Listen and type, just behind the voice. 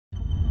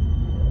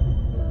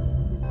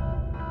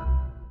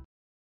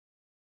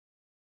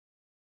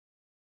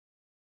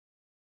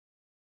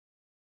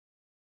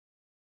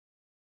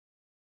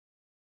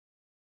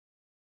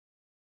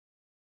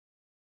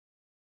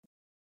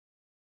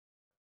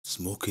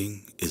Smoking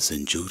is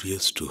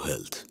injurious to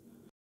health.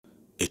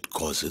 It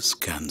causes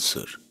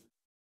cancer.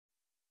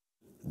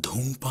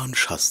 ধূমপান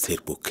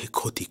স্বাস্থ্যের পক্ষে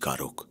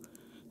ক্ষতিকারক।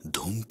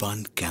 ধূমপান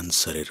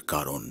ক্যান্সারের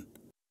কারণ।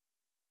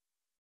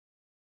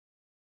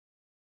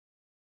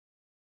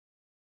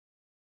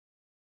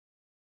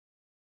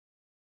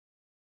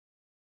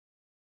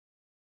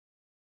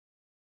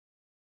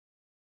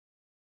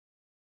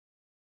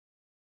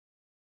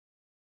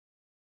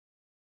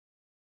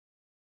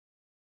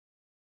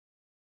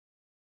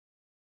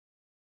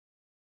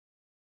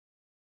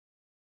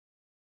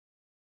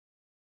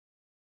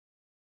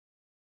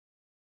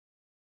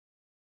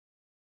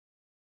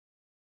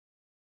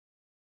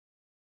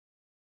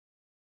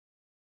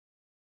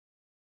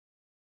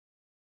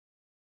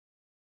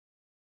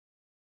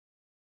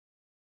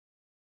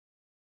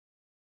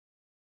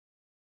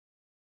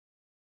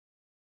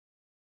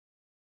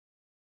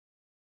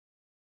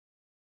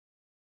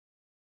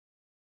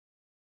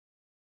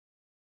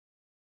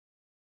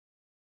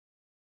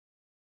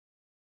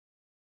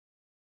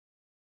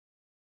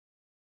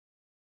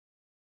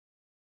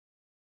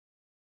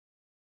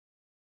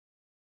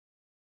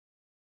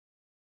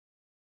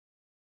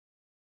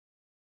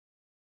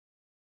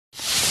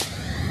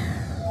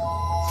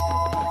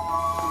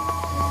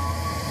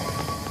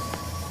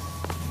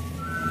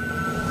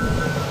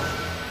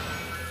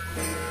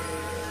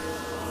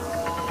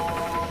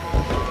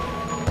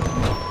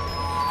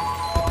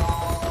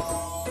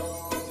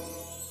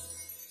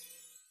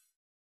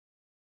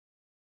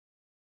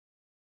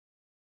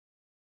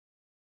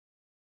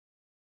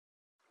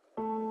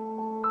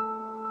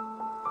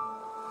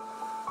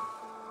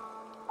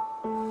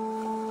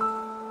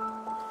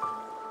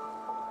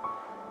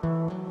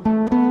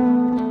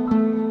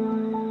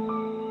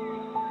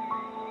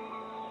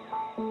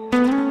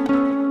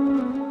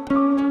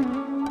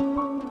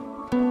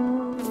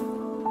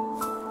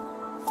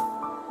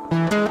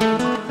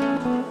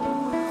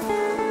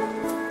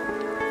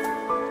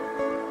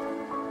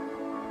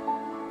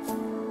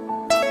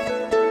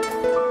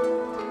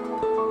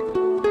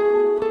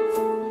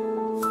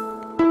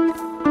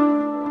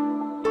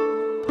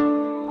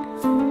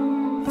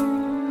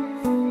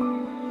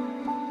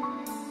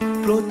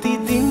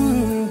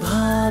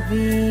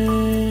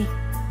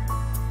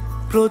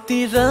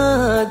 প্রতি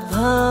রাত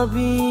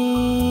ভাবি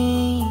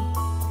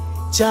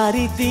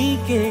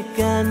চারিদিকে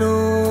কেন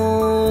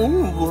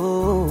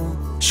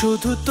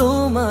শুধু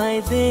তোমায়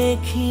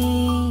দেখি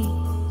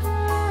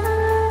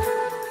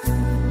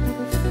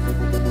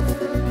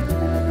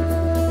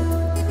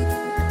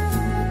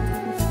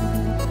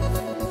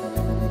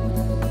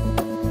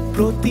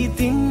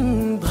প্রতিদিন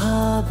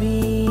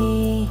ভাবি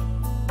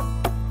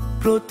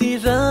প্রতি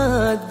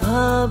রাত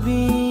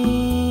ভাবি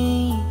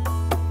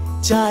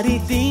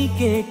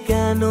চারিদিকে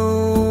কেন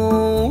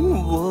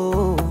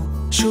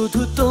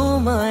শুধু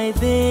তোমায়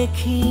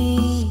দেখি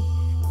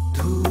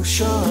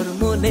ধূসর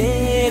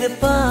মনের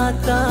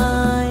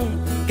পাতায়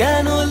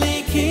কেন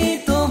লিখি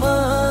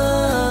তোমার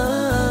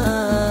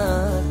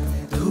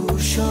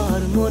ধূসর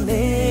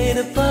মনের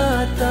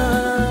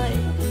পাতায়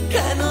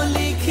কেন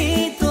লিখি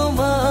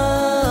তোমার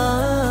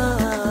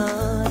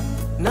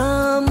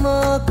নাম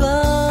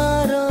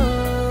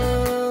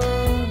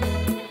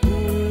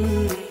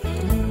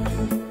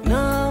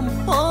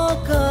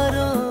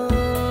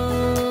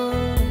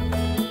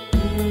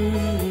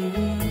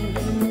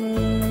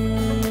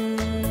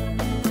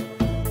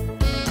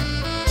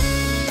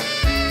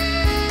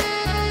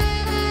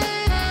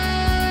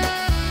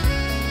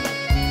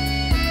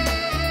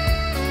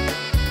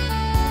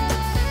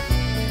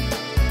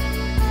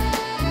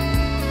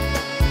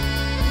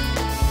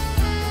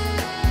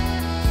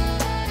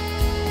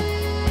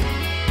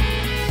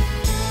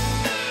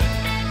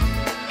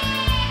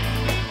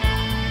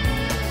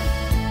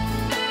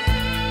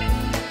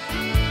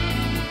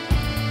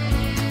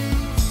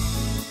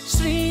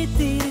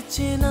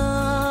চেনা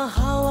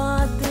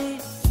হাওয়াতে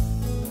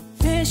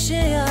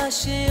ভেসে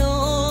আসে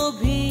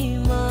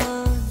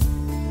অভিমান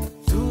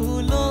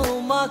ধুলো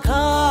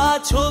মাখা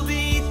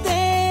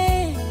ছবিতে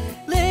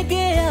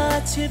লেগে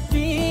আছে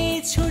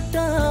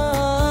পিছুটা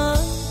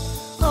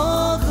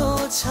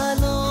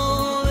অগোছালো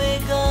এ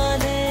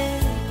গানে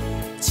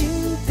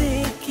চিনতে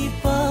কি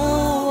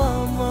পাও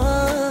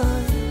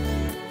আমার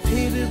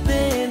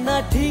ফিরবে না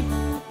ঠিক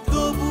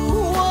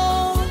তবুও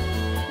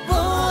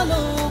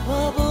বলো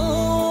ভাবো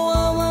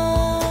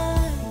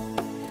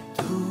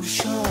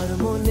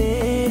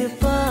মনের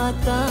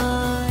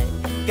পাতায়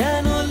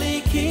কেন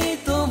লিখি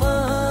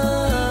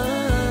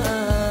তোমার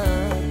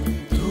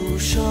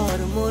ধূসর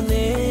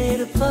মনের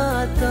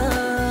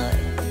পাতায়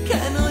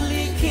কেন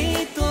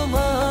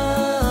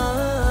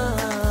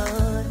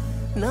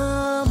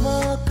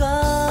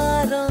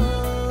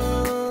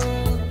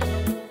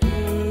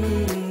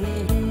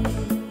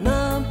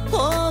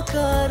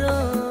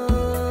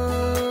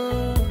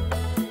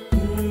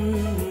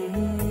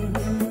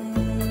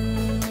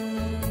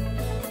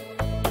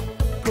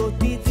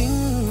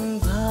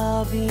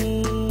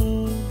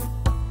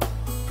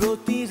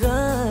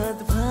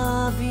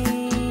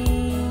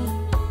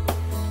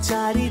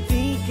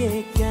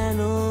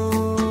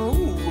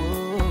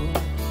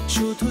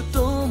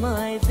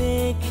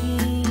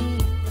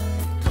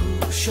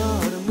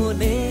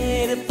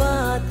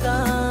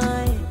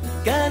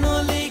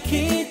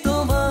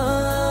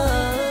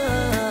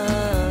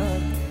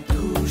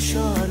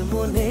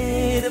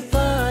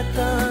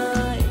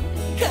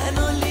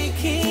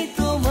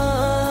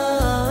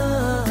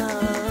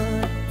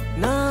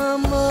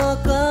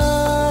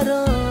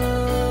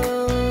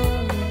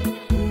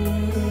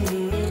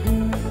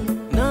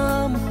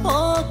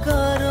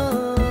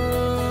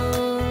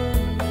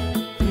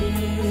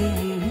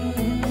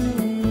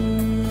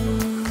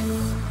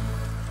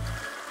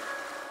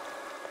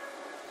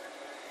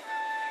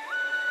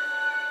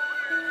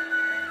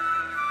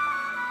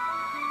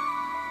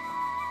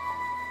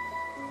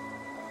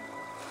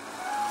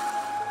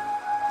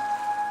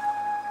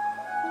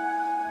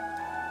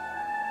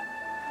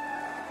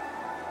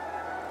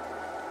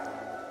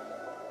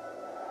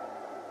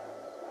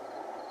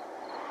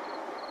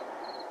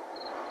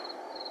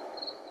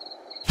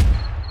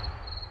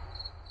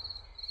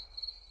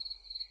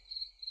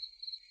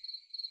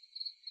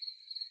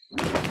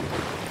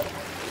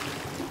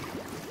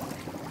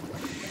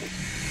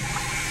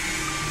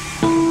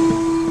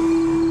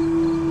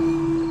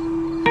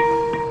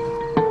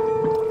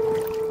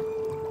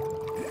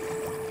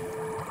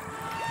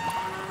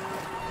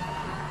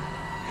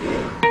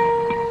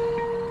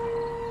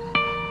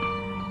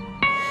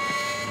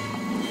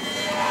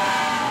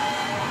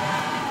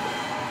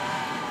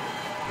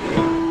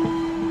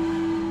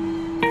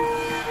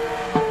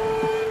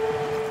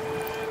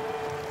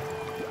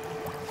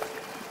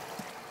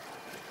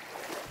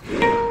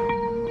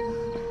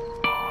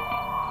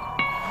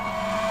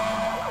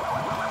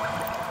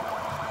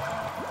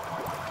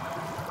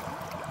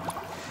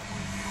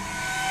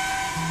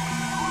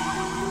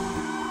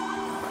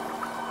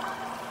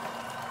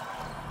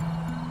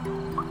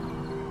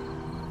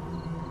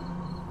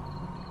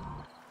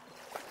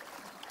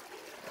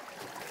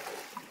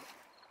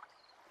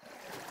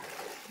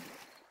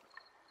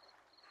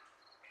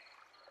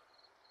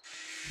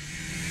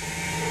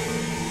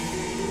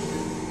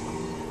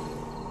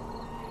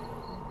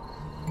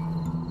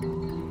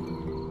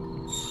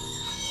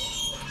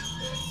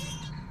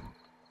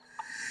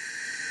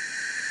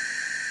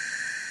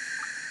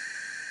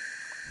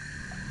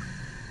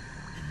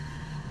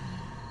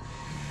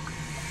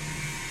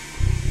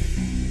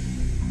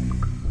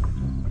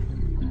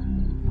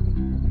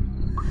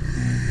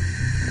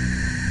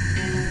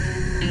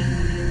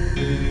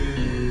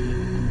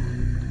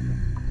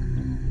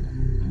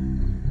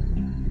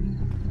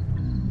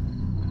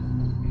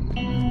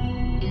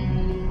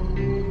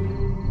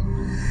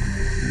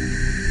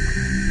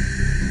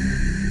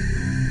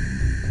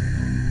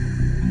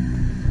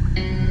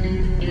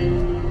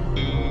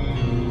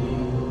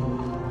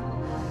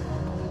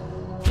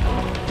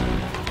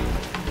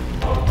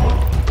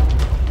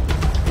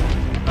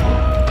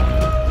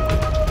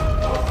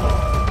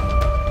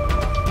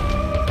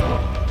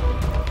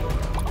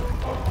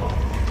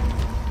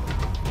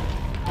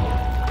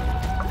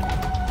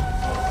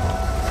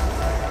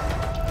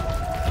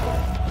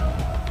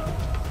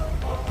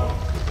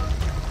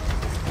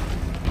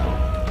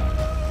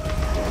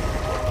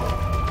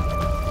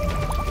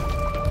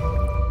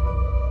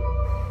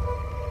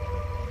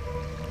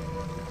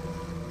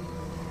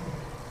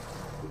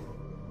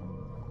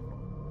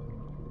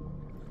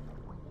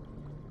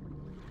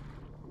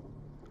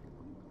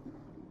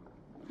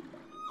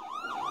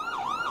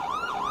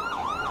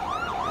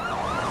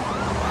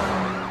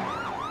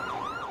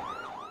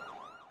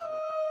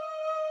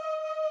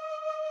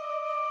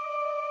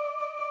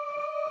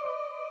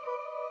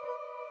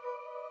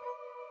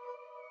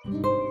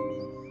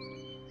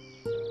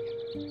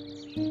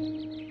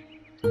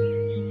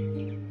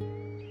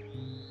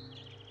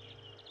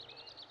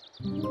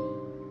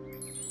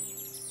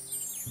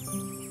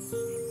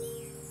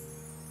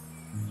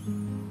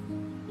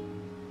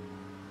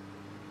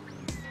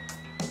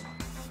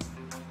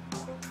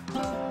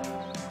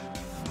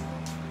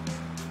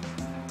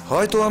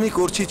হয়তো আমি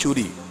করছি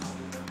চুরি,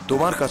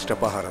 তোমার কাজটা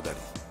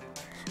পাহারাদারি।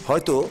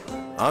 হয়তো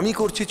আমি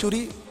করছি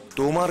চুরি,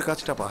 তোমার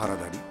কাজটা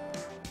পাহারাদারি।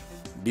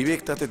 বিবেক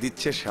তাতে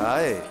দিচ্ছে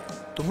সায়,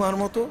 তোমার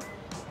মতো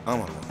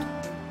আমার মতো।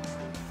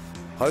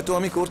 হয়তো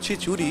আমি করছি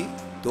চুরি,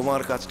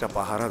 তোমার কাজটা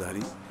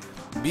পাহারাদারি।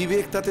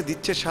 বিবেক তাতে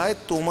দিচ্ছে সায়,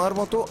 তোমার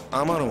মতো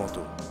আমার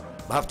মতো।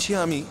 ভাবছি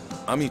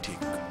আমি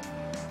ঠিক,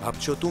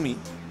 ভাবছো তুমি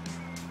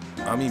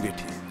আমি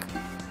বেঠিক।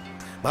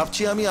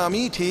 ভাবছি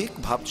আমি ঠিক,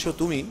 ভাবছো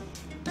তুমি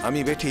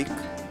আমি বেঠিক।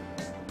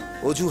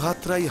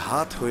 অজুহাতরাই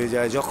হাত হয়ে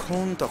যায়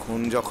যখন তখন,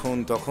 যখন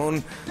তখন।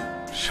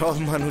 সব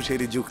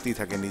মানুষেরই যুক্তি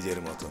থাকে নিজের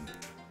মতন।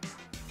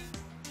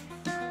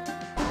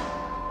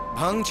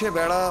 ভাঙছে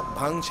বেড়া,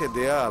 ভাঙছে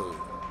দেয়াল,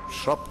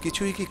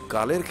 সবকিছুই কি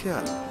কালের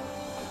খেয়াল?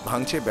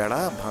 ভাঙছে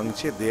বেড়া,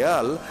 ভাঙছে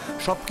দেয়াল,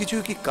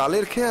 সবকিছুই কি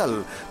কালের খেয়াল?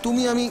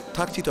 তুমি আমি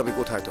থাকছি তবে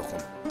কোথায়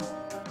তখন?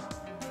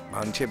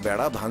 ভাঙছে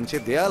বেড়া, ভাঙছে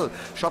দেয়াল,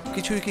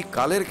 সবকিছুই কি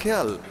কালের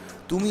খেয়াল?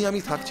 তুমি আমি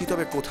থাকছি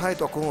তবে কোথায়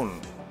তখন?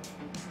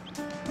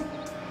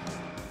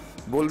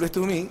 বলবে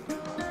তুমি,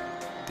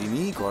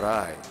 তিনিই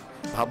করায়।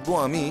 ভাববো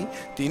আমি,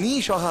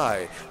 তিনিই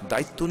সহায়।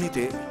 দায়িত্ব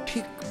নিতে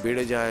ঠিক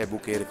বেড়ে যায়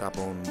বুকের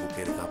কাঁপন,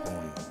 বুকের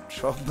কাঁপন।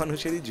 সব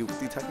মানুষেরই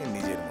যুক্তি থাকে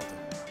নিজের মতো।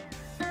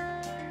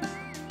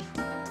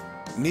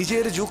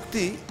 নিজের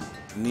যুক্তি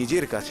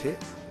নিজের কাছে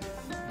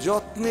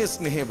যত্নে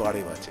স্নেহে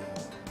বাড়ে বাঁচে।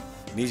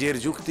 নিজের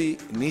যুক্তি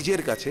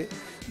নিজের কাছে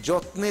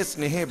যত্নে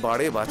স্নেহে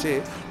বাড়ে বাঁচে,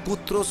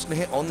 পুত্র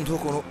স্নেহে অন্ধ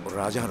কোনো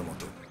রাজার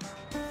মতো।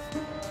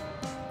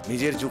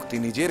 নিজের যুক্তি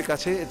নিজের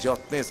কাছে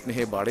যত্নে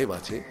স্নেহে বাড়ে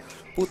বাঁচে,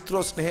 পুত্র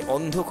স্নেহে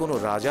অন্ধ কোনো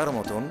রাজার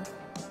মতন।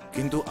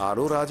 কিন্তু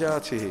আরো রাজা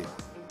আছে,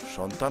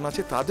 সন্তান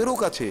আছে তাদেরও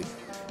কাছে।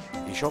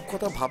 এসব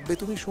কথা ভাববে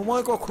তুমি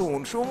সময় কখন,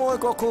 সময়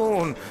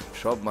কখন?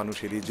 সব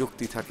মানুষেরই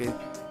যুক্তি থাকে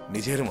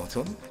নিজের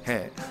মতন।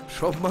 হ্যাঁ,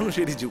 সব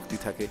মানুষেরই যুক্তি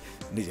থাকে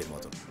নিজের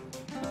মতন।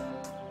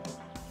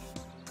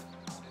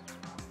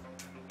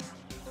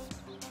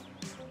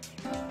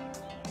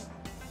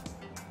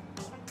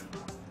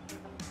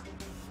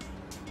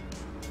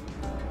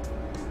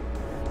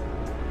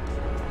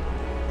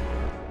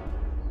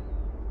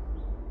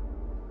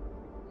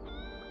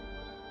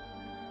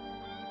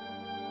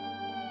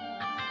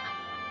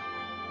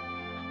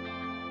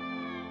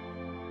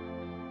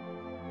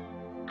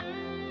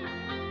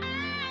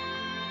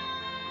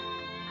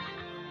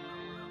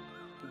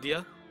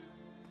 দিয়া,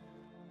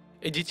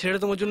 এই জিত ছেড়ে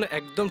তোমার জন্য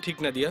একদম ঠিক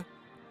না দিয়া।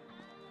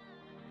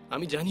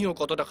 আমি জানি ও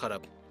কতটা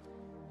খারাপ।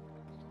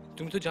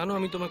 তুমি তো জানো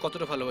আমি তোমায়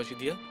কতটা ভালোবাসি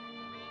দিয়া।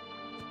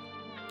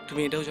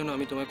 তুমি এটাও জানো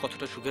আমি তোমায়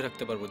কতটা সুখে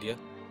রাখতে পারবো দিয়া।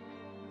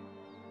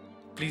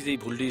 প্লিজ এই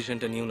ভুল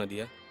ডিসিশনটা নিও না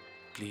দিয়া,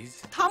 প্লিজ।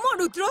 থামো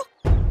রুদ্র,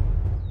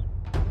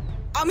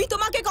 আমি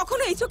তোমাকে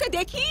কখনো এই চোখে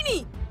দেখিনি।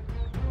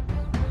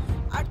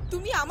 আর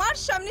তুমি আমার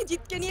সামনে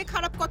জিতকে নিয়ে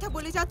খারাপ কথা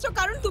বলে যাচ্ছ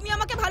কারণ তুমি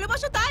আমাকে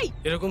ভালোবাসো তাই।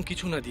 এরকম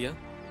কিছু না দিয়া,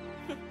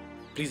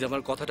 প্লিজ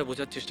আমার কথাটা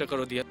বোঝার চেষ্টা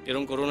করো দিয়া।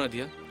 এরকম করো না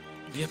দিয়া,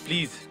 দিয়া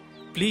প্লিজ,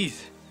 প্লিজ।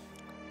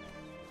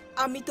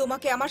 আমি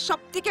তোমাকে আমার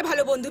সবথেকে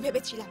ভালো বন্ধু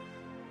ভেবেছিলাম,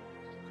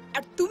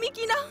 আর তুমি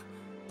কি না।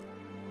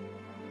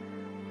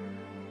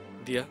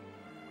 দিয়া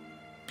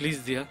প্লিজ,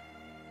 দিয়া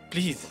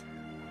প্লিজ।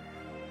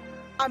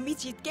 আমি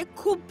জিতকে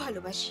খুব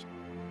ভালোবাসি,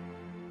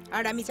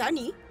 আর আমি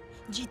জানি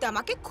জিত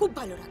আমাকে খুব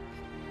ভালো রাখবে।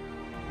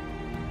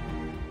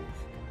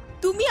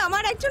 তুমি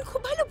আমার একজন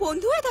খুব ভালো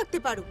বন্ধু হয়ে থাকতে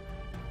পারো,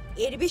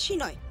 এর বেশি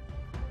নয়।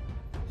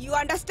 ইউ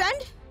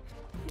আন্ডারস্ট্যান্ড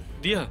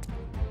দিয়া?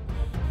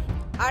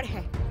 আর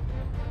হ্যাঁ,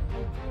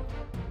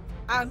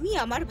 আমি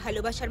আমার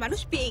ভালোবাসার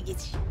মানুষ পেয়ে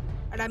গেছি,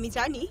 আর আমি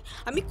জানি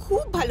আমি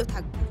খুব ভালো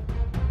থাকবো।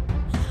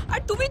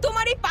 আর তুমি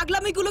তোমার এই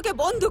পাগলামিগুলোকে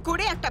বন্ধ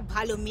করে একটা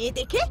ভালো মেয়ে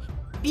দেখে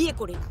বিয়ে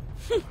করে নাও।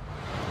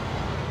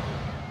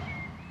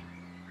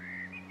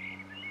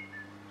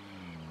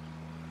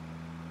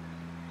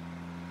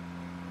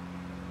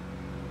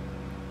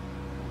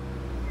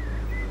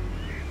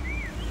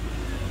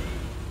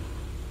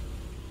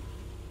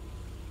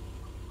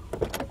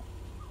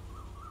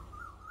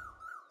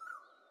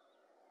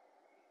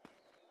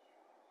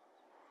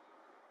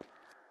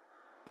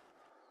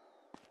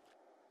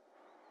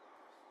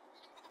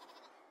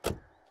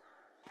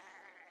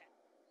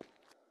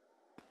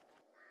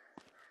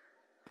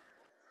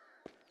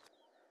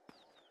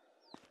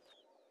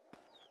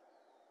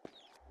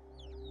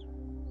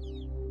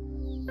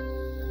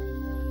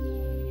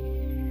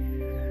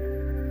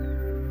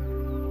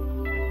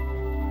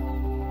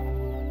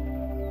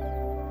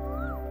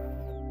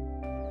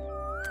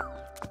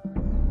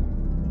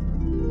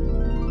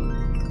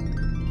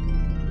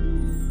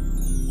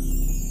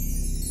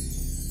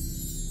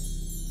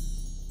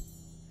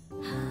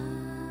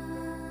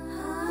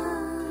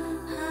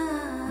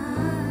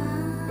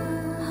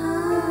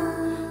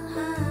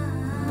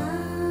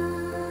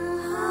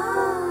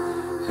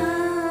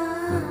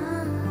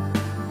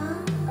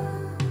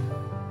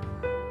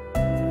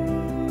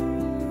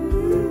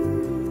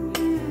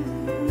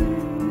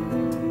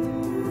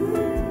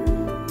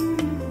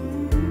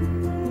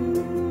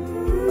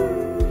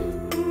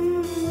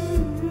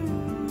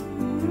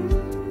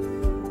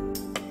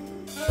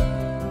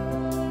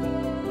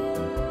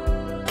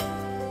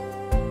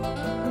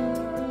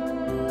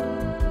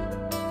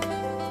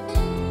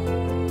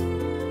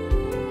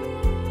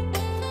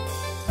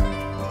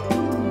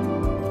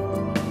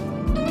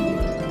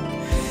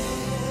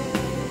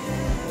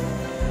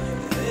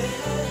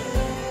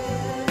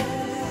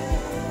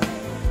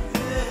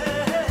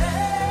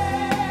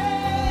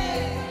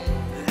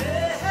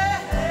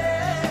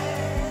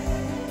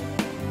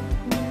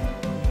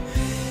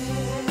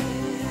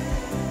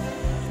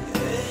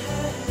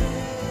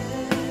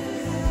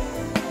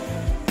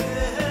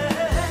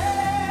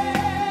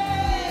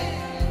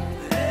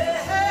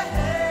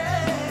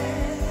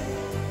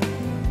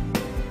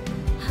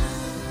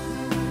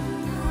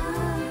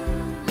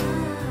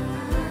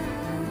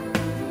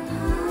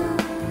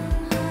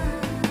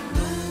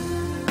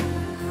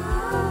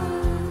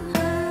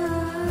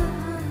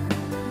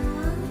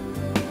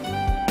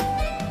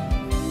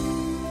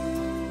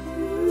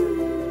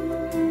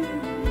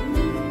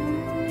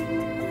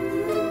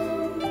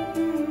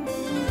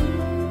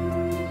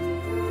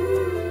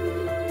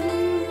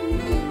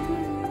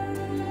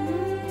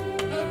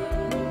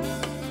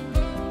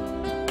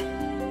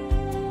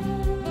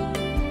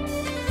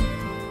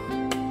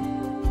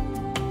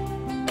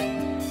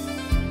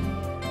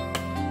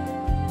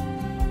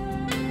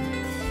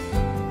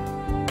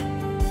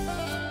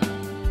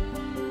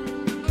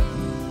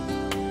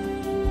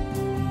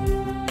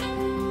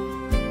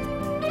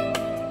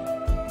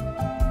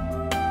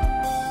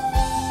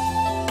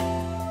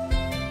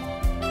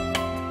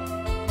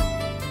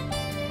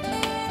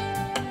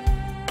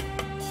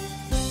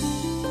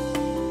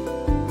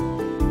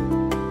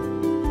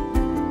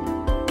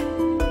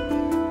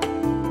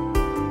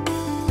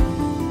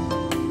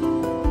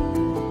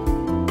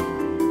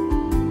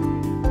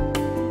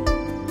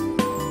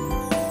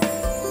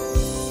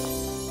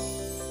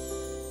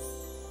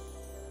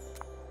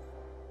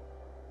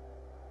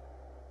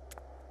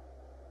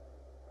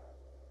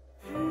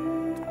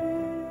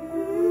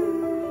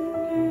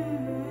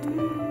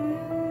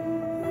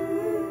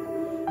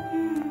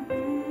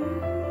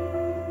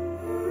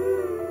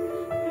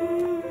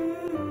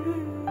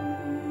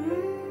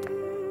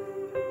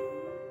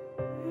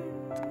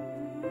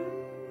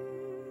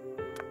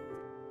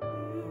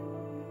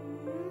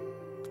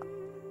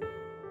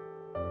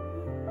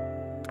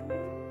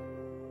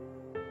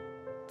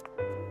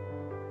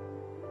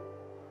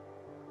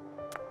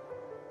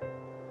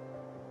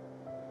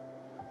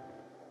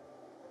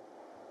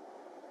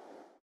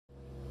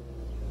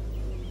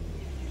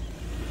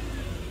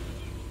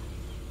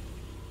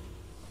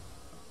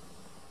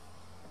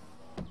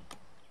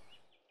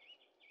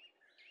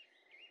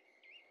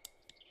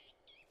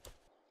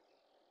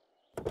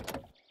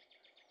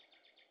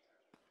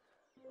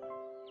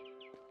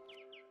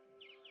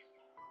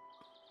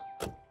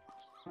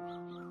 তাহলে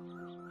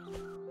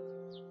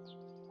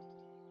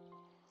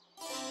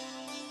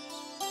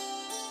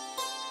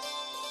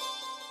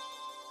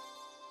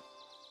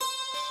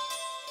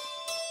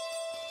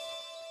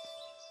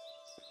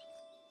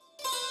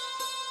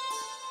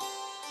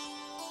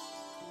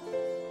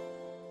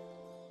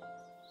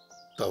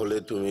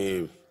তুমি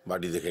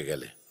বাড়ি দেখে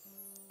গেলে?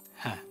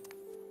 হ্যাঁ।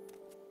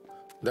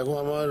 দেখো,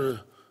 আমার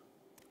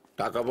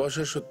টাকা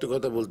পয়সার সত্যি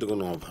কথা বলতে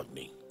কোনো অভাব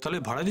নেই। তাহলে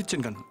ভাড়া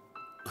দিচ্ছেন কেন?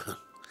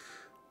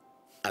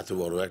 এত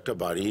বড় একটা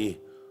বাড়ি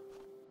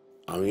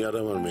আমি আর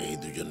আমার মেয়ে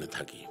দুজনে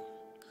থাকি।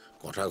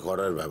 কথা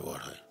ঘরের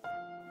ব্যবহার হয়,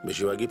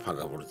 বেশিরভাগই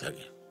ফাঁকা পড়ে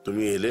থাকে।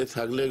 তুমি এলে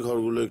থাকলে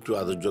ঘরগুলো একটু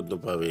আদর যত্ন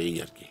পাবে, এই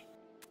আর কি।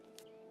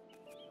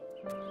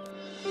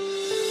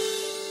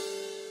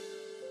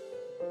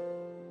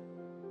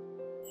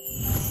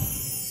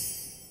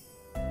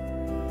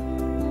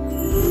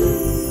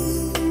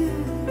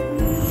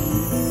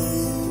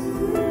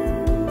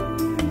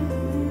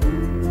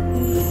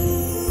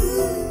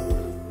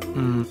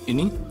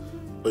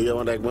 ওই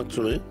আমার একমাত্র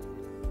মেয়ে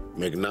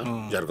মেঘনা,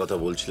 যার কথা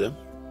বলছিলাম।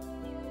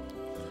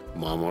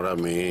 মা মরা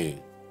মেয়ে,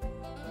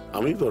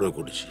 আমি বড়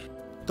করেছি,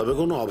 তবে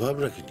কোনো অভাব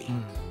রাখিনি।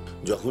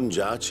 যখন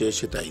যা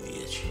চেয়েছে তাই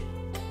দিয়েছি।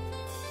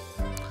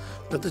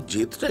 তাতে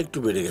জেদটা একটু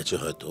বেড়ে গেছে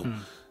হয়তো,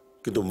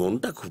 কিন্তু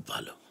মনটা খুব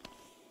ভালো।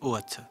 ও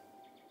আচ্ছা।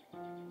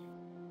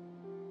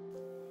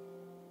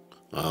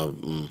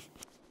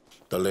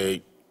 তাহলে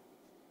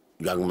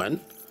young man,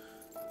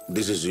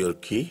 this is your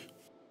কি।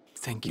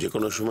 Thank you. যে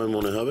কোনো সময়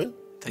মনে হবে,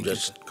 Thank you,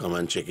 just sir. come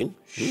and check in.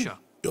 Sure.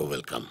 You're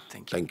welcome.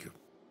 Thank you. Thank you.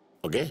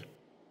 Okay?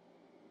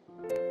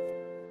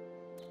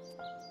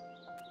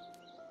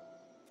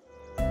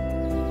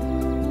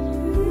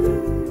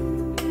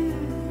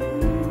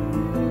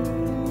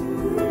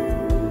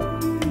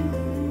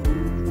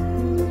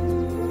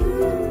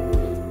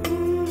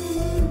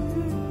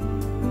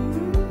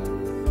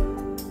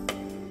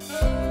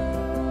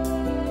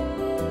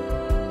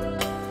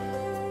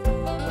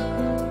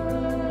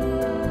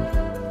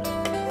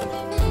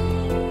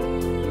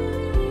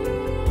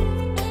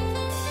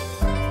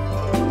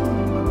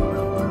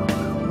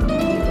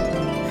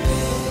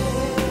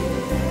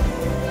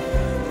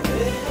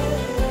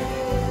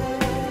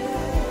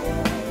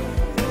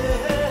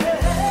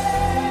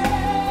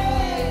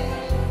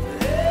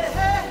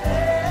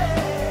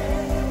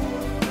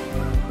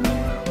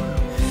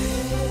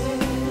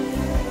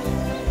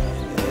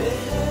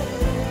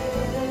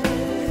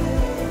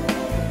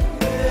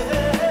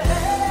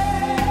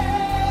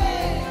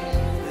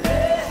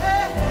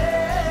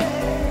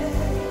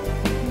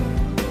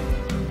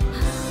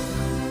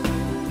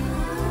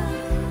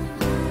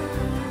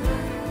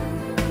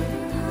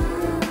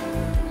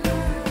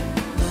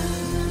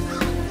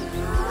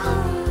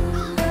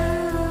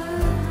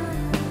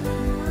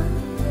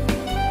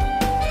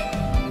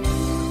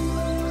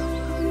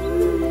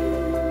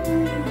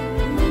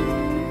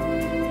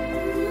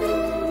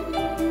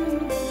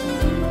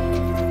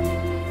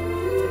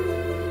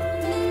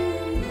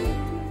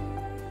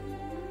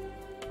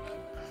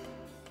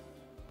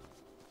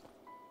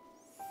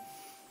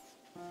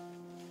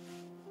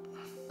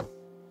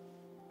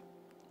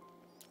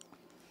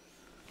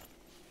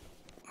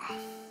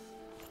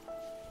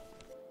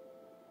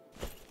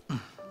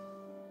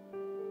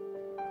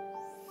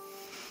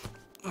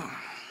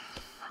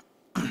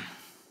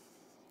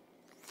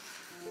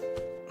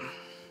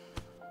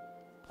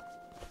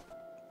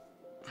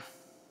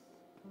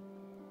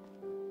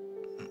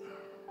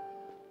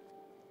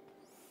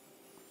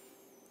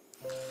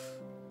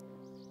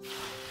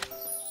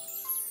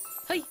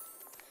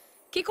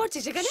 কি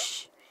করছিস এখানে?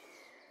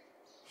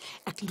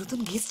 একটা নতুন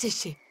গেস্ট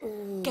এসেছে।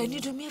 Can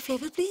you do me a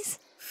favour please?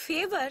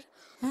 Favour?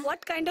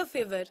 What kind of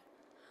favour?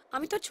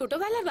 আমি তো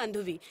ছোটবেলার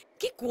বান্ধবী,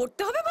 কি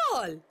করতে হবে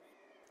বল।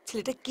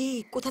 ছেলেটা কে,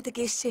 কোথা থেকে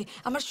এসেছে,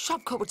 আমার সব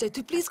খবর চাই।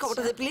 তুই প্লিজ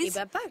খবরটা দে প্লিজ। এই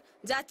ব্যাপার?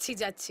 যাচ্ছি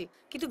যাচ্ছি,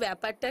 কিন্তু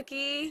ব্যাপারটা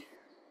কি?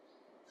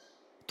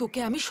 তোকে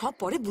আমি সব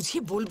পরে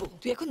বুঝিয়ে বলবো,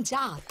 তুই এখন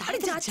যা। আরে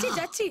যাচ্ছি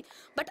যাচ্ছি,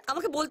 বাট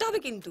আমাকে বলতে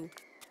হবে কিন্তু।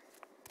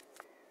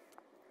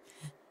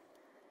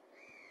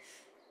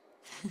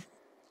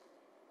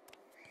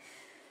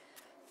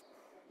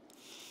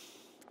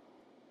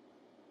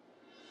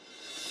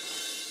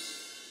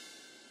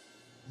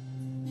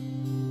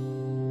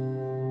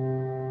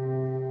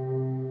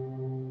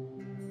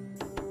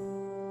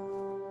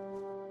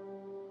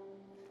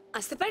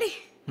 আসতে পারি?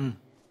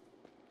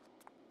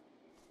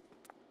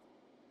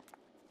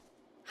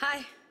 হাই।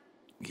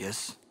 ইয়েস।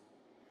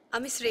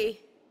 আমি শ্রী।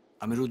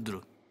 আমি রুদ্র।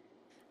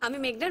 আমি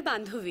মেঘনার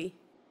বান্ধবী।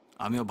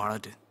 আমিও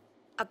ভাড়াটে।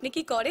 আপনি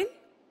কি করেন?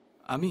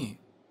 আমি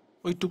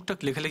ওই টুকটাক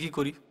লেখালেখি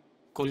করি,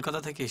 কলকাতা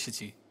থেকে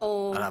এসেছি। ও।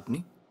 আর আপনি?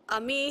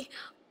 আমি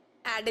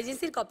অ্যাড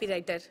এজেন্সির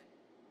কপিরাইটার।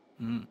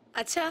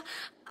 আচ্ছা,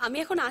 আমি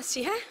এখন আসছি।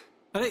 হ্যাঁ।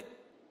 আরে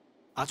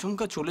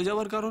আচমকা চলে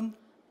যাওয়ার কারণ?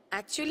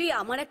 অ্যাকচুয়ালি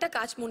আমার একটা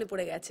কাজ মনে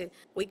পড়ে গেছে,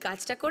 ওই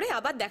কাজটা করে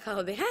আবার দেখা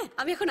হবে। হ্যাঁ,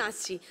 আমি এখন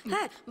আসছি।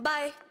 হ্যাঁ,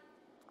 বাই।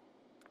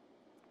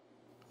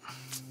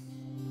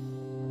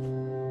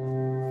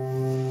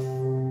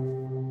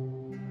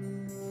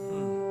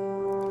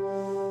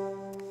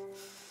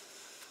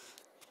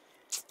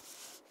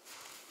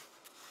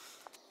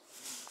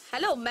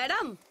 Hello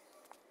madam.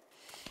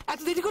 এত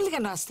দেরি করলি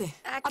কেন আসতে?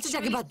 আচ্ছা Actually-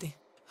 যাকে বাদ দে,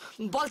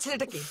 বল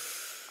ছেলেটা কে,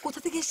 কোথা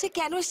থেকে এসছে,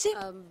 কেন এসছে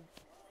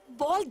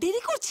বল,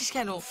 দেরি করছিস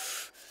কেন?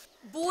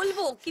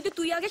 বলবো, কিন্তু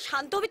তুই আগে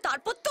শান্ত হবি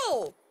তারপর তো।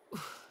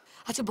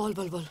 আচ্ছা বল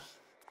বল বল।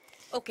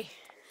 ওকে,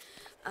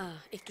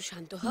 একটু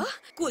শান্ত হ,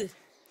 কুল।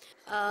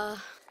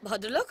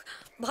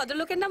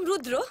 ভদ্রলোকের নাম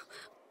রুদ্র,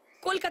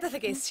 কলকাতা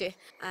থেকে এসছে,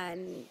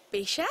 অ্যান্ড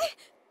পেশায়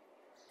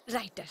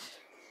রাইটার।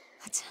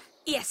 আচ্ছা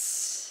ইয়েস,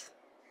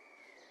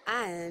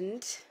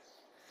 অ্যান্ড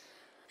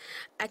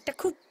একটা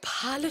খুব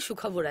ভালো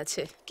সুখবর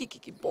আছে। কি কি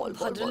কি বল,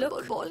 ভদ্রলোক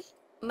বল বল।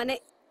 মানে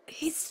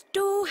হি ইজ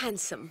টু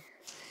হ্যান্ডসাম।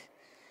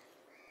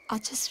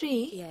 আচ্ছা শ্রী,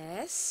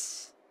 ইয়েস।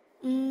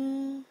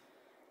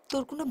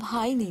 তোর কোনো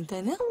ভাই নেই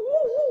তাই না?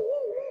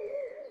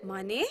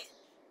 মানে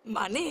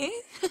মানে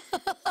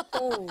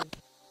ও,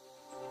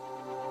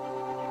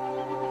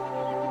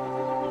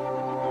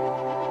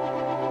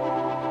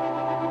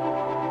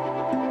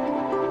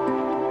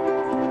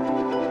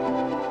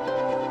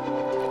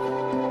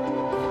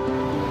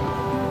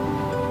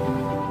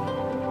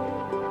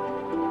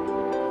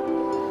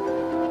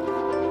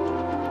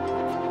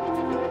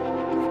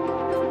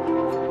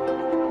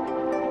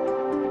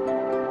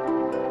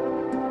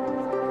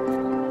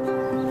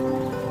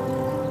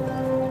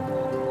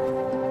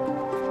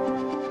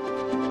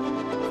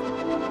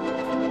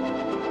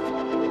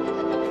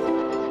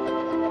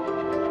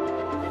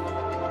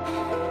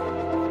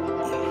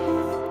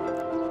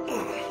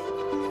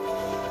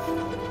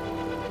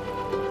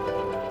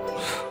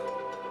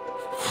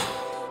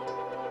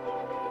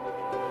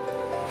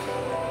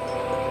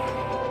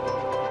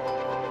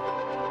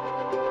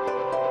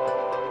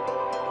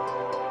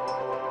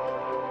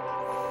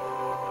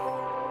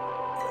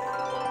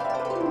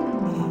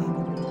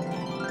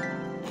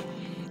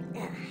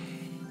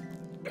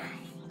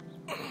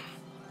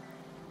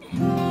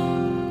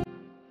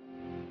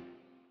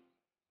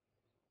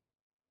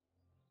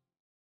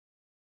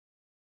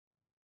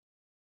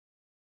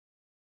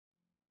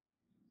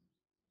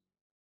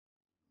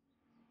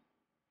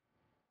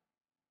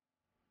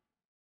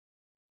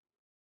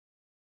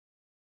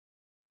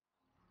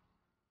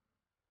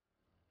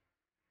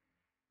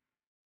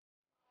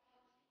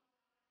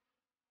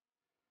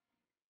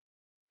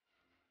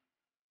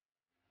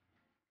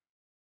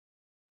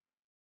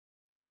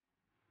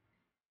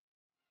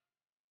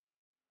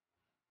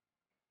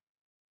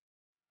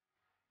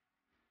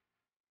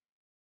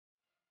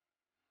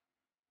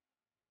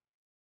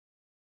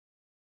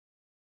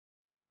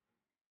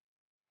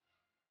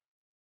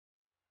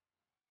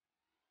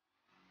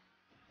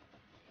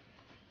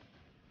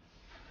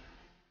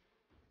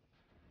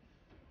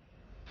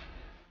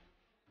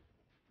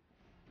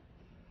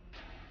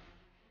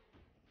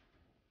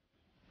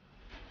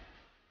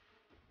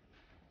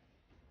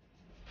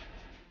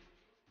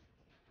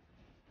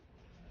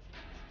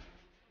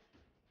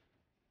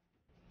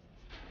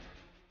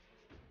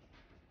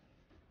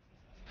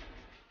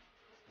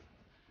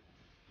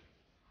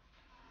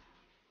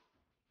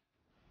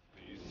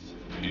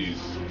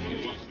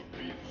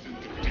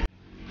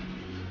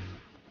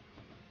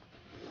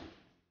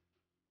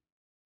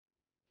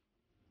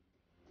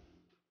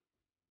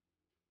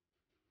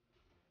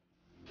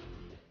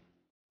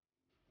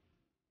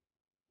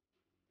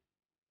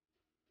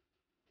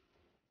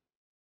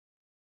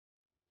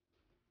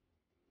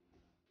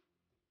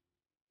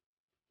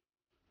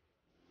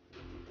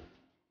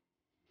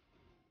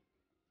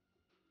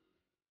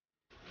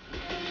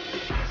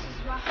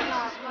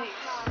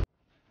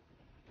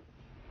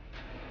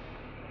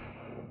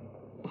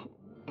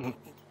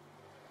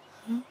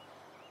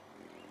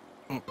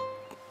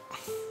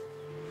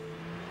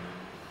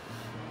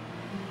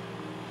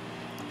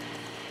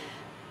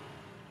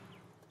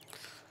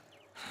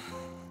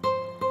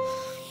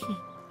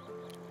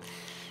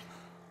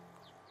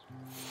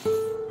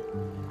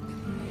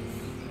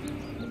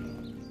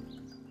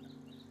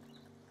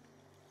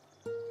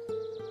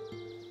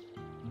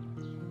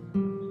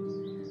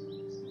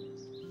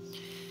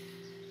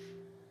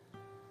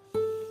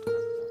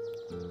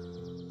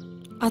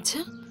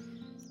 আচ্ছা,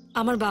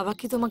 আমার বাবা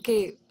কি তোমাকে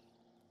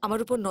আমার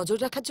উপর নজর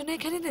রাখার জন্য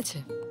এখানে এনেছে?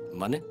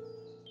 মানে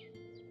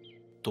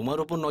তোমার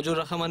ওপর নজর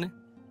রাখা মানে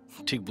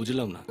ঠিক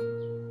বুঝলাম না।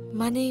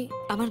 মানে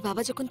আমার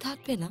বাবা যখন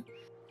থাকবে না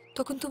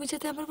তখন তুমি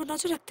যাতে আমার উপর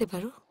নজর রাখতে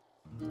পারো।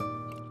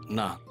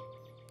 না,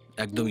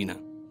 একদমই না।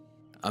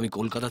 আমি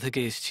কলকাতা থেকে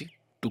এসেছি,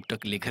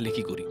 টুকটাক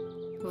লেখালেখি করি।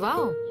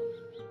 ওয়াও,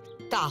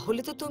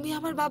 তাহলে তো তুমি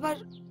আমার বাবার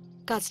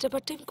কাজটা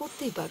পার্ট টাইম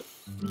করতেই পারো,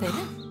 তাই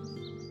না?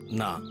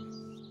 না,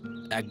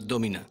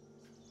 একদমই না।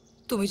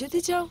 তুমি যদি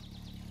চাও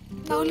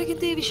তাহলে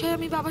কিন্তু এই বিষয়ে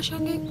আমি বাবার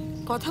সঙ্গে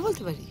কথা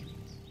বলতে পারি।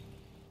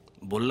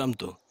 বললাম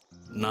তো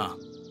না।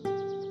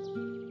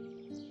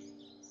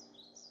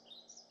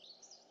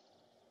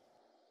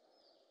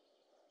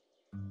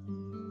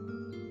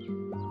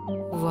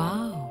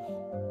 ওয়াও,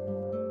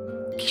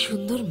 কি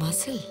সুন্দর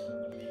মাসল,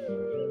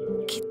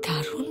 কি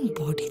দারুণ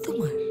বডি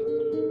তোমার।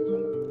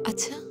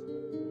 আচ্ছা,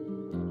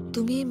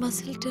 তুমি এই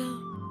মাসলটা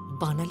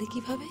বানালে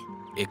কিভাবে?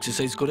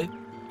 এক্সারসাইজ করে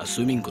আর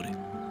সুইমিং করে।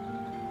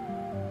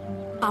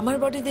 আমার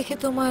বডি দেখে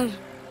তোমার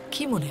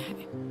কি মনে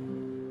হবে?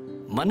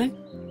 মানে?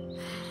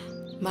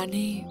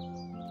 মানে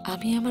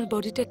আমি আমার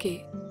বডিটাকে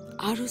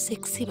আরো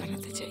সেক্সি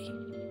বানাতে চাই,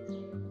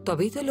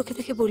 তবেই তো লোকে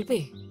দেখে বলবে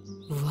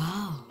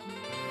ওয়াও।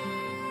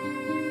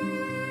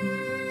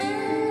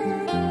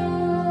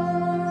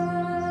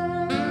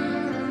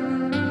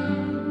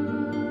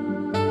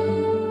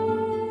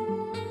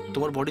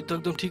 তোমার বডি তো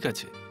একদম ঠিক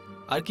আছে,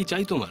 আর কি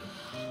চাই তোমার?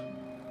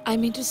 I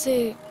mean to say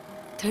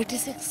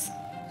 36,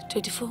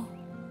 24,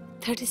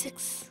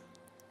 36.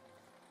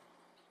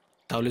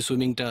 তাহলে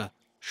সুইমিংটা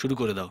শুরু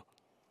করে দাও,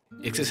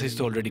 এক্সারসাইজ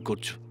তো অলরেডি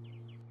করছো।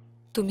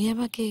 তুমি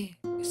আমাকে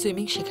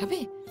সুইমিং শেখাবে?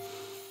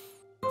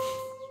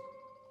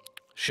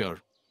 শিওর।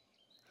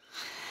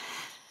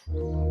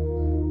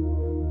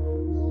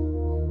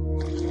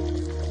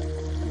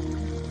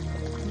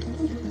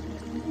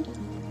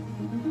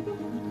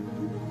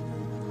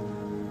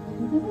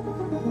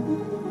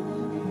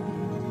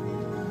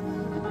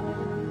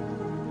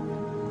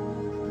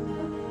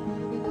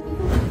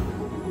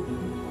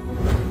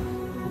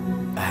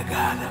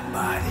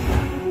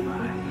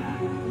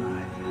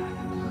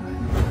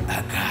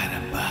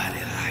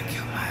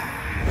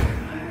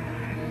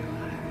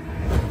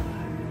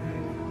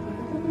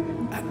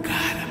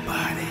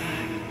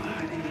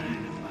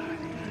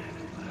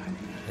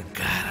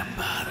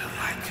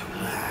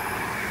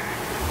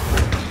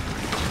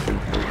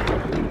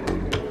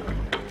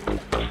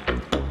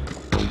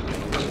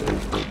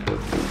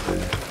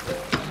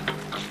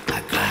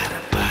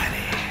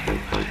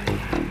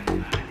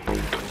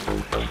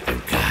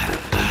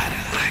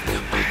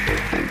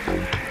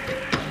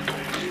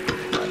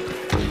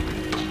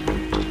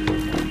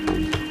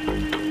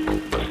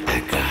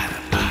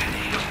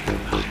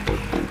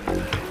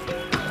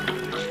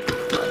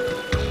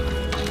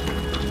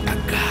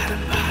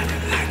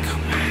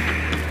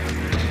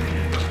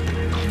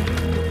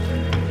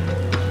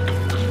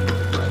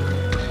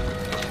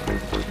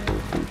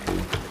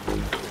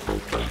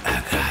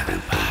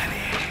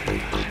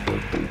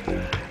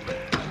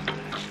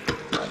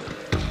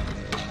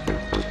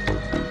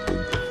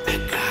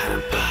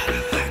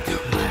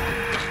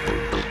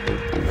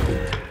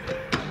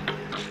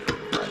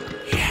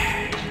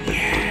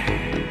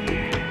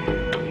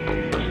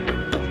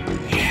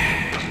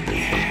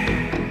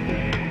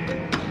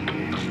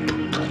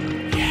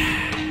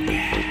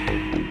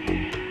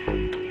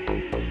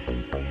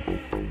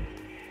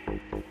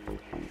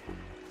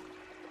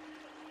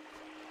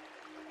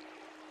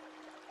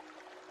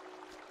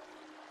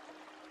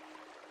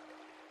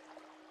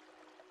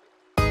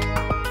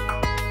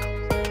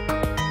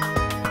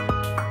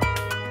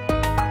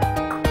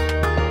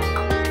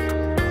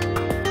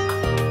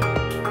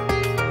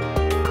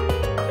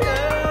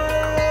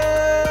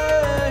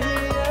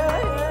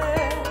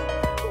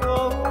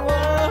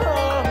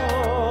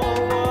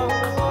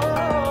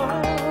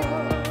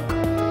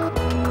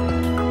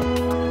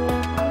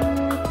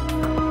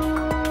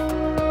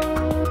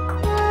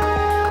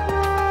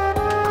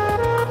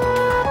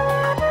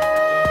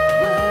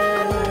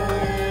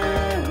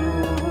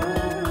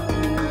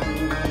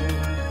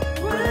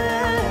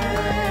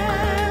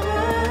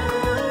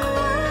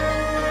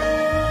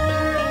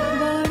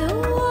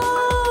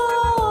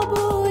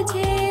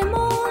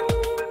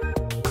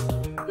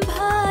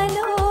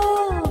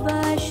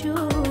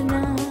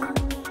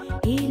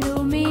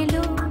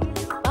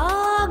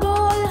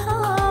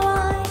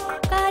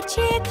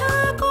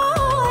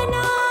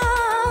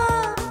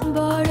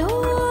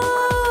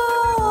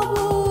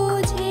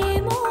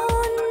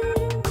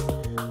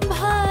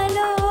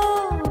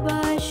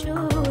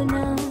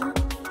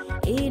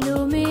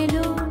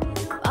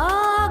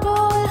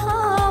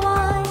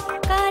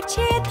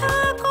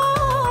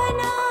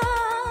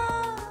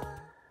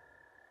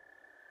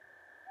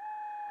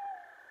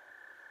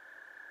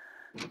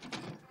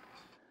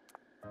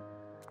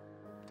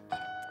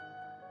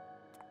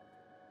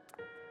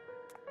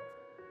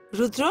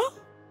 রুদ্র,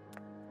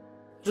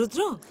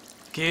 রুদ্র,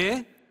 কে?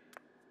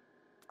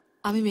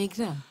 আমি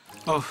মেঘনা।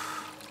 ওহ,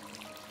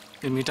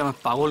 এই মেয়েটা আমার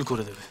পাগল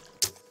করে দেবে।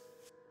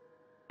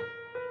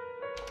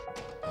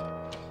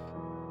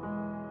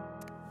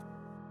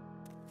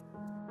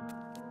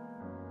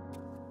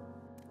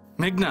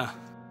 মেঘনা,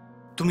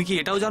 তুমি কি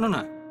এটাও জানো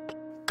না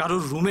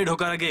কারোর রুমে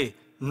ঢোকার আগে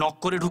নক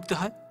করে ঢুকতে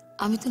হয়?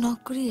 আমি তো নক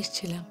করে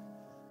এসেছিলাম,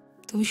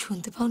 তুমি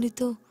শুনতে পাওনি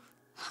তো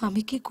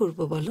আমি কি করব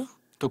বলো?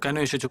 তো কেন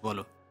এসেছো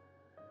বলো?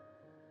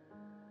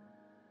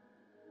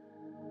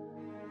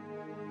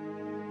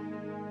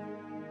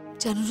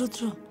 জানো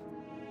রুদ্র,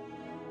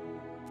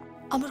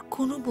 আমার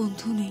কোনো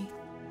বন্ধু নেই,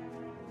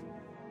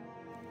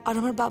 আর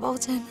আমার বাবাও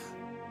চায় না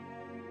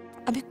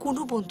আমি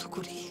কোনো বন্ধু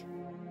করি।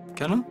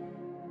 কেন?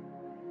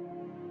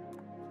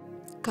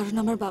 কারণ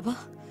আমার বাবা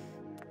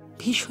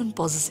ভীষণ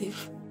পজিটিভ।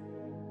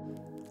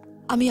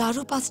 আমি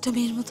আরো 5টা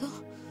মেয়ের মতো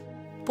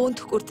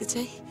বন্ধু করতে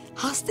চাই,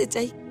 হাসতে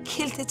চাই,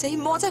 খেলতে চাই,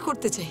 মজা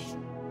করতে চাই,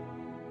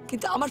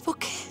 কিন্তু আমার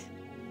পক্ষে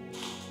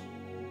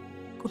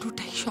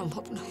কোনোটাই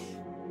সম্ভব নয়।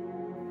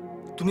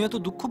 তুমি এত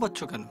দুঃখ পাচ্ছ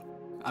কেন?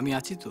 আমি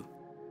আছি তো,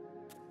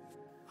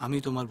 আমি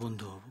তোমার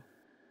বন্ধু হব।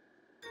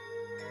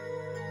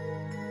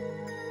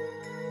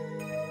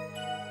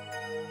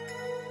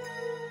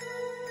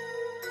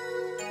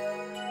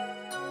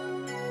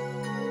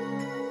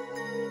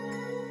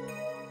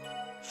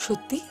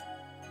 সত্যি?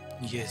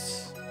 ইয়েস।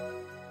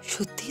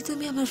 সত্যি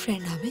তুমি আমার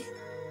ফ্রেন্ড হবে?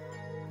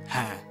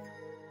 হ্যাঁ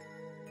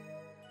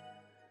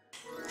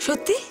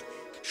সত্যি?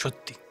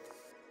 সত্যি।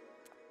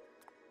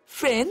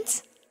 ফ্রেন্ডস?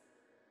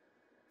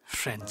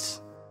 ফ্রেন্ডস।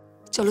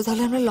 চলো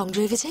তাহলে আমরা লং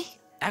ড্রাইভে যাই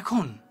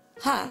এখন?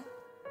 হ্যাঁ,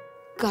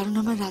 কারণ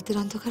আমার রাতের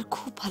অন্ধকার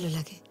খুব ভালো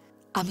লাগে।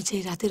 আমি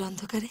চাই রাতের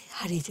অন্ধকারে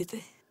হারিয়ে যেতে।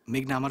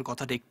 মেঘনা আমার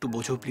কথাটা একটু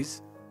বোঝো please.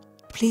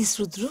 Please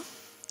Rudra,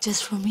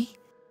 just for me.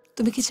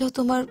 তুমি কি চাও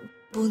তোমার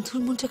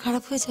বন্ধুর মনটা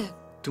খারাপ হয়ে যাক?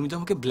 তুমি তো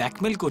আমাকে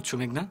ব্ল্যাকমেল করছো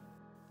মেঘনা।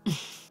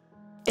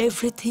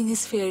 Everything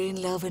is fair in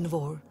love and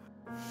war.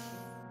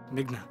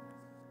 মেঘনা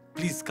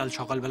প্লিজ কাল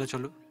সকালবেলা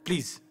চলো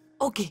প্লিজ।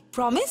 Okay,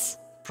 promise?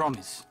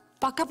 প্রমিস।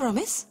 পাক্কা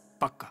প্রমিস?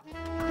 পাক্কা।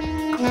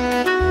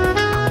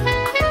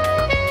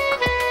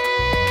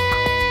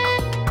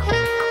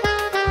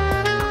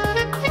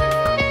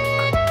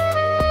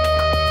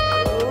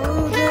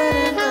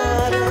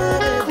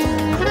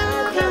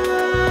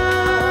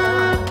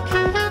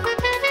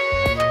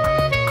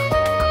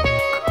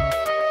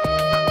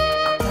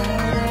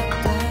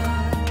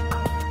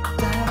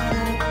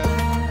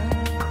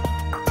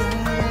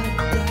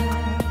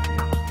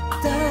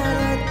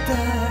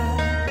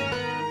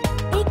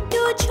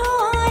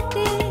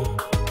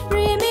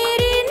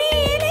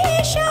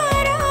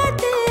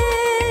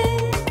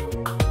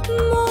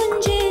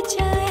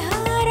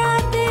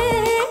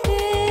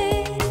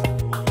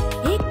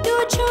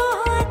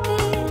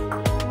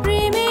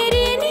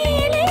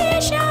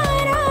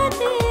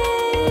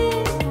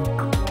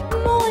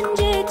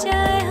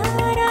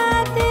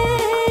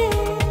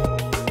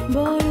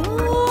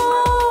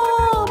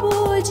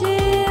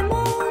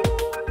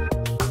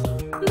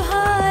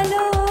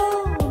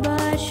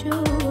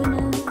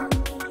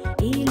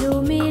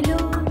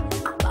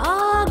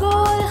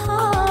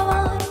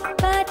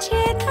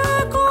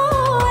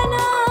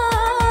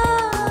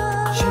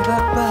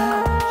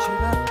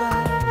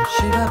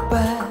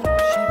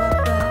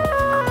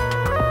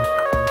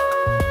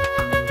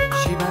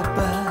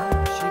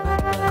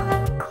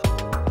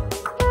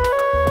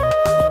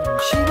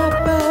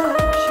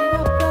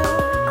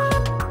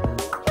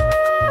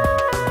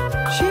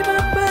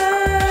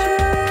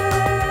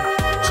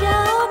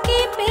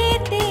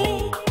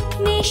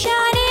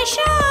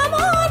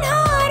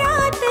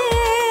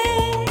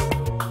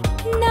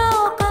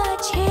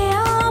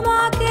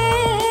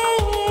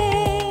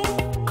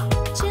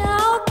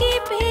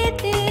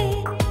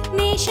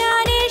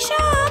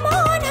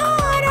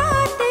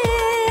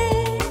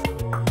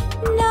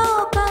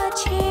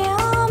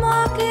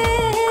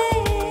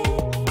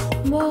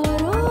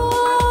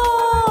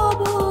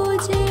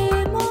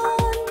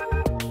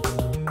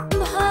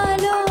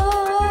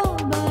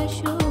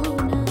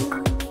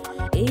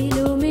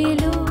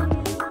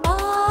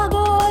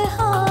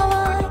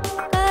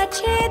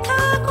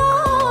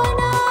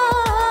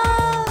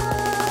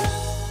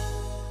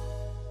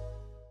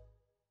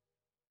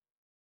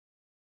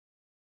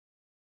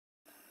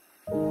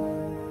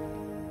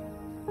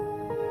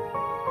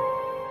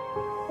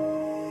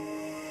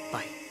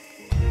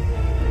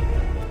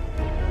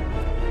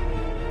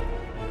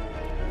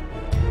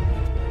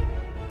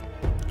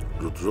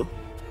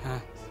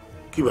 হ্যাঁ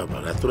কি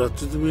ব্যাপার এত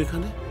রাত্রে তুমি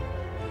এখানে?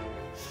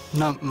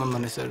 না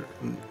মানে স্যার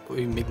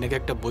ওই মেঘনাকে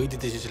একটা বই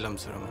দিতে এসেছিলাম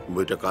স্যার। আমার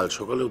বইটা কাল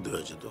সকালেও দেওয়া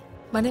হয়েছে তো।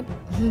 মানে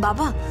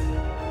বাবা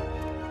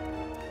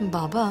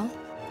বাবা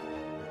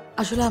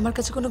আসলে আমার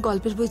কাছে কোনো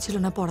গল্পের বই ছিল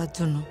না পড়ার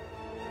জন্য,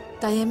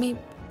 তাই আমি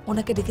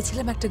ওনাকে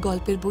ডেকেছিলাম একটা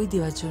গল্পের বই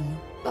দেওয়ার জন্য।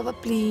 বাবা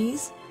প্লিজ।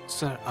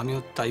 স্যার আমিও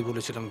তাই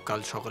বলেছিলাম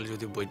কাল সকালে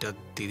যদি বইটা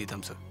দিয়ে দিতাম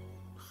স্যার।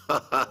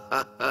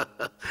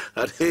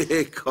 আরে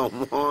কাম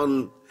অন,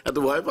 এত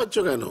ভয় পাচ্ছ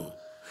কেন?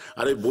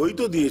 আরে বই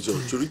তো দিয়েছো,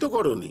 চুরি তো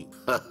করোনি।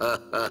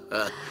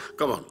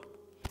 Come on,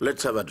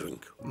 let's have a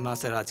drink. না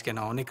স্যার আজকে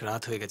না অনেক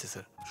রাত হয়ে গেছে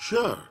স্যার।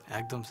 শিওর?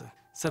 একদম স্যার।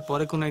 স্যার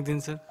পরে কোনো একদিন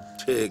স্যার।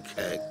 ঠিক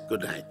হ্যাঁ,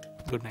 good night.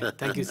 Good night.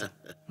 Thank you sir.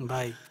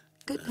 By.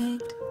 Good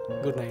night.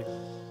 Good night.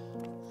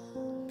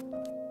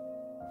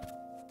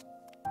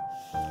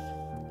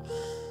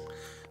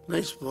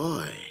 Nice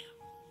boy.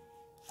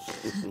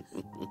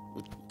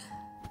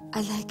 I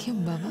like him,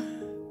 Baba.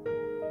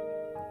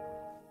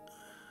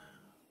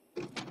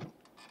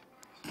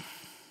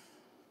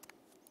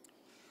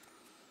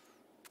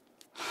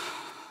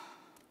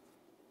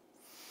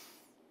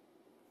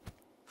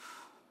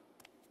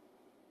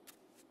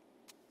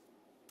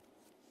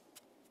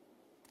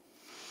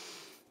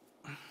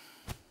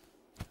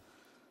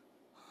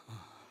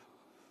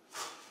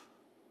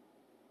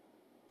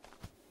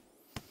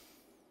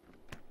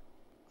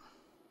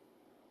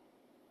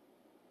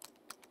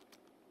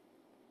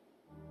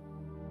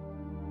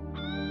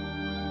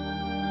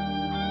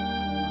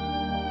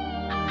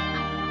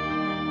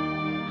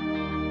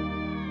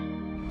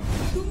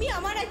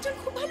 আমার একজন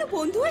খুব ভালো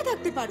বন্ধু হয়ে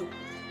থাকতে পারো,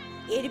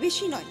 এর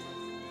বেশি নয়।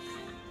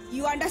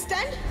 You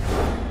understand?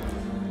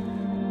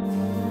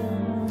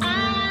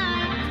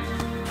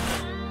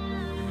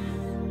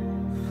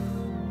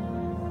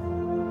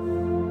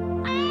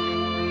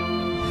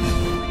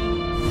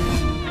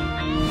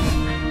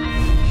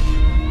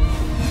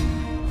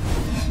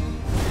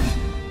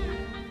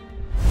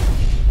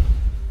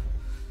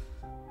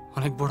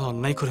 অনেক বড়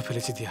অন্যায় করে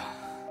ফেলেছি দিয়া।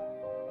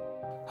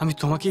 আমি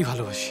তোমাকেই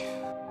ভালোবাসি,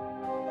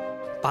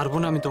 পারবো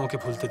না আমি তোমাকে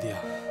ভুলতে দিয়া।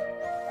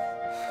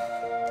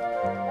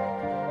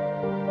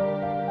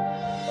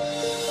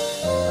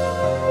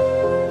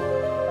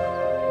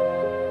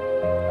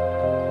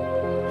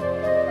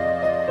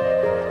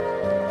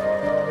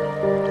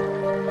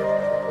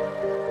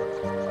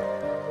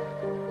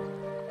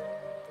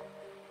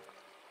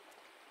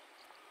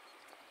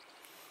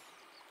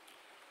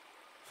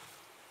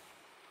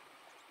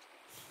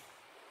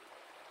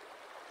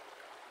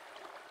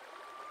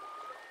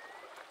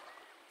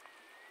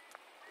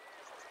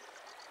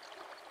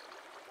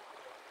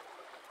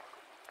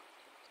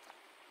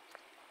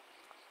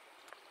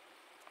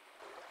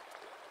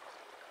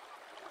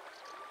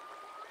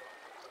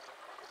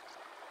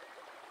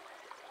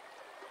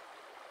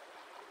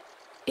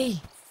 এই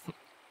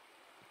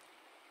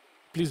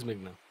প্লিজ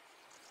মেঘনা।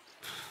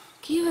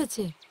 কি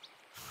হয়েছে?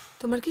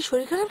 তোমার কি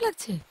শরীর খারাপ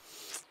লাগছে?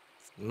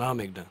 না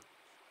মেঘনা,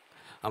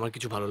 আমার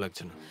কিছু ভালো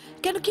লাগছে না।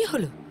 কেন, কি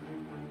হলো?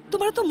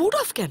 তোমার তো মুড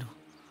অফ কেন?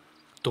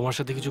 তোমার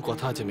সাথে কিছু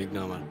কথা আছে মেঘনা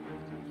আমার।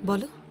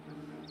 বলো।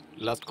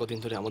 লাস্ট কদিন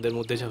ধরে আমাদের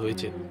মধ্যে যা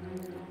হয়েছে,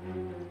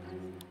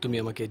 তুমি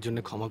আমাকে এর জন্য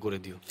ক্ষমা করে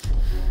দিও।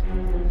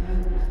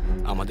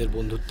 আমাদের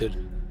বন্ধুত্বের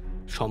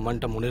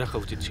সম্মানটা মনে রাখা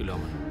উচিত ছিল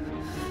আমার।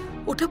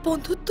 ওটা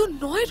বন্ধুত্ব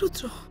নয়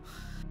রুদ্র,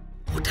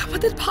 ওটা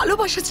আমাদের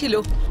ভালোবাসা ছিল।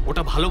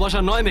 ওটা ভালোবাসা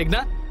নয়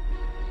মেঘনা,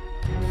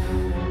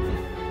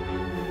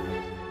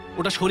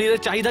 ওটা শরীরের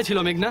চাহিদা ছিল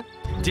মেঘনা,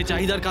 যে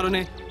চাহিদার কারণে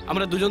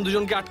আমরা দুজন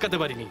দুজনকে আটকাতে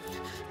পারিনি।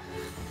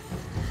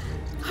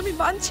 আমি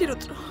মানছি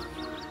রুদ্র,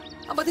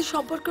 আমাদের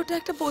সম্পর্কটা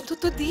একটা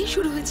বন্ধুত্ব দিয়ে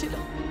শুরু হয়েছিল,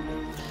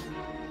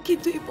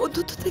 কিন্তু এই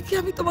বন্ধুত্ব থেকে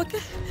আমি তোমাকে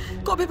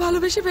কবে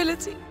ভালোবেসে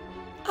ফেলেছি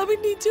আমি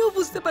নিজেও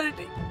বুঝতে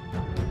পারিনি।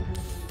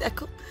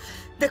 দেখো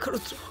দেখো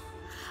রুদ্র,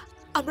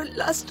 আমরা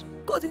লাস্ট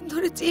কদিন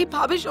ধরে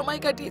যেভাবে সময়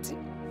কাটিয়েছি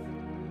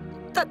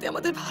তাতে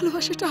আমাদের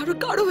ভালোবাসাটা আরো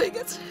গাঢ় হয়ে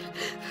গেছে।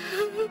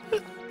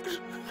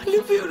 I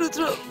love you,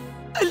 Rudra,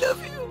 I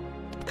love you.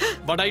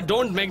 But I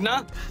don't, মেঘনা।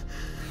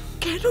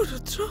 কেন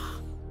রুদ্র,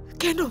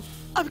 কেন?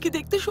 আমি কি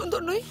দেখতে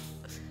সুন্দর নই?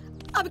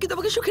 আমি কি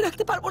তোমাকে সুখে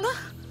রাখতে পারবো না,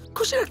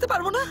 খুশি রাখতে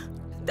পারবো না?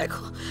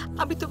 দেখো,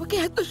 আমি তোমাকে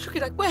এত সুখে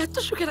রাখবো, এত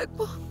সুখে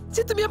রাখবো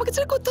যে তুমি আমাকে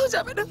ছেড়ে কোথাও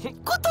যাবে না,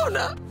 কোথাও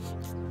না।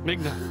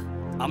 মেঘনা,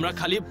 আমরা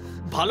খালি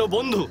ভালো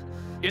বন্ধু,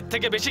 এর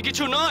থেকে বেশি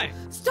কিছু নয়।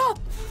 Stop,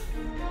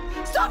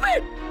 stop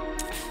it.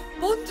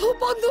 বন্ধু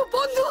বন্ধু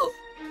বন্ধু,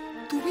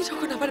 তুমি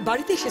যখন আমার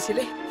বাড়িতে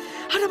এসেছিলে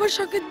আর আমার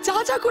সঙ্গে যা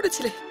যা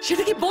করেছিলে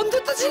সেটা কি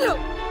বন্ধুত্ব ছিল?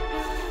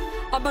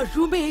 আমার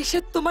রুমে এসে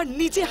তোমার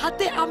নিজে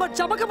হাতে আমার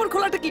জামা কাপড়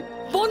খোলাটা কি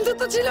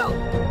বন্ধুত্ব ছিল?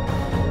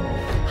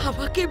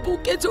 আমাকে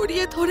বুকে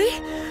জড়িয়ে ধরে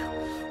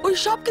ওই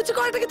সব কিছু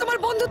করাটা কি তোমার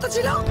বন্ধুত্ব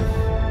ছিল?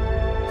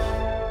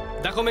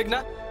 দেখো মেঘনা,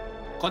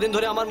 কদিন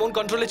ধরে আমার মন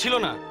কন্ট্রোলে ছিল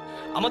না।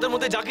 আমাদের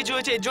মধ্যে যা কিছু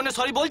হয়েছে এর জন্য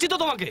সরি বলছি তো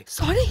তোমাকে।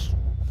 সরি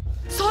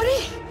সরি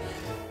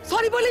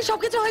সরি বলে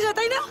সবকিছু হয়ে যায়,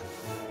 তাই না?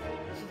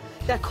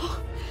 দেখো,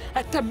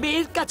 একটা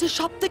মেয়ের কাছে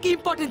সব থেকে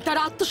ইম্পর্টেন্ট তার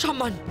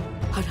আত্মসম্মান,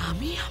 আর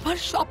আমি আমার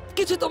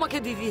সবকিছু তোমাকে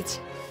দিয়ে দিয়েছি।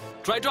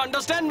 Try to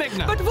understand,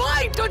 মেঘনা। But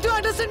why don't you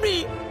understand me?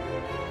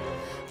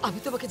 আমি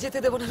তোমাকে যেতে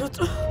দেব না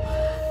রুদ্র।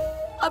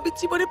 আমি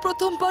জীবনে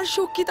প্রথমবার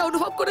সুখিতা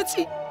অনুভব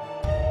করেছি।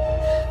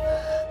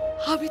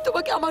 আমি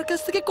তোমাকে আমার কাছ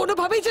থেকে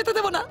কোনোভাবেই যেতে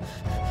দেব না।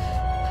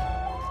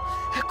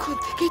 এখন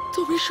থেকে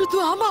তুমি শুধু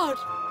আমার,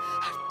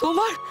 আর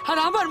তোমার আর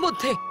আমার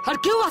মধ্যে আর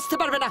কেউ আসতে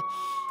পারবে না।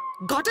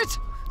 Got it?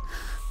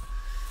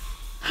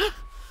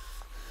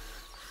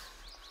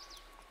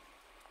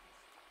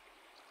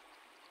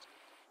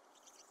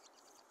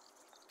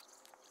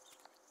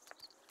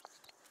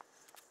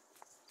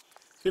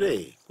 কিরে,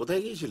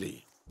 কোথায় গিয়েছিলি?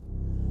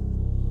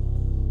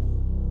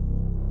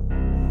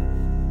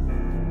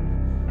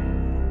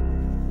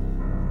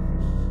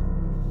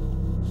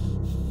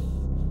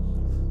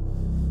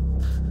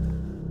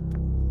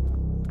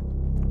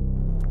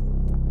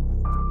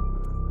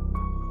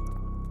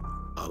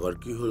 আবার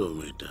কি হলো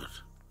মেয়েটার?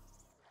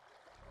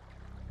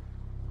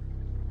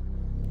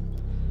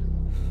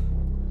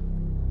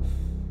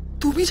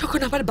 তুমি যখন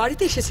আমার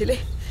বাড়িতে এসেছিলে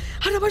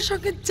আর আমার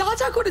সঙ্গে যা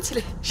যা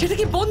করেছিলে সেটা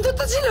কি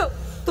বন্ধুত্ব ছিল?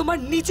 তোমার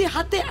নিজে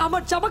হাতে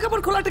আমার জামা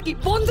কাপড় খোলাটা কি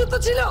বন্ধুত্ব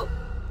ছিল?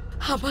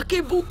 আমাকে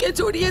বুকে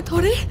জড়িয়ে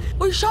ধরে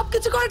ওই সব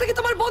কিছু করাটা কি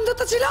তোমার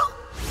বন্ধুত্ব ছিল?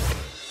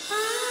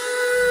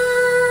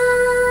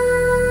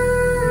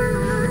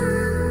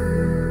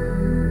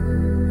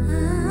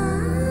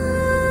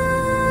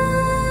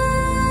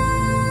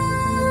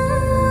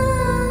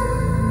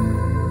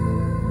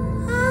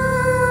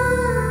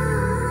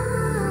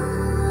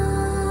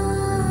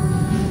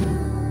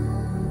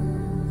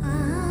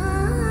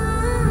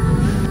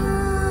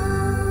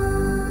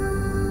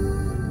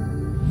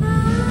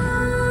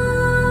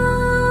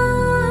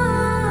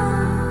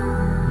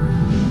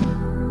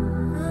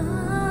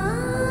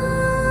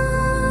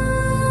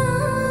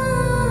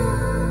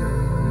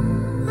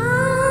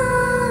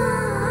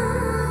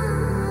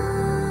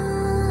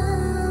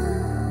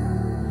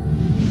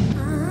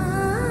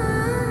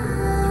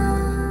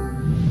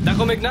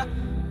 মেঘনা,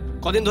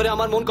 কদিন ধরে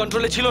আমার মন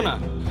কন্ট্রোলে ছিল না।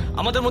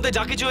 আমাদের মধ্যে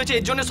যা কিছু হয়েছে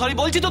এর জন্য সরি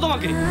বলছি তো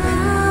তোমাকে।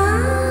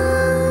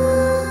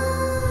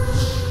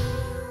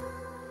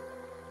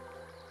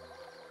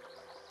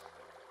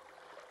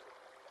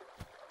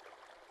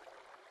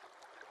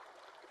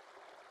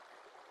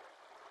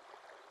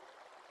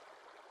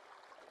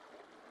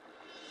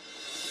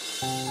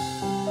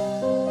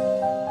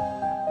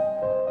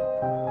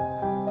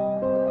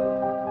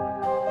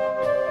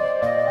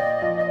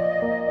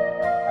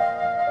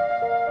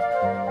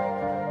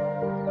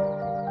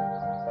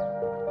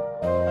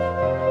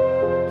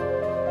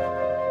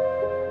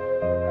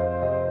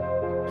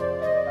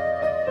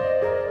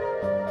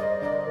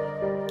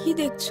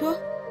 কি দেখছো?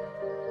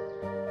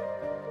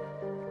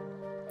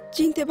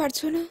 চিনতে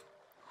পারছো না?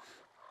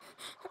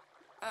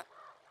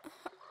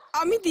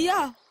 আমি দিয়া,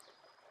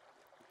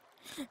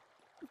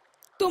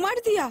 তোমার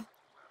দিয়া।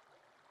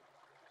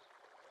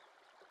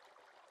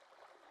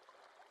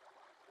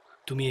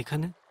 তুমি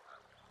এখানে?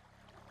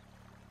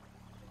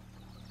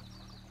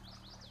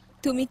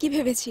 তুমি কি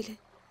ভেবেছিলে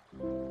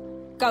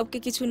কাউকে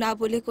কিছু না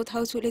বলে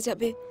কোথাও চলে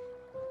যাবে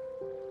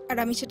আর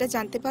আমি সেটা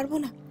জানতে পারবো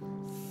না?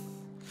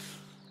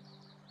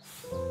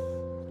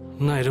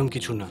 না, এরকম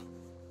কিছু না।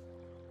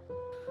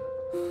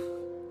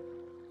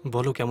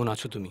 বলো, কেমন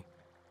আছো তুমি?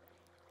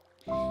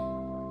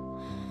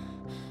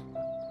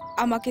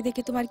 আমাকে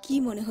দেখে তোমার কি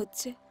মনে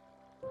হচ্ছে?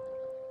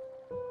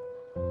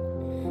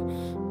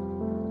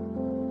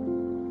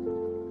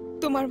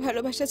 তোমার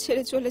ভালোবাসা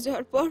ছেড়ে চলে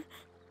যাওয়ার পর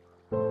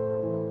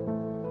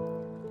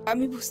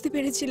আমি বুঝতে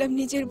পেরেছিলাম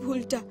নিজের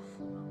ভুলটা।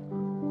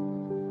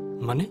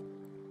 মানে?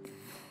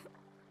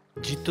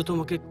 জিৎ তো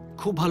তোমাকে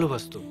খুব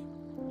ভালোবাসতো।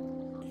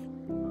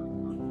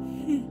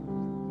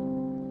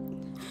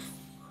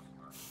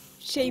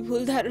 সেই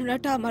ভুল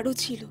ধারণাটা আমারও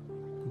ছিল।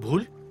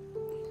 ভুল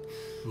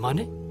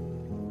মানে?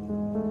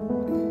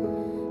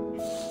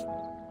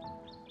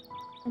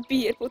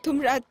 বিয়ের প্রথম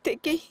রাত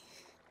থেকেই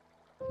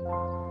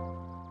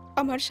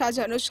আমার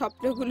সাজানো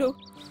স্বপ্নগুলো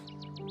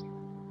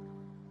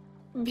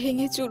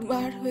ভেঙে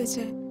চুরমার হয়ে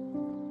যায়।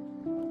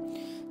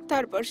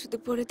 তারপর শুধু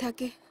পড়ে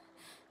থাকে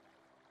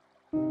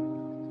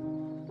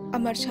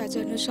আমার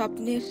সাজানো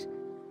স্বপ্নের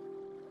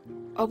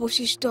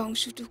অবশিষ্ট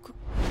অংশটুকু।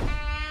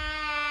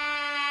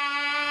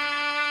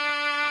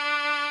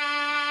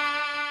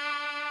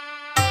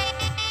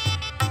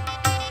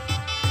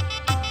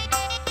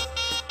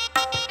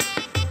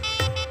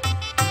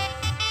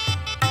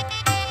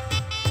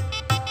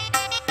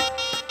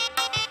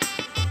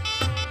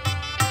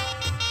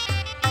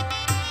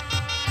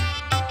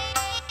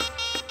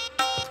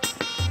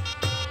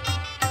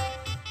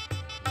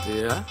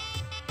 দিয়া,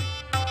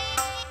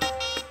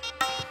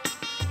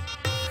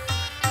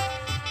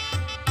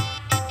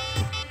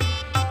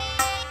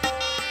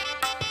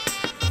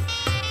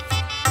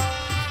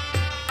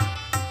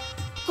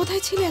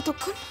 কোথায় ছিলে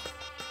এতক্ষণ?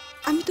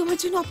 আমি তোমার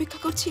জন্য অপেক্ষা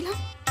করছিলাম।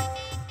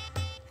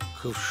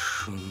 খুব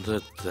সুন্দর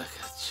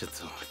দেখাচ্ছে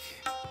তোমাকে,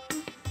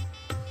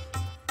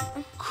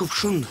 খুব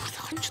সুন্দর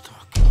দেখাচ্ছে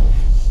তোমাকে,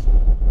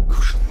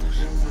 খুব সুন্দর।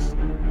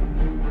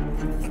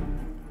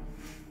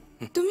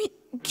 তুমি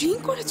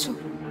ড্রিঙ্ক করেছো?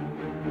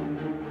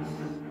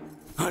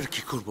 আর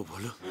কি করবো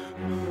বলো,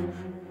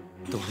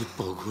 তোমার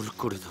পাগল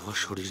করে দেওয়া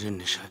শরীরের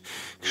নেশায়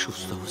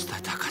সুস্থ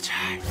অবস্থায় থাকা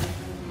যায়?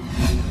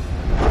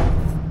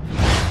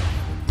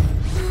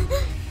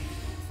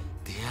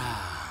 দিয়া,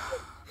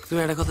 তুমি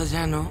একটা কথা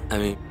জানো,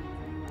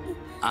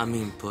 আমি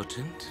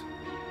ইম্পর্টেন্ট।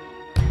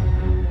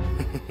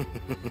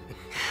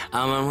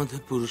 আমার মধ্যে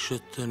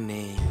পুরুষত্ব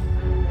নেই,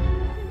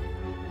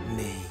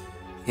 নেই।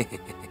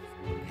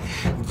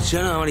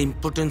 জানো, আমার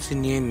ইম্পর্টেন্স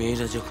নিয়ে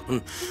মেয়েরা যখন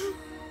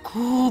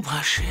খুব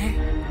হাসে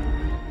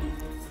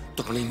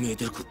তখন এই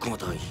মেয়েদের খুব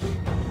ক্ষমতায়,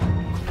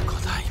 খুব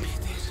কথাই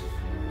মেয়েদের।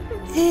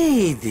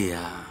 এই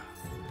দিয়া,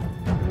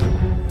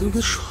 তুমি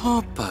তো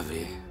সব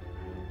পাবে,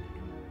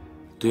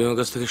 তুমি আমার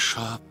কাছ থেকে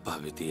সব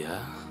পাবে দিয়া।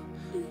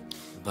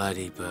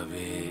 বাড়ি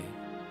পাবে,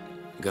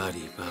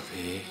 গাড়ি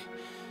পাবে,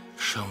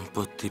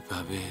 সম্পত্তি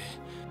পাবে,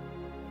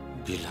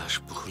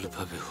 বিলাসবহুল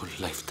ভাবে হোল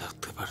লাইফ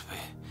থাকতে পারবে।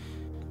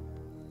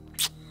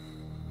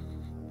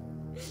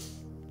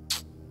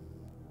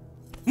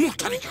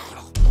 মুখটা রেখে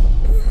করো,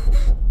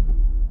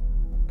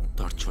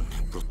 তার জন্য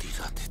প্রতি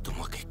রাতে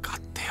তোমাকে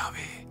কাঁদতে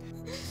হবে।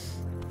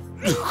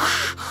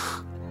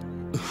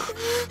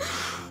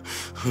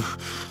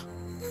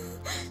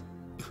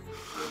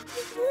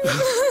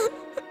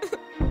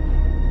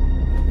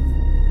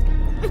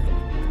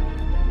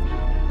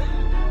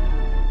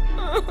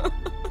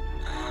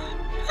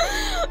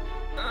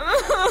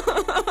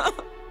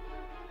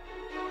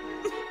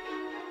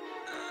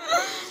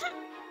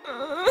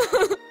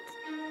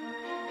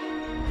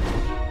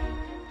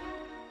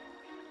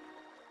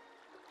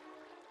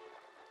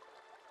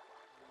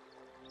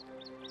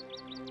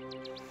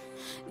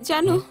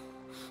 জানো,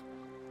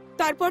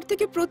 তারপর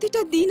থেকে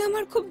প্রতিটা দিন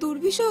আমার খুব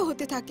দুর্বিষহ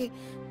হতে থাকে।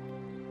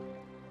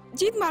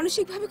 জিৎ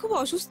মানসিকভাবে খুব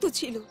অসুস্থ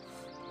ছিল।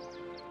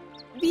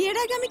 বিয়ের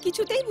আগে আমি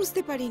কিছুতেই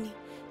বুঝতে পারিনি।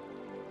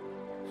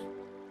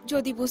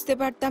 যদি বুঝতে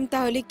পারতাম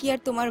তাহলে কি আর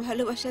তোমার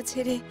ভালোবাসা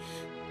ছেড়ে।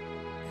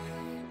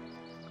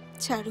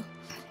 ছাড়ো।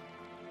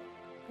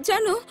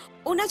 জানো,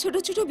 ওনা ছোট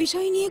ছোট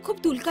বিষয় নিয়ে খুব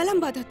তুলকালাম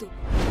বাঁধাতো।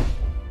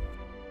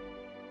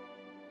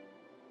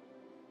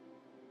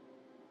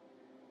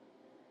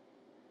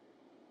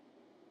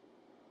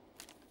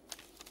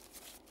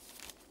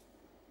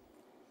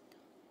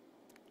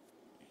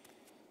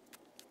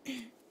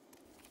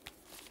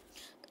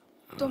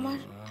 তোমার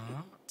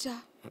চা।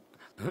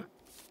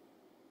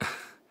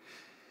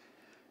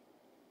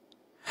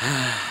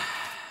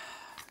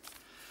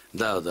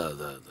 দাও দাও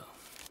দাও দাও।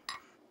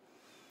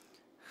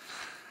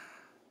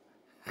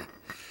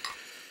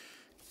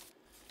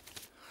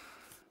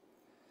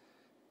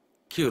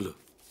 কি হলো,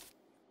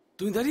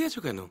 তুমি দাঁড়িয়ে আছো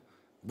কেন?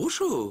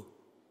 বসো।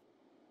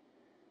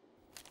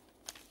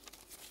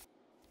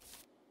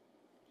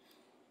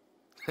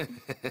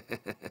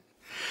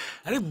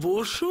 আরে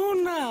বসো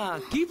না,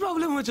 কি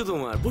প্রবলেম হয়েছে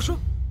তোমার? বসো।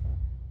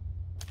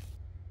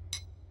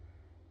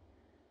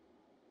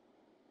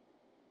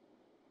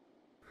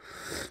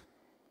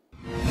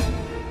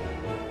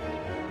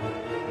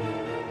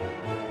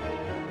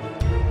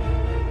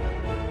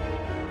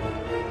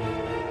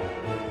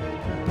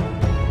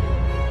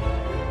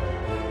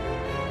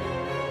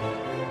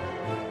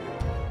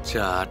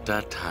 চাটা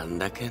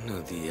ঠান্ডা কেন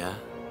দিয়া?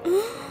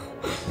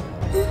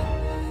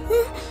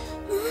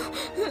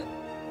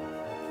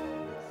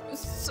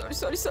 সরি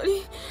সরি সরি,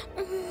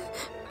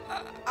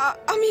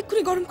 আমি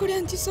এক্ষুনি গরম করে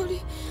আনছি। সরি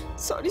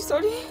সরি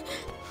সরি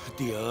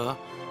দিয়া,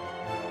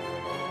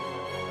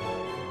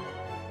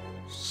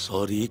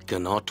 sorry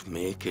cannot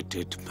make a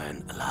dead man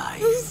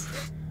alive.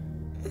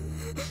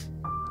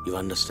 You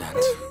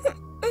understand?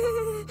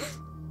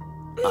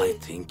 I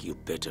think you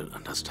better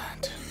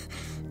understand.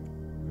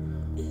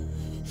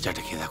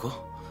 চাটা খেয়ে দেখো,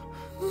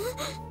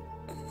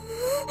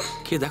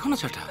 খেয়ে দেখো না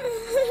চাটা।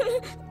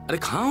 আরে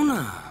খাও না,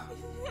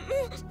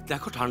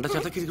 দেখো ঠান্ডা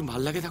চাটা কিরকম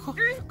ভাল লাগে। দেখো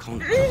খাও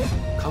না,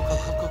 খাও খাও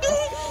খাও খাও খাও,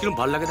 কিরকম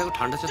ভাল লাগে দেখো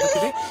ঠান্ডা চাটা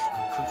খেতে,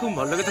 খুব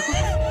ভাল লাগে দেখো।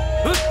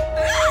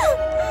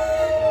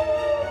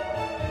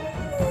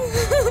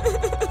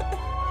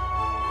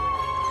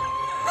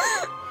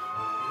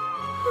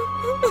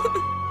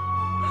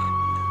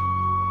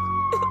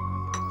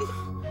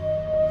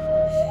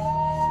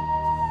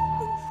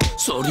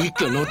 Sorry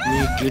cannot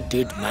make a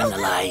dead man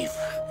alive.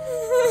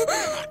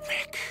 Cannot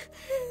make.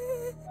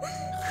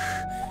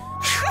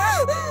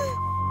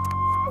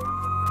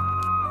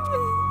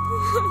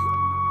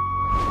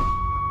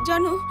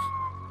 জানো,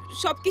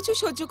 সবকিছু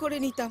সহ্য করে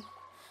নিতাম,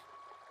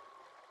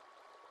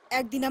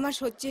 একদিন আমার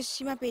সহ্যের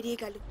সীমা পেরিয়ে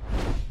গেল।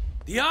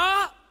 দিয়া,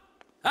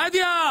 হ্যাঁ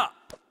দিয়া,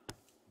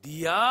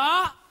 দিয়া,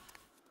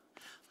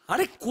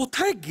 আরে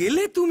কোথায়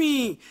গেলে তুমি?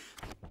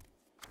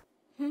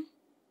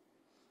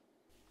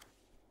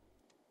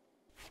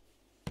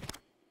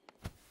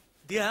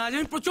 দিয়া, আজ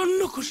আমি প্রচন্ড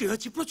খুশি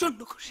হয়েছি, প্রচন্ড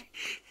খুশি,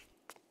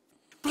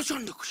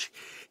 প্রচন্ড খুশি,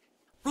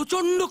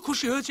 প্রচন্ড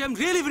খুশি হয়েছি। I am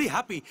really very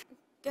happy.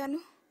 কেন?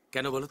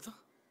 কেন বলো তো?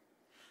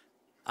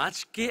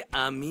 আজকে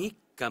আমি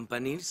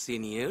কোম্পানির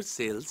সিনিয়র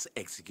সেলস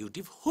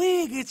এক্সিকিউটিভ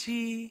হয়ে গেছি,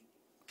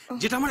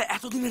 যেটা আমার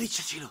এতদিনের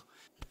ইচ্ছা ছিল,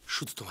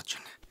 শুধু তোমার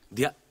জন্য।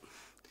 দিয়া,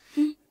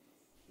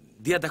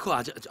 দিয়া দেখো,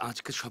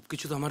 আজকে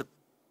সবকিছু তো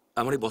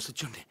আমার এই বসের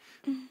জন্য।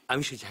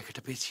 আমি সেই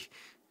জায়গাটা পেয়েছি।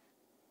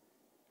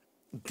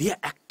 দিয়া,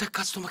 একটা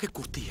কাজ তোমাকে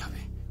করতেই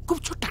হবে, খুব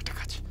ছোট্ট একটা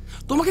কাজ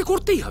তোমাকে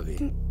করতেই হবে।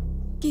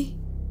 কি?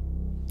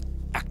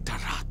 একটা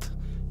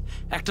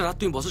রাত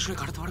তুমি বসের সঙ্গে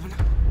কাটাতে পারবে না?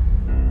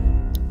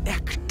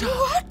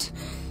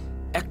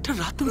 একটা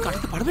রাত তুমি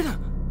কাটাতে পারবে না?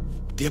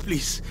 দিয়া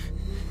প্লিজ,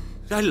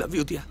 আই লাভ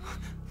ইউ দিয়া।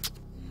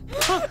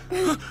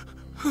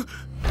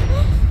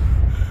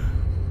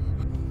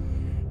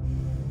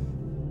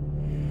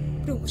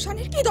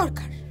 প্রমোশনের কি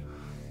দরকার?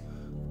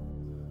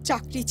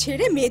 চাকরি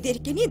ছেড়ে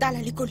মেয়েদেরকে নিয়ে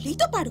দালালি করলেই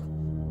তো পারো।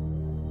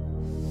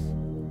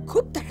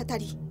 খুব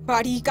তাড়াতাড়ি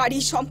বাড়ি গাড়ি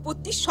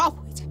সম্পত্তি সব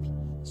হয়ে যাবে,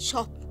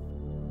 সব।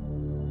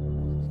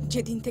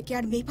 যেদিন থেকে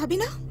আর মেয়ে পাবি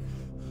না,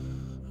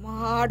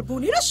 মার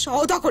বোনেরা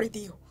সওদা করে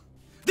দিও।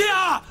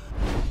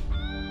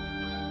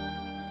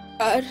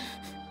 আর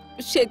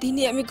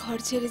সেদিনই আমি ঘর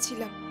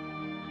ছেড়েছিলাম,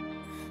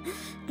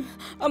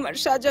 আমার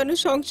সাজানো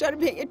সংসার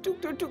ভেঙে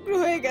টুকরো টুকরো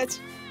হয়ে গেছে।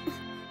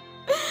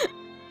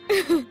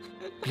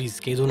 প্লিজ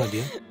কেঁদো না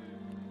দিয়া,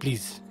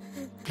 প্লিজ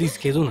প্লিজ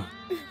কেঁদো না।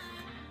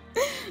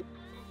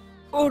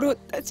 ওর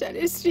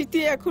অত্যাচারের স্মৃতি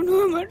এখনো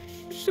আমার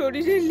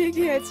শরীরে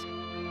লেগে আছে।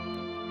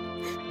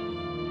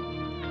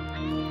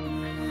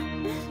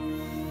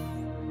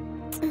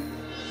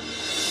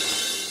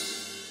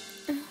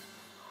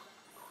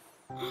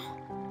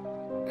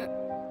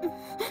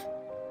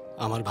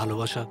 আমার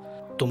ভালোবাসা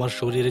তোমার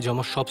শরীরে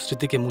জমা সব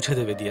স্মৃতিকে মুছে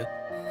দেবে দিয়া।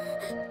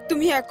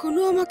 তুমি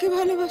এখনো আমাকে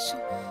ভালোবাসো?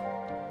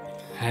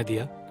 হ্যাঁ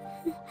দিয়া,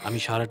 আমি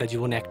সারাটা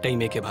জীবন একটাই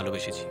মেয়েকে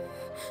ভালোবেসেছি,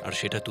 আর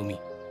সেটা তুমি।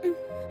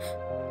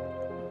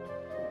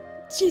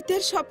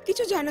 চিতের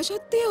সবকিছু জানা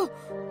সত্ত্বেও?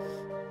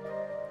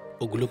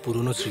 ওগুলো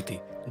পুরনো স্মৃতি,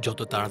 যত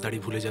তাড়াতাড়ি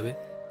ভুলে যাবে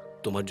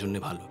তোমার জন্য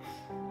ভালো।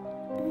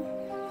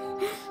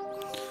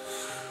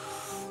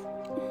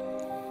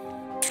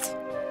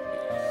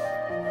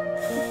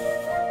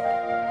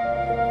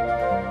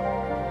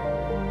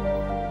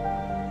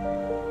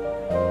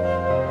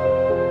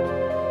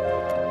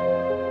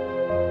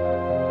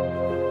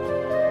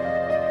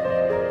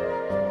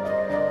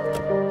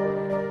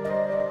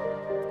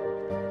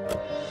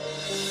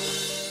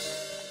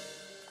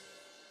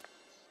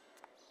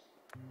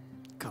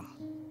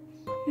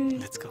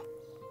 Let's go.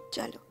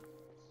 চলো।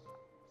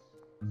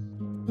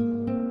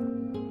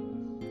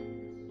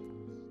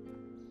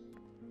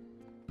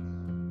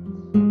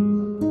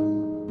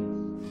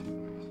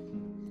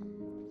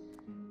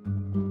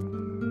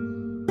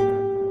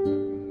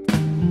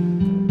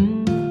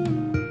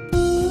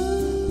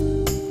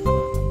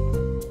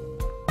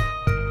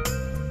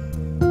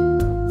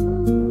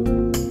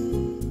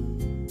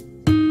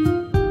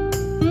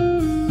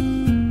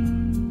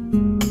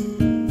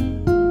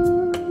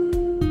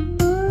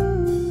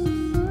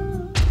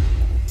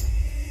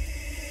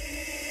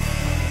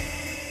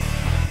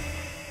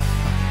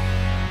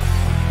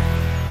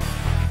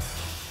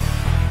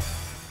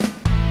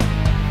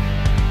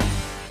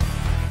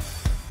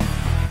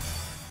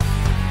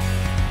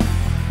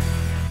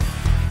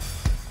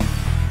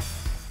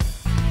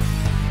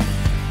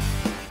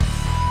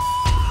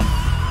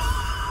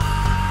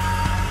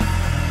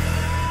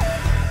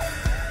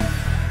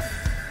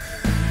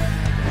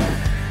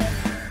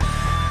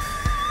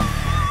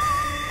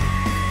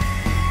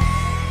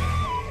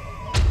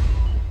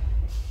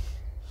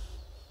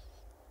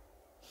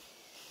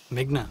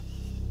 মেঘনা,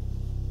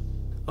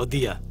 ও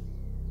দিয়া,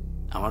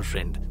 আমার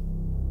friend.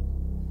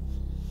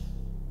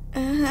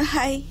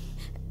 High,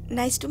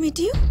 nice to meet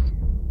you.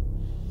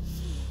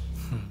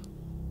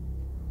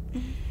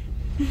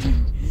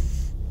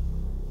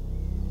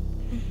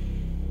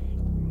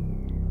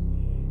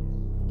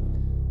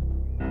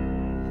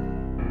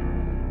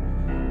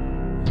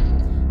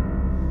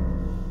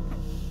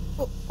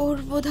 ওর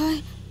বোধহয়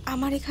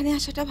আমার এখানে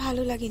আসাটা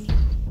ভালো লাগেনি।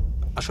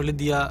 আসলে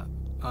দিয়া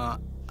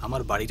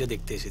আমার বাড়িটা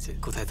দেখতে এসেছে,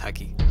 কোথায়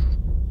থাকি।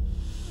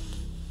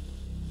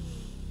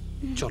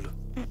 চলো।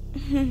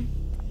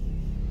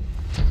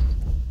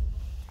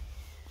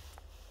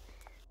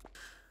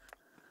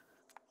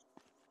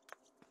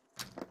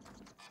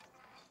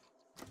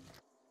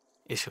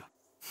 এসো।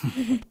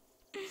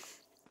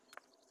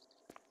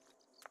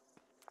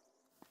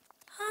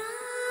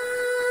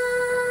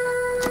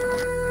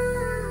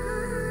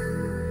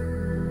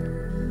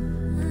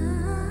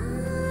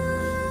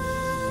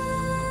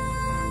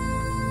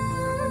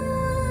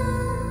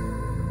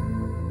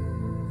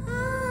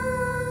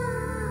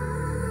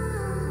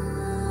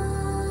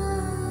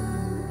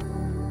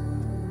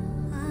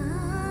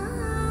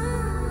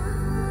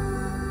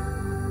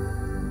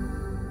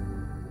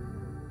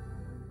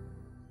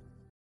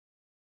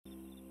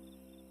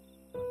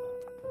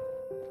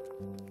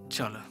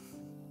 চলো,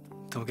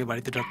 তোমাকে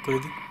বাড়িতে ড্রপ করে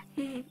দিই।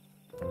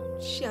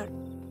 শিওর।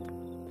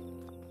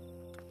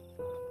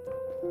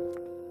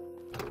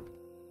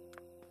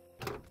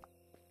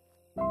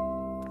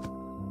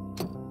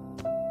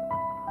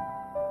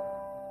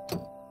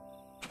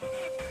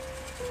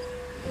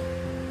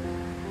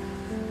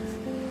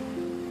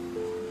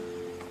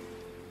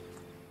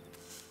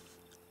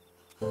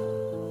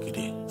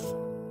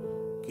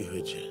 কি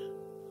হয়েছে?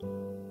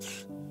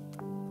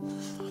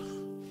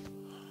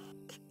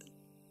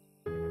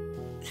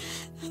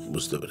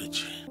 বুঝতে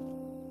পেরেছি,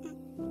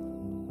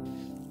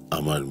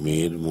 আমার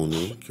মেয়ের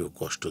মনে কেউ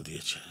কষ্ট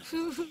দিয়েছে।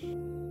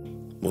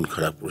 মন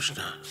খারাপ করিস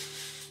না,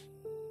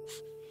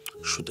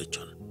 শুতে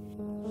চল।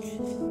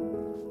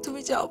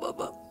 তুমি যাও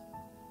বাবা,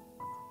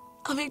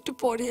 আমি একটু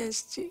পরে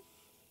আসছি।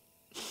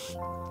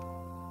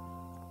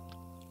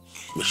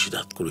 বেশি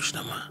রাত করিস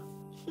না মা।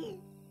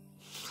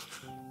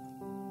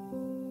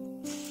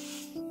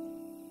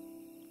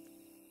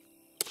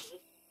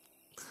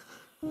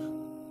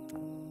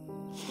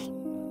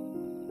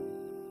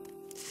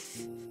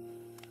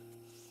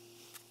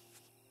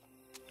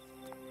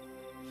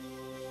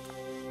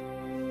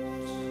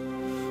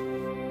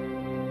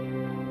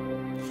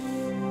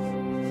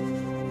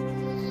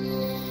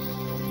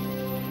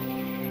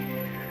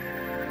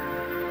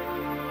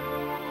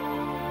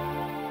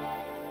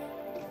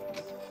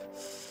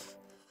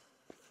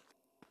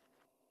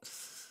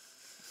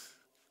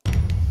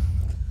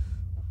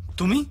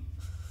 তুমি?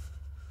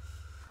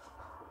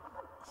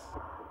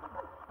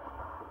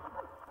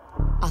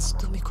 আজ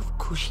তুমি খুব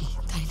খুশি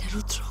তাই না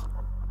রুদ্র?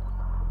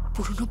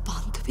 পুরনো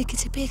বান্ধবীকে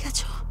যে পেয়ে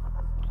গেছো।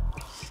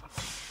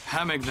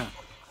 হ্যাঁ মেঘনা,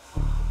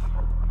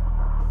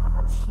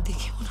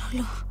 দেখে মনে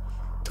হলো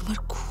তোমার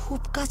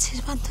খুব কাছের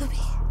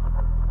বান্ধবী।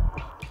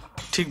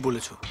 ঠিক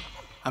বলেছো,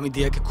 আমি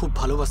দিয়াকে খুব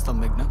ভালোবাসতাম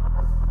মেঘনা।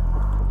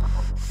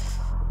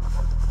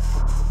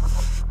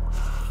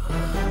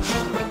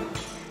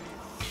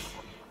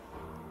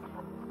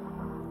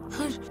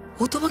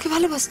 ও তোমাকে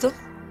ভালোবাসতো?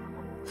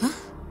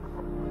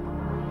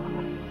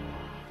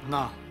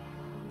 না,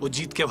 ও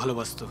জিতকে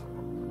ভালোবাসতো।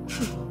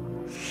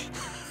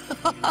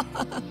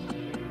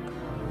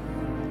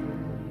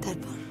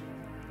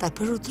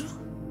 তারপর রুদ্র?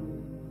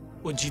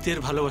 ও জিতের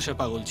ভালোবাসায়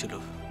পাগল ছিল,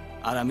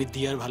 আর আমি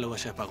দিয়ার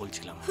ভালোবাসায় পাগল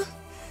ছিলাম।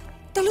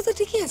 তাহলে তো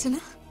ঠিকই আছে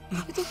না?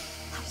 আমি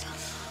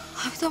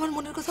তো আমার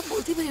মনের কথা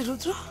বলতে পারি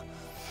রুদ্র।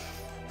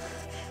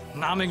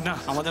 না মেঘনা,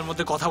 আমাদের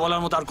মধ্যে কথা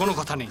বলার মতো আর কোনো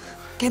কথা নেই।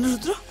 কেন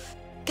রুদ্র,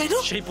 কেন?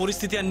 সেই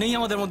পরিস্থিতি আর নেই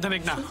আমাদের মধ্যে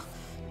মেঘনা।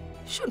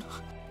 শোনো,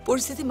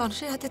 পরিস্থিতি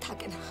মানুষের হাতে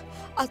থাকে না।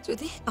 আর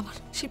যদি আমার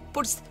সেই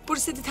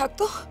পরিস্থিতি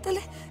থাকতো,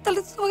 তাহলে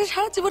তোমাকে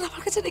সারা জীবন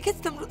আমার কাছে রেখে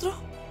দিতাম রুদ্র।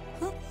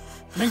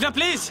 মেঘনা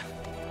প্লিজ,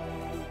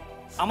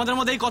 আমাদের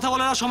মধ্যে এই কথা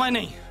বলার সময়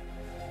নেই।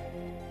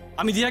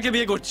 আমি দিয়াকে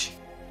বিয়ে করছি।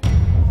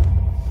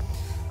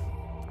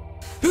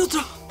 রুদ্র,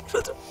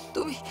 রুদ্র,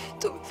 তুমি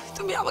তুমি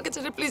তুমি আমাকে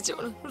ছেড়ে প্লিজ যেও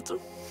না রুদ্র।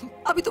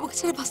 আমি তোমাকে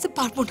ছেড়ে বাঁচতে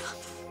পারবো না।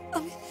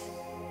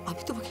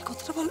 আমি তোমাকে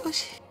কতটা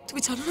ভালোবাসি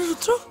তুমি জানো না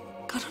রুদ্র?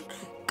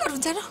 কারণ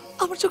জানো,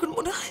 আমার যখন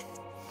মনে হয়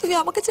তুমি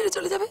আমাকে ছেড়ে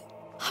চলে যাবে,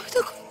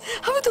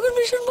 আমি তখন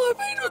ভীষণ ভয়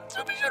পাই রুদ্র,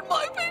 ভীষণ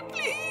ভয় পাই।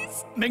 প্লিজ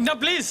মেঘনা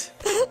প্লিজ,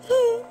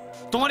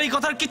 তোমার এই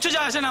কথার কিচ্ছু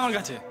যায় আসে না আমার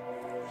কাছে।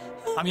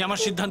 আমি আমার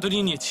সিদ্ধান্ত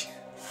নিয়ে নিয়েছি,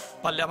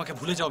 পারলে আমাকে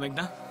ভুলে যাও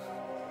মেঘনা।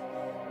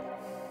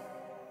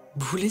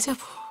 ভুলে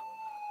যাব?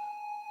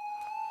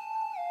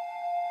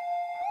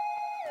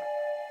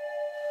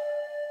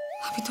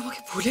 আমি তোমাকে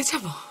ভুলে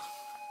যাব?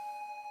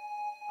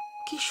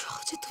 কি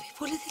সহজে তুমি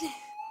বলে দিলে।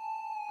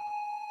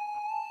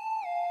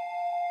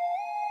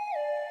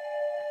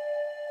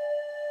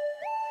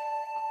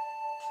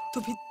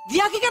 তুমি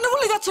দিয়াকে কেন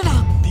ভুলে যাচ্ছ না?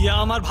 দিয়া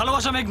আমার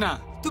ভালোবাসা মেঘনা।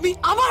 তুমি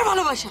আমার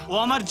ভালোবাসা। ও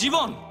আমার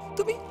জীবন।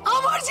 তুমি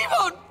আমার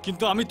জীবন।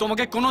 কিন্তু আমি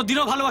তোমাকে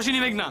কোনোদিনও ভালোবাসিনি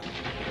মেঘনা।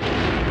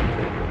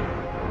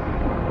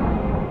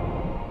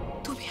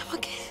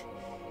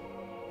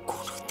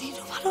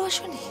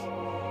 ভালোবাসোনি?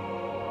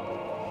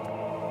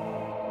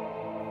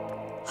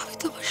 আমি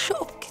তোমার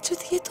সবকিছু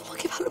দিয়ে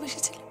তোমাকে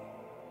ভালোবেসেছিলাম,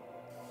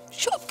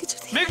 সবকিছু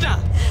দিয়ে। মেঘনা,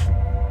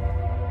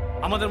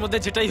 আমাদের মধ্যে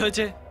যেটাই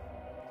হয়েছে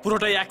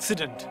পুরোটাই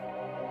অ্যাক্সিডেন্ট।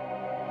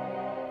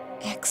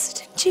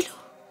 অ্যাক্সিডেন্ট ছিল?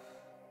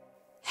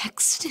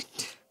 অ্যাক্সিডেন্ট?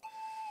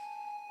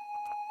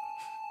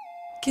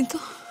 কিন্তু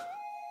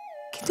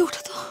কিন্তু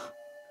ওটা তো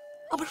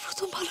আমার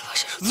প্রথম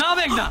ভালোবাসা। না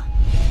মেঘনা,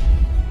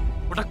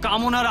 ওটা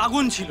কামনার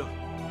আগুন ছিল।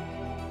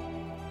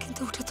 কিন্তু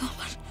ওটা তো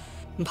আমার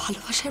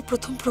ভালোবাসার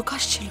প্রথম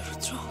প্রকাশ ছিল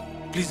রুদ্র।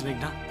 প্লিজ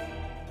মেঘনা,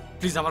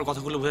 প্লিজ আমার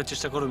কথাগুলো বোঝার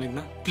চেষ্টা করো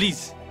মেঘনা, প্লিজ।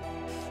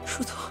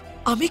 শুধু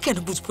আমি কেন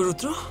বুঝবো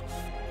রুদ্র?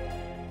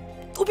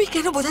 তুমি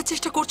কেন বোঝার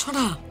চেষ্টা করছো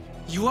না?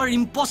 ইউ আর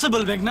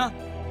ইম্পসিবল মেঘনা।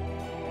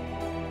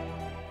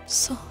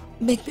 সো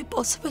মেক মি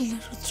পসিবল না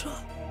রুদ্র।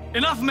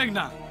 এনাফ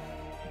মেঘনা,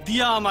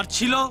 দিয়া আমার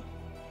ছিল,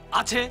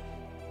 আছে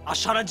আর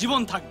সারা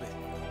জীবন থাকবে।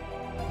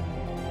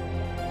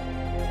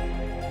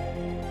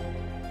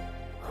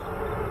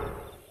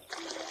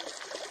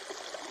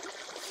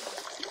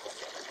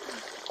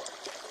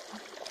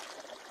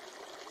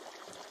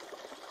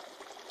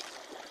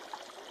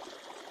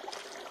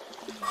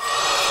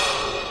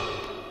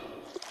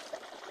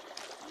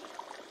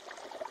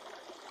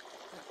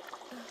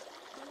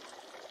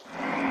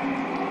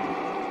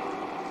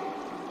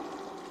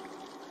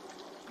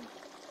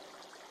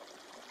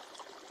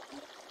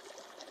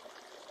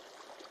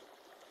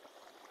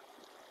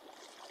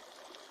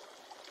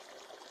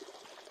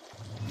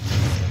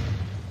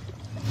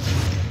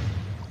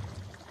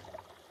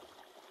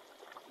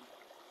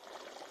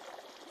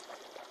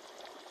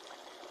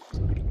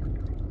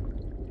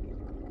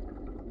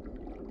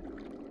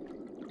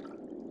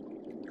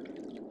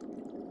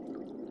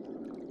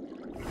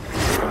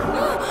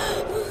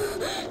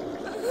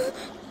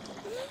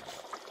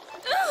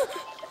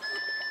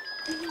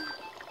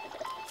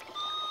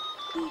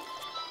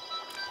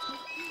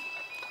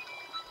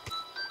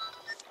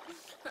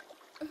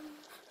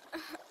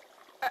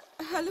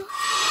 হ্যালো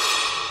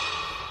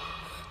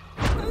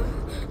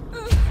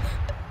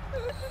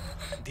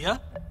দিয়া,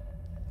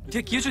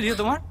 দিয়া কি হয়েছে দিয়া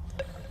তোমার?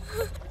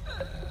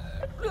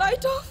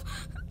 Light off.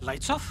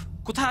 Lights off?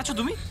 কোথায় আছো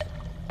তুমি?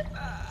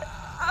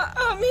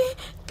 আমি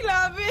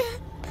ক্লাবে।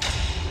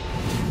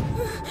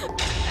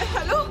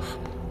 হ্যালো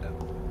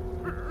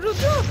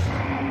রুদ্র,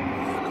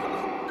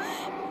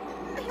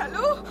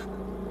 হ্যালো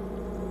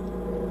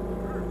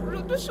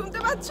রুদ্র, শুনতে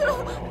পাচ্ছ?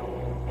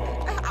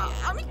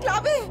 আমি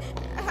ক্লাবে।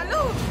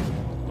 হ্যালো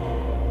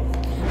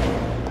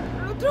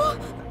রুদ্র,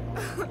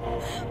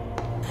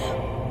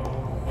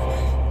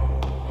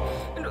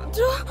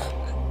 রুদ্র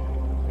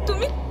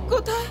তুমি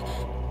কোথায়?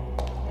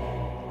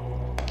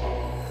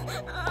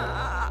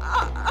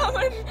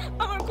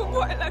 আমার খুব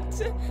ভয়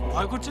লাগছে।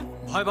 ভয় করছে?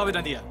 ভয় পাবে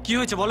না দিয়া, কি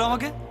হয়েছে বলো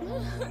আমাকে।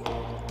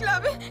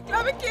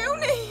 ক্লাবে কেউ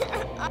নেই,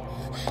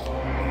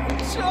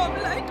 সব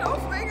লাইট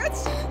অফ হয়ে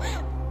গেছে।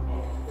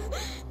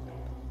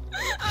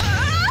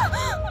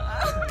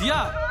 দিয়া,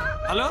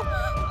 হ্যালো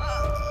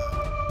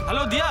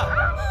হ্যালো দিয়া,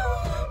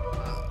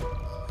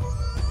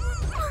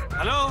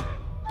 হ্যালো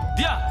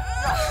দিয়া,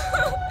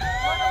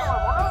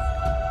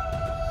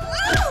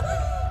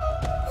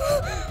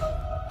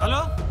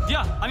 হ্যালো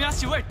দিয়া, আমি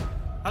আসছি, ওয়েট।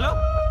 হ্যালো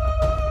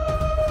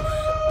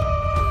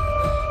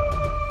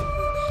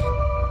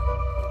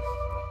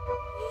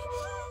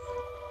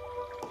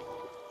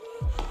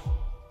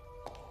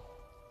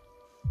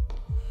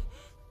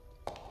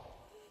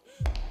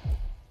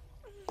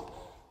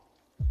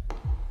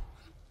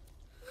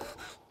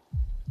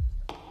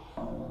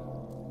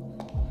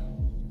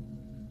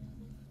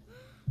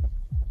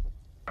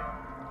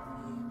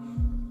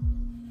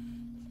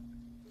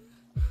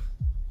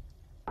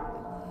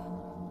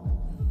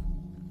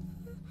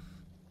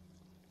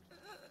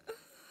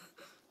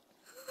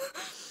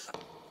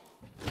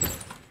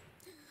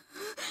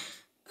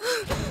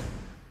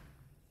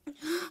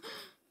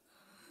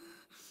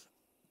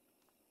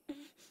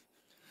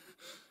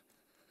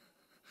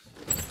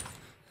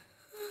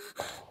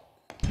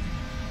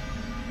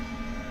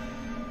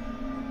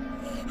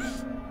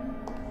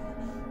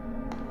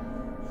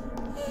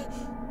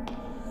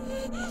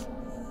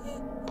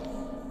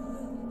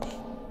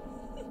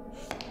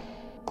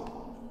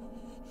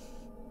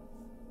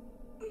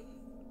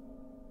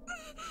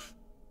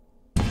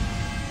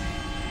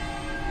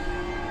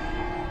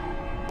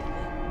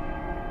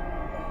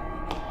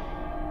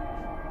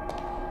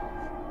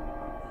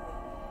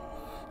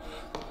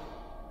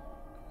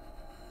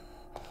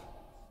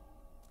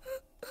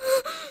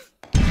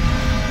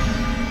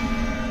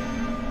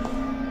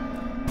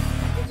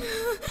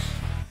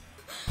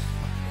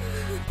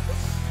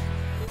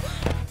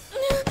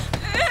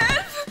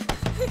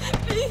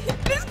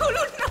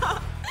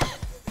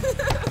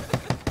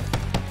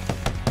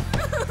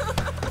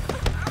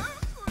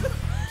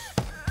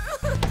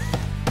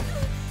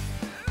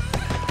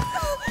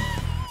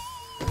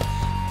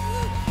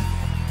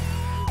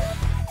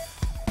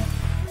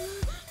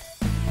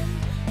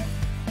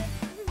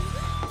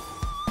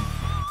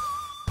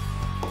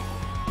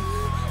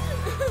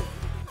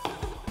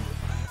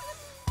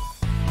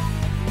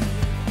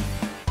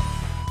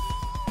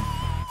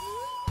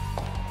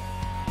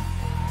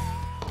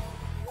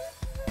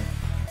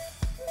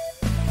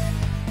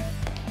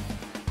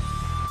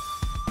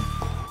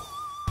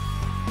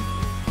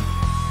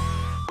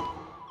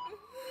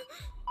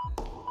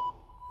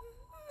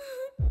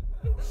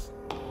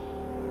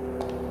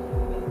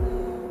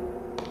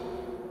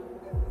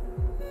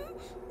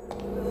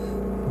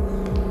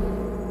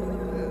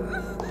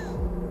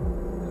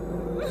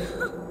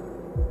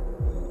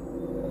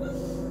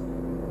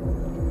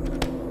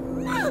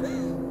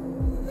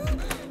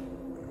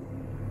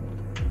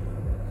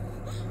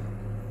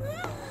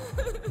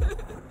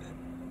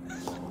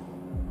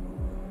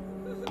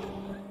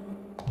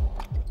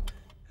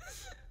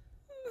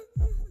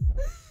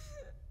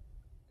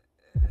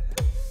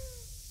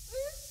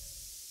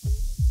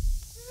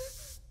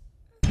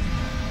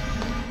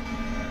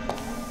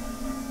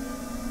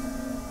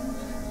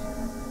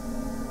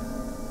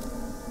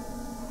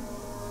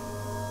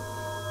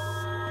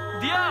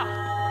দিয়া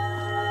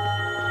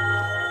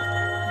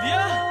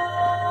দিয়া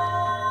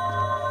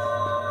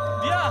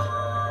দিয়া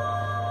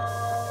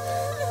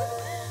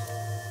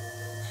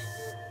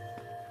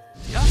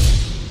দিয়া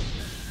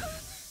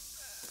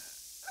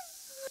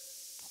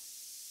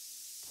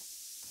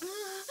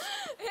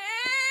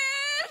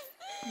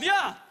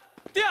দিয়া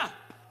দিয়া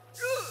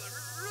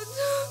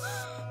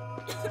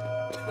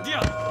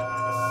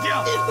দিয়া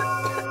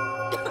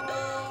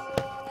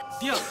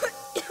দিয়া দিয়া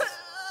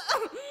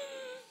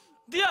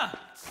দিয়া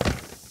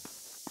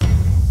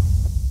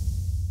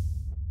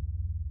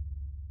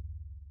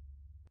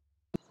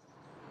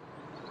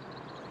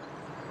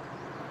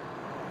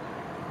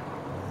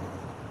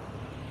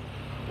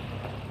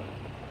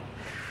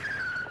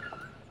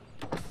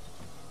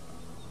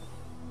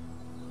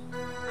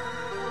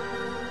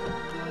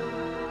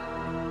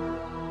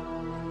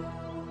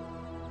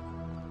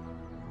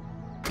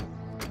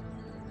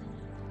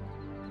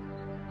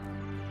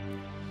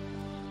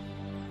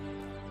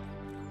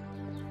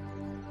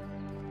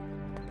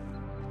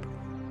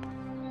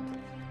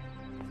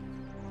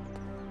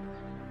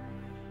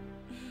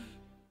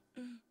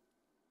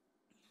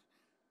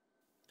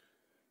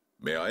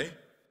May I?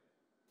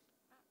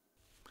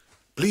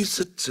 Please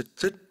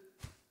sit.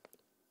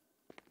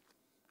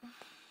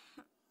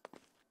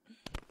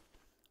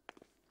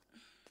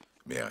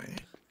 May I?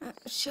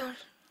 Sure.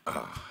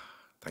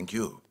 Thank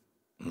you.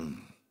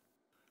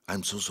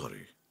 I'm so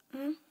sorry.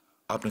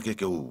 আপনাকে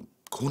কেউ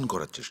খুন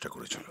করার চেষ্টা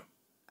করেছিল।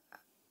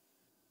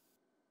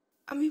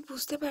 আমি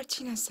বুঝতে পারছি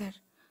না স্যার,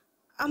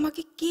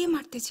 আমাকে কে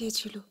মারতে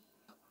চেয়েছিল?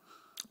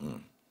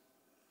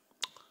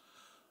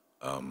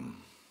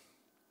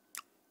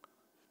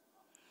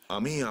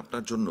 আমি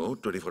আপনার জন্য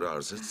 24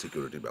 আওয়ার্স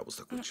সিকিউরিটির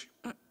ব্যবস্থা করছি।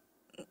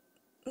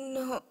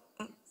 নো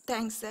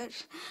থ্যাঙ্কস স্যার,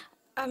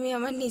 আমি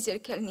আমার নিজের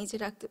খেয়াল নিজে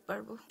রাখতে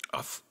পারবো।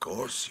 Of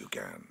course you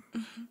can.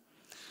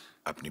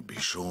 আপনি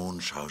ভীষণ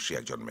সাহসী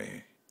একজন মেয়ে,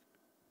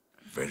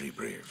 ভেরি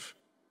ব্রেভ।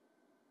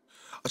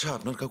 আচ্ছা,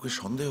 আপনার কাউকে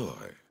সন্দেহ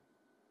হয়?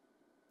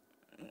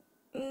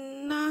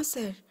 না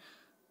স্যার,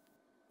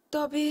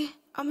 তবে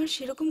আমার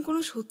সেরকম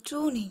কোনো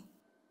শত্রুও নেই।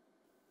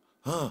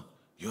 হ্যাঁ,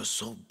 ইউ আর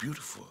সো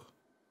বিউটিফুল।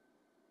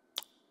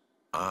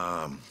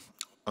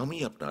 আমি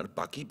আপনার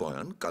বাকি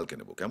বয়ান কালকে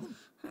নেব, কেমন?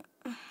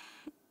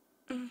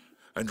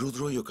 And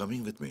Rudra, you're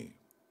coming with me.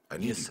 I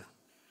need you.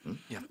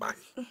 Yeah.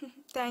 Bye.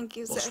 Thank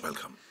you, Most sir.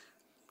 welcome.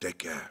 Take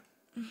care.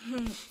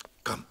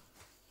 Come.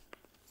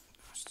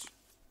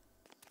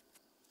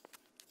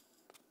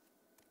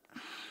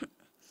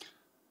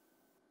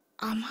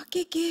 আমাকে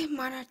কে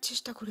মারার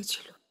চেষ্টা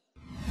করেছিল?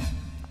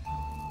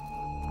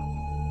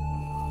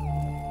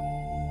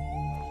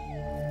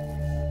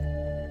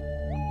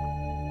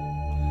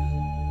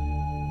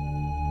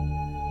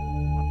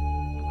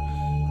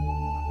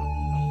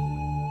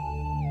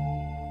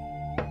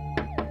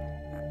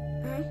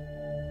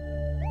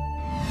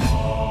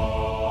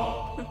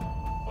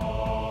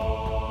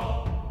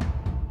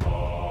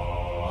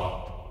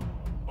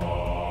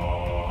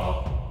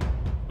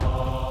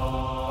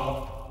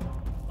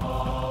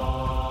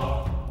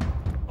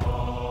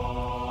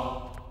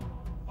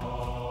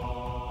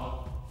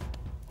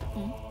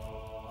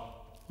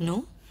 No?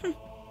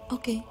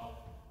 Okay.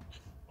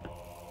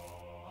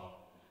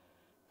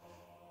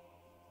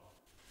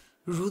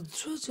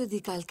 রুদ্র যদি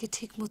কালকে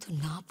ঠিক মতো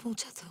না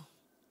পৌঁছাতো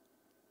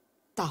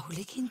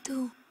তাহলে কিন্তু।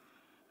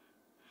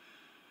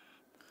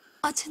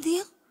 আচ্ছা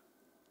দিয়া,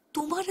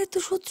 তোমার এত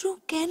শত্রু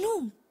কেন?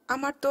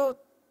 আমার তো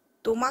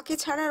তোমাকে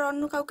ছাড়া আর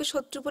অন্য কাউকে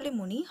শত্রু বলে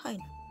মনেই হয়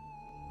না।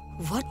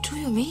 What do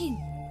you mean?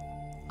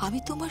 আমি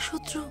তোমার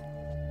শত্রু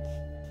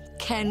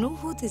কেন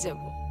হতে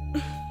যাব?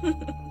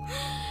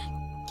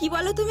 কি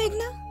বলো তুমি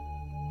মেঘনা?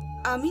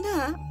 আমি না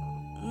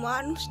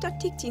মানুষটা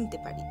ঠিক চিনতে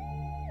পারি।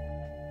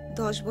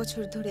 10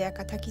 বছর ধরে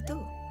একা থাকি তো,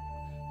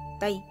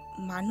 তাই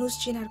মানুষ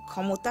চেনার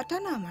ক্ষমতাটা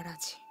না আমার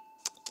আছে।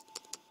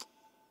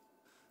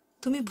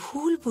 তুমি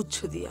ভুল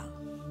বুঝছো দিয়া।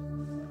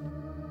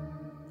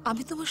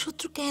 আমি তোমার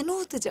শত্রু কেন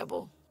হতে যাব?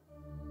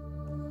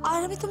 আর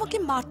আমি তোমাকে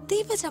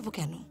মারতেই বা যাবো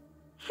কেন?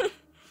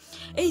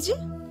 এই যে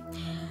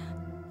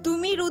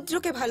তুমি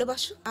রুদ্রকে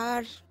ভালোবাসো,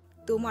 আর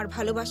তোমার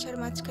ভালোবাসার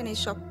মাঝখানে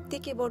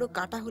সবথেকে বড়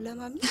কাঁটা হলাম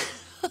আমি।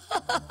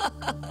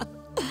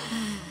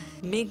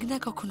 মেঘনা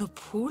কখনো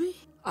ফুল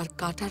আর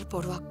কাঁটার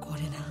পরোয়া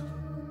করে না।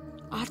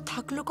 আর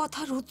থাকলো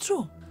কথা রুদ্র,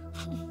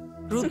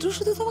 রুদ্র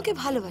শুধু তোমাকে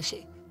ভালোবাসে,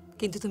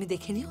 কিন্তু তুমি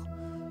দেখে নিও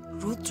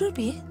রুদ্রর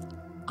বিয়ে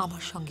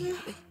আমার সঙ্গে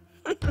হবে।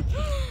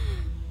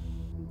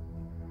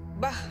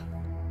 বাহ,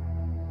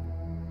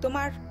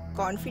 তোমার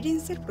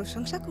কনফিডেন্সের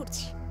প্রশংসা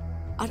করছি।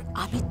 আর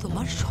আমি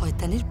তোমার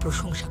শয়তানের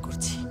প্রশংসা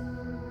করছি,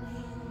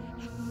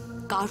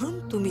 কারণ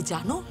তুমি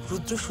জানো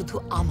রুদ্র শুধু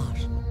আমার।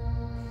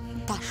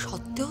 তা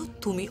সত্ত্বেও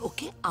তুমি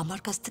ওকে আমার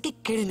কাছ থেকে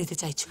কেড়ে নিতে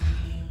চাইছো,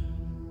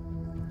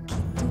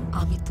 কিন্তু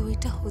আমি তো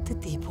এটা হতে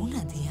দেব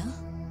না দিয়া।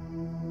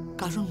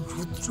 কারণ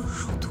রুদ্র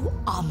শুধু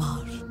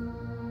আমার,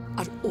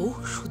 আর ও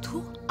শুধু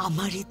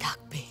আমারই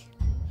থাকবে।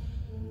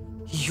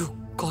 You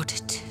got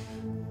it?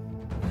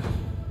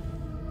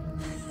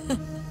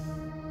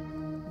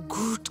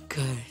 Good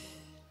girl.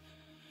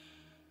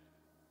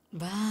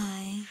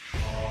 By.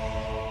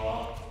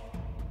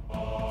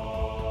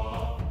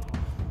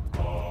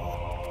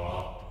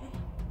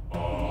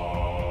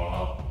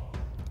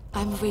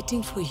 I am waiting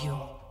for you.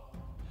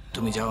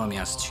 তুমি যাও, আমি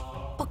আসছি।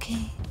 ওকে,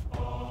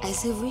 অ্যাজ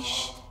ইউ উইশ।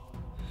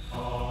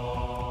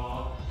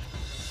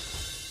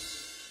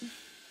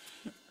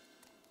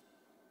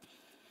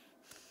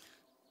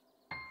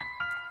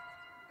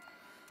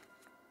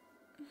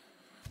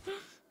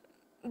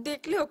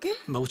 দেখলে ওকে?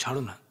 বাবু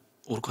ছাড়ো না,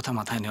 ওর কথা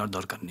মাথায় নেওয়ার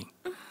দরকার নেই।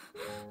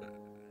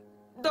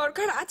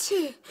 দরকার আছে।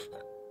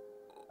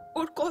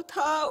 ওর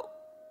কথা,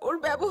 ওর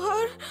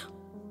ব্যবহার,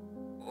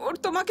 ওর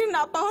তোমাকে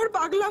না পাওয়ার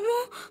পাগলামো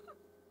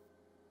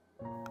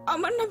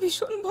আমার না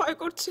ভীষণ ভয়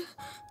করছে।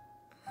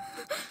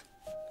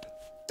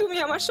 তুমি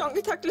আমার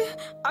সঙ্গে থাকলে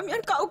আমি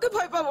আর কাউকে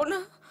ভয় পাবো না।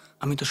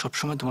 আমি তো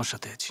সবসময় তোমার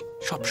সাথে আছি,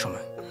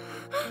 সবসময়।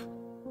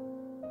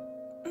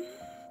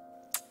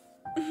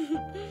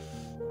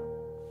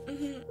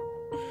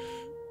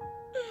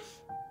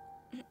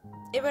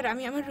 এবার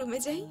আমি আমার রুমে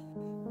যাই।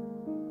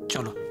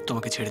 চলো,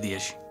 তোমাকে ছেড়ে দিয়ে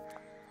আসি।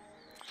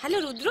 হ্যালো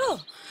রুদ্র,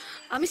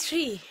 আমি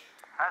শ্রী।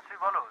 হ্যাঁ শ্রী,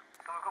 বলো।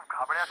 তুমি খুব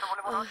ঘাবড়ে আছো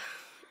বলে মনে হচ্ছে।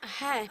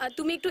 হ্যাঁ,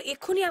 তুমি একটু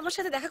এক্ষুনি আমার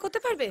সাথে দেখা করতে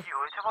পারবে? কি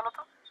হয়েছে বলো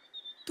তো?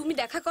 তুমি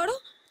দেখা করো,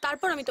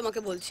 তারপর আমি তোমাকে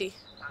বলছি।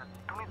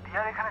 তুমি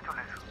দিয়ার এখানে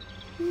চলে এসো।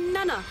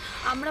 না না,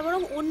 আমরা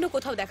বরং অন্য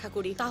কোথাও দেখা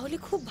করি, তাহলে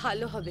খুব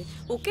ভালো হবে।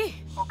 ওকে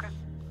ওকে।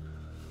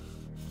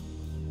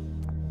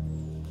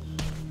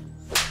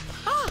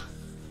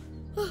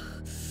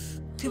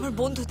 তুই আমার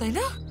বন্ধু, তাই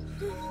না?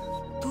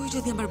 তুই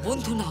যদি আমার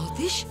বন্ধু না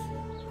হতিস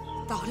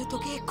তাহলে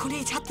তোকে এক্ষুনি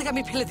এই ছাদ থেকে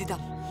আমি ফেলে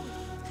দিতাম।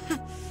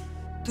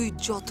 তুই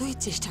যতই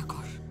চেষ্টা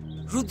কর,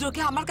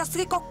 রুদ্রকে আমার কাছ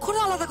থেকে কখনো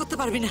আলাদা করতে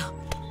পারবি না।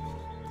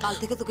 কাল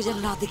থেকে তোকে যেন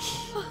না দেখি।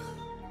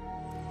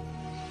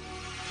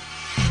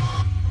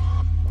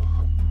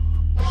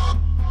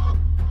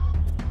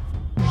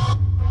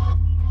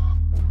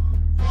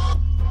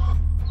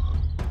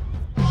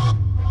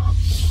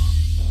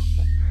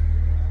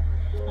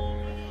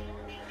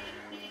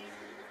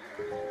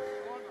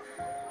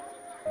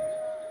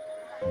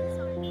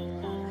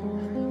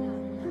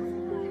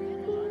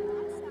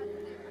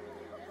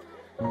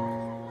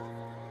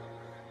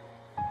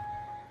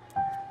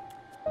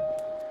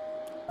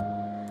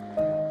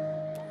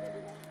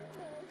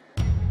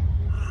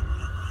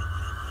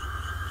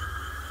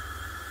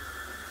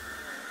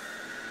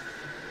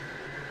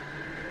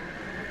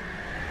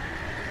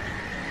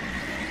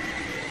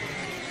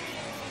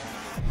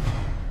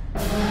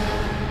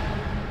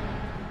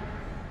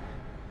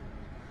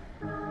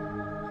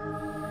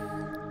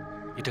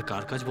 এটা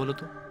কার কাজ বলো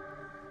তো?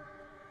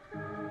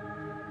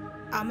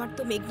 আমার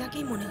তো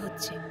মেঘনাকেই মনে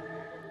হচ্ছে।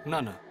 না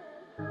না,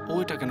 ও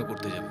এটা কেন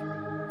করতে যাবে?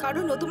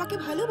 কারণ ও তোমাকে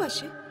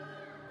ভালোবাসে,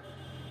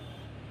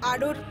 আর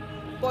ওর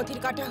পথের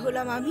কাটা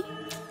হলাম আমি।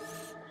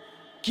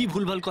 কি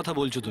ভুলভাল কথা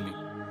বলছো তুমি?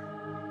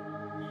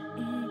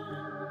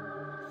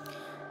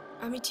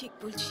 আমি ঠিক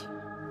বলছি।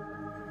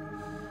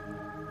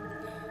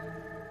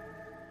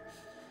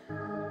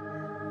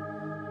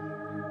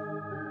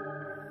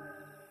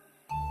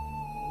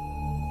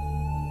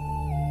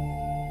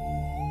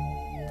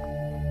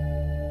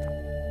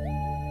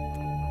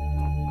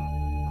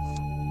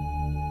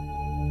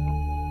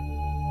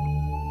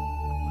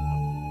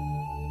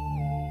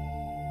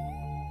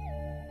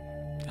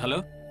 হ্যালো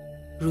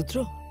রুদ্র,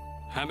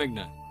 হ্যাঁ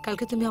মেঘনা,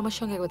 কালকে তুমি আমার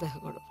সঙ্গে একবার দেখা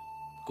করো।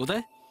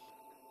 কোথায়?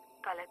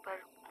 কাল একবার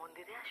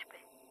মন্দিরে আসবে।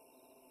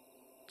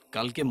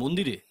 কালকে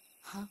মন্দিরে?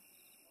 হ্যাঁ।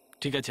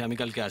 ঠিক আছে, আমি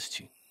কালকে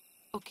আসছি।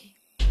 ওকে।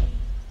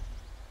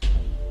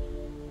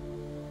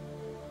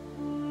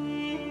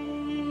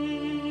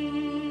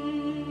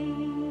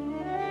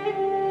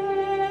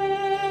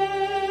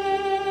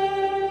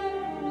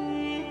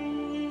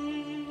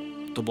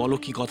 তো বলো,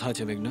 কি কথা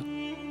আছে মেঘনা?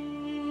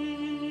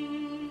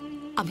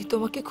 আমি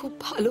তোমাকে খুব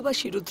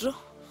ভালোবাসি রুদ্র।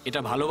 এটা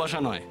ভালোবাসা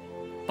নয়,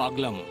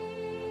 পাগলামো।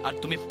 আর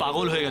তুমি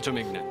পাগল হয়ে গেছো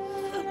মেঘনা।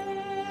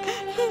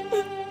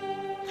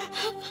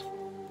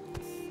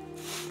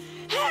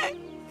 হ্যাঁ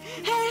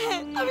হ্যাঁ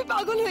হ্যাঁ, আমি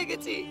পাগল হয়ে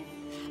গেছি।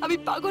 আমি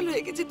পাগল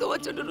হয়ে গেছি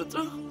তোমার জন্য রুদ্র।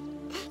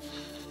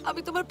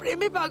 আমি তোমার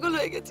প্রেমে পাগল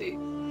হয়ে গেছি।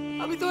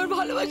 আমি তোমার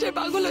ভালোবাসায়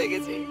পাগল হয়ে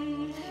গেছি।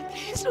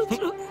 প্লিজ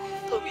রুদ্র,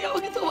 তুমি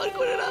আমাকে তোমার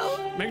করে নাও।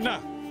 মেঘনা,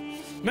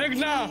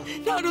 মেঘনা!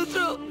 না রুদ্র,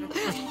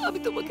 আমি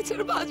তোমাকে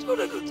ছেড়ে বাঁচবো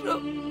না রুদ্র।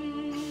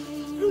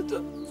 রুদ্র,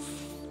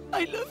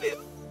 I love you.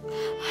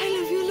 I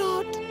love you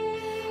lot.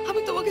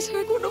 আমি তোমাকে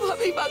ছেড়ে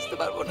কোনোভাবেই বাঁচতে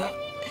পারবো না।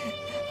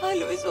 I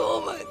love you so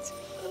much.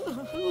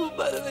 খুব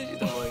ভালোবাসি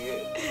তোমাকে।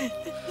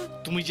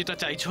 তুমি যেটা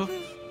চাইছো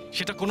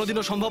সেটা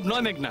কোনোদিনও সম্ভব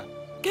নয় মেঘনা।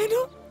 কেন?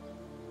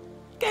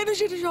 কেন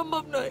সেটা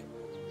সম্ভব নয়?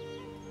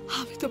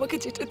 আমি তোমাকে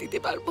যেটা দিতে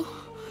পারবো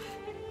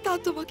তা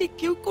তোমাকে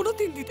কেউ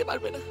কোনোদিন দিতে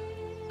পারবে না।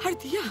 আর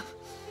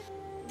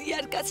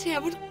দিয়ার কাছে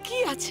এমন কি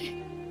আছে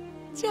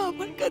যা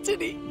আমার কাছে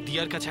নেই?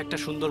 দিয়ার কাছে একটা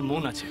সুন্দর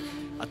মন আছে,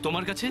 আর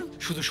তোমার কাছে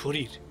শুধু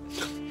শরীর।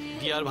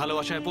 দিয়ার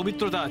ভালোবাসায়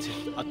পবিত্রতা আছে,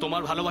 আর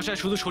তোমার ভালোবাসায়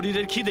শুধু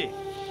শরীরের খিদে।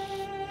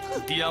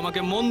 দিয়া আমাকে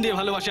মন দিয়ে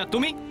ভালোবাসে, আর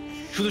তুমি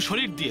শুধু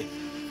শরীর দিয়ে।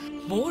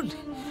 মন,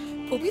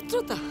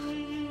 পবিত্রতা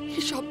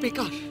সব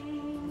বেকার।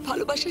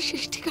 ভালোবাসার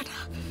শেষ ঠিকানা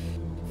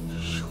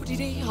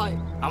শরীরেই হয়।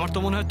 আমার তো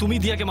মনে হয় তুমি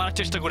দিয়াকে মারার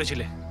চেষ্টা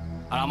করেছিলে,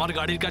 আর আমার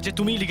গাড়ির কাছে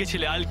তুমিই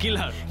লিখেছিলে আইল কিল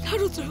হার।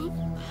 রুদ্র,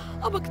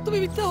 আমাকে তুমি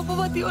মিথ্যা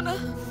অপবাদ দিও না।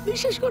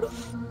 বিশ্বাস করো,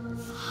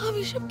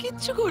 আমি সব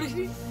কিচ্ছু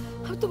করিনি।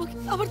 আমি তোমাকে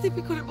আমার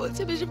দিব্যি করে বলছি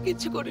আমি এসব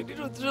কিচ্ছু করিনি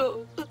রুদ্র।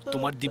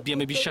 তোমার দিব্যি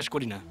আমি বিশ্বাস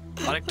করি না।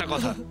 আরেকটা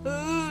কথা,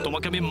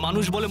 তোমাকে আমি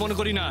মানুষ বলে মনে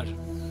করি না। আর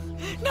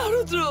না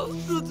রুদ্র,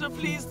 রুদ্র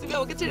প্লিজ তুমি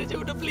আমাকে ছেড়ে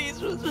যাও না প্লিজ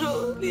রুদ্র,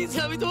 প্লিজ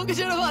আমি তোমাকে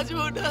ছাড়া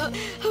বাঁচবো না,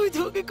 আমি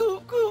তোমাকে খুব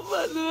খুব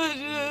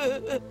ভালোবাসি।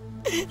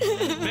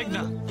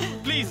 মেঘনা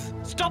প্লিজ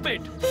স্টপ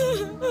ইট।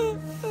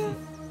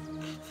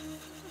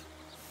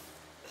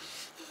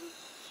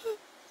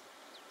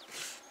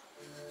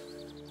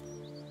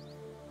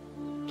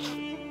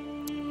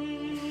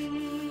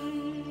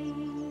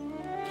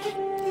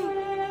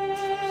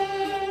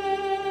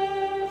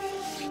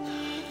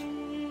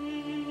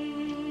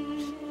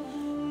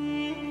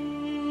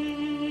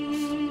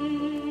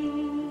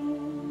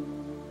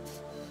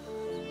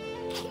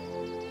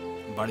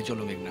 বাড়ি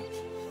চলো মেঘনা,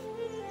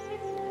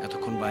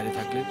 এতক্ষণ বাইরে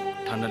থাকলে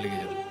ঠান্ডা লেগে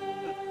যাবে,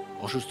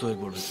 অসুস্থ হয়ে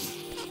পড়বে তুমি।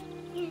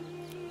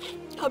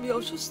 আমি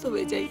অসুস্থ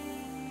হয়ে যাই,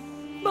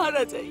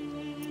 মারা যাই,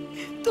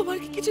 তোমার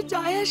কি কিছু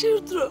যায় আসে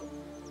রুদ্র?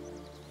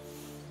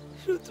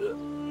 রুদ্র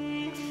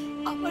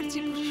আমার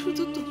জীবনে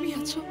শুধু তুমি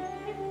আছো,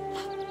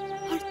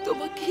 আর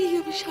তোমাকেই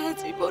আমি সারা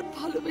জীবন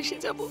ভালোবেসে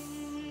যাব।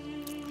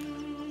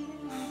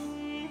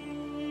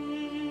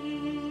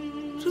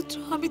 রুদ্র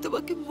আমি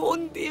তোমাকে মন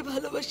দিয়ে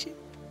ভালোবাসি,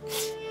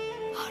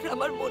 আর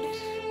আমার মনের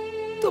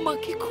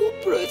তোমাকে খুব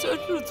প্রয়োজন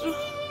রুদ্র।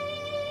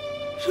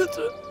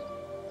 রুদ্র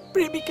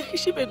প্রেমিকা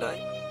হিসেবে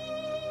নয়,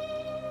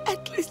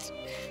 অ্যাটলিস্ট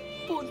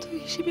বন্ধু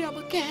হিসেবে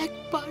আমাকে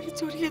একবার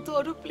জড়িয়ে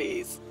ধরো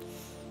প্লিজ।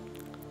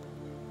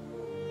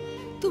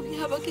 তুমি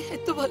আমাকে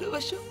এত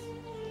ভালোবাসো,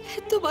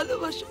 এত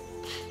ভালোবাসো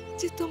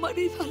যে তোমার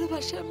এই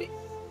ভালোবাসা আমি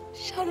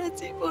সারা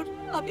জীবন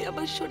আমি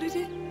আমার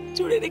শরীরে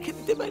জুড়ে রেখে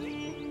দিতে পারি।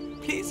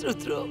 প্লিজ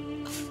রুদ্র,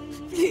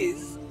 প্লিজ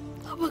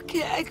আমাকে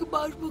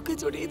একবার বুকে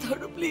জড়িয়ে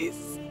ধরো প্লিজ,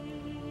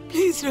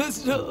 প্লিজ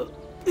রুদ্র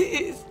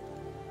প্লিজ।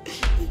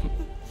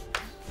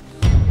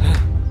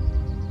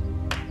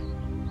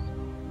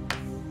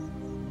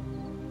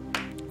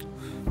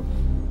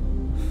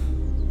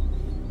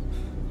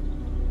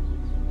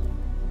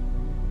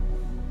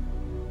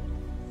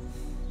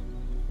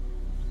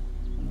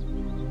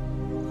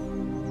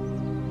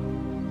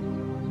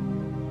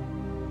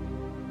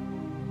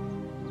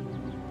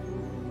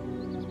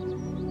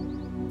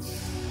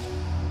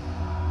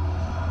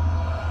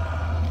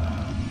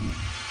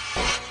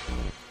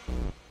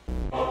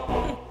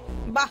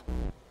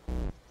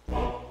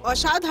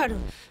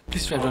 অসাধারণ।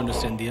 প্লিজ ট্রাই টু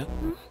আন্ডারস্ট্যান্ড দিয়া।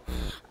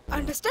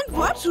 আন্ডারস্ট্যান্ড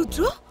হোয়াট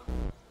রুদ্র?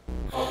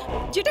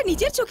 যেটা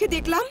নিজের চোখে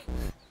দেখলাম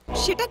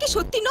সেটা কি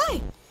সত্যি নয়?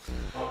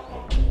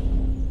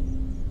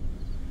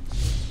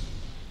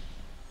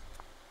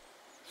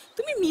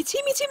 তুমি মিছি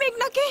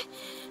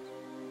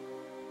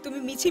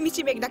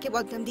মিছি মেঘনাকে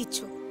বদনাম দিচ্ছ,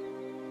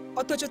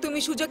 অথচ তুমি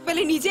সুযোগ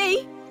পেলে নিজেই।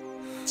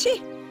 ছি,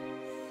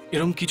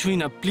 এরকম কিছুই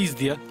না, প্লিজ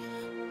দিয়া।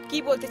 কি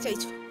বলতে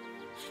চাইছো?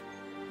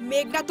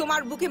 মেঘনা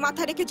তোমার বুকে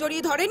মাথা রেখে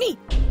জড়িয়ে ধরেনি?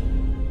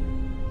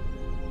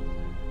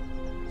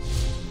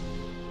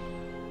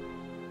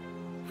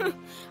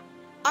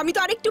 আমি তো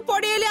আরেকটু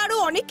পরে এলে আরো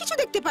অনেক কিছু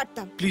দেখতে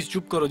পারতাম। প্লিজ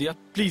চুপ করো দিয়া,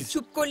 প্লিজ।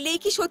 চুপ করলেই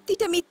কি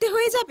সত্যিটা মিথ্যে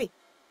হয়ে যাবে?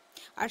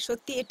 আর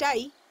সত্যি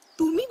এটাই,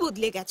 তুমি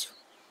বদলে গেছো।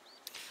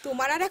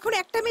 তোমার আর এখন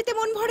একটা মেয়েতে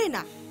মন ভরে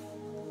না,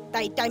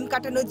 তাই টাইম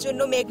কাটানোর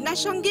জন্য মেঘনার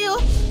সঙ্গেও।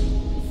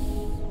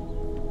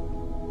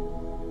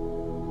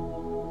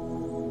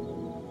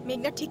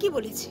 মেঘনা ঠিকই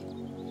বলেছে।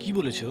 কি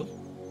বলেছো?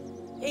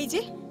 এই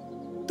যে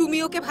তুমি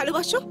ওকে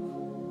ভালোবাসো,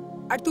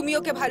 আর তুমি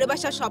ওকে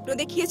ভালোবাসার স্বপ্ন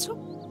দেখিয়েছো।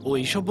 ও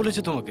এইসব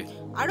বলেছে তোমাকে?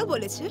 আরো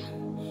বলেছে।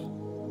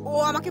 ও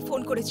আমাকে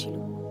ফোন করেছিল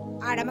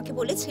আর আমাকে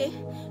বলেছে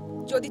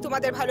যদি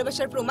তোমাদের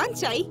ভালোবাসার প্রমাণ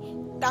চাই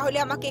তাহলে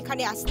আমাকে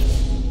এখানে আসতে।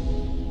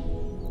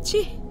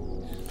 ছি,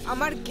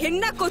 আমার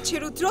ঘেন্না করছে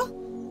রুদ্র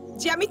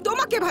যে আমি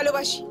তোমাকে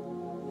ভালোবাসি।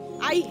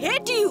 আই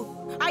হেট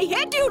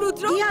ইউ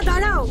রুদ্র।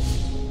 দাঁড়াও,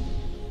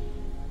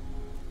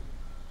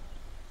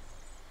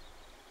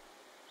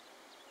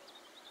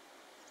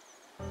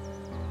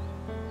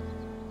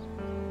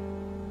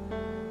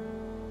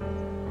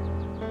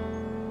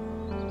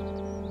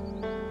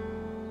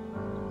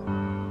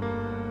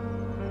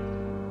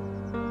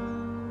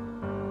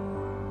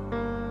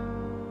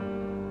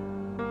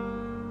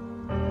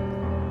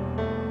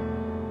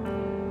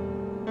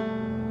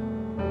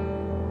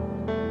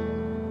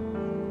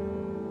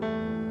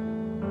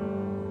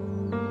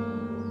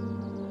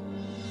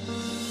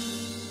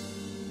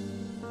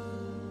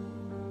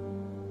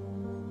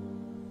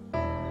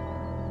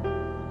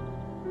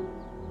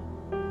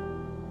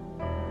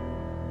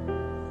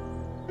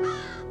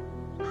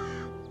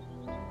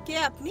 কে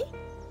আপনি?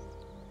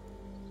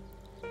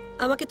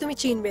 আমাকে তুমি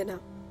চিনবে না,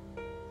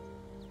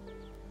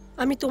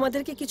 আমি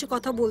তোমাদেরকে কিছু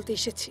কথা বলতে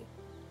এসেছি।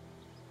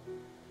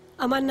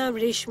 আমার নাম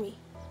রেশমি।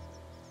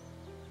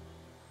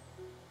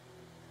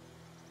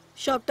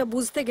 সবটা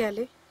বুঝতে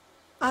গেলে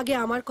আগে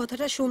আমার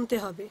কথাটা শুনতে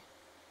হবে।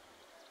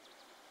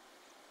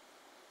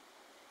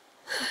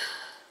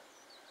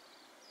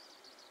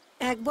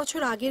 এক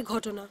বছর আগের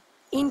ঘটনা,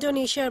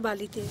 ইন্দোনেশিয়ার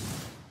বালিতে।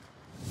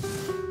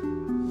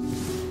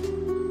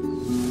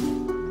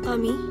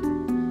 আমি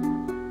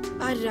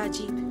আর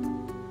রাজীব,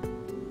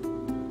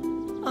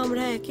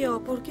 আমরা একে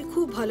অপরকে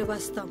খুব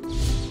ভালোবাসতাম।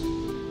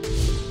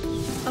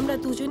 আমরা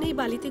দুজনেই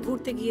বালিতে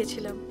ঘুরতে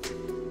গিয়েছিলাম।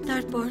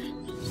 তারপর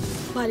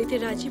বালিতে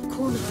রাজীব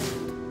খুন হয়।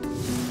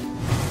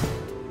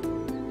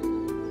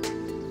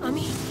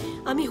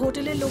 আমি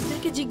হোটেলের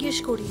লোকদেরকে জিজ্ঞেস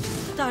করি,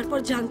 তারপর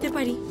জানতে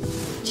পারি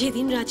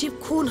যেদিন রাজীব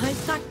খুন হয়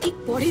তার ঠিক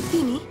পরের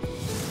দিনই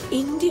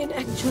ইন্ডিয়ান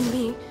একজন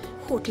মেয়ে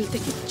হোটেল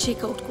থেকে চেক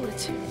আউট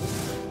করেছে।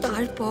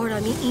 তারপর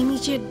আমি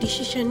ইমিডিয়েট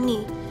ডিসিশন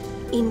নিই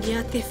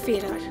ইন্ডিয়াতে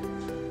ফেরার।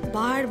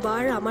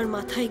 বারবার আমার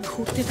মাথায়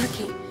ঘুরতে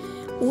থাকে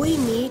ওই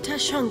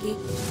মেয়েটার সঙ্গে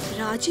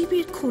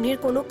রাজীবের খুনের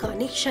কোনো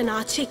কানেকশন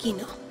আছে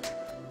কিনা,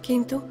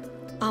 কিন্তু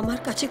আমার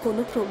কাছে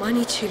কোনো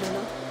প্রমাণই ছিল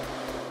না।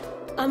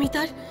 আমি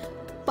তার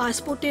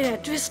পাসপোর্টের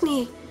অ্যাড্রেস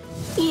নিয়ে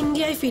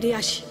ইন্ডিয়ায় ফিরে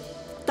আসি।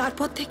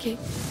 তারপর থেকে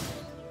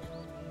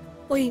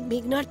ওই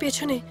মেঘনার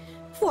পেছনে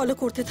ফলো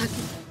করতে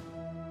থাকি।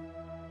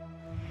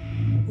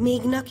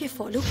 মেঘনাকে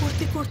ফলো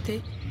করতে করতে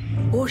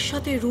ওর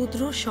সাথে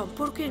রুদ্র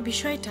সম্পর্কের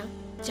বিষয়টা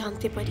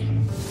জানতে পারি।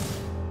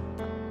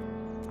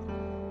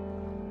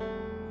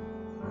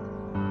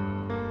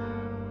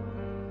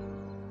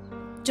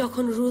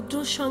 যখন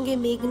রুদ্রর সঙ্গে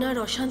মেঘনার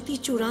অশান্তি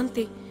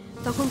চূড়ান্তে,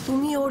 তখন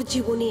তুমি ওর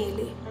জীবনে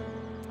এলে।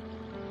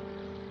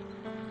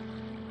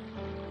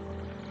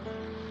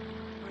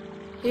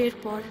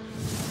 এরপর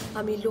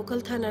আমি লোকাল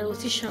থানার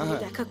ওসির সঙ্গে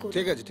দেখা করি।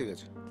 ঠিক আছে ঠিক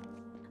আছে।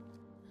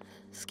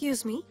 Excuse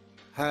me.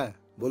 হ্যাঁ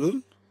বলুন।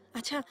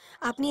 আচ্ছা,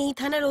 আপনি এই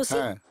থানার ওসি?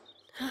 হ্যাঁ।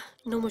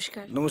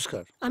 নমস্কার।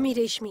 নমস্কার। আমি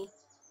রেশমি।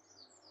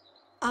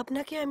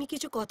 আপনাকে আমি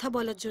কিছু কথা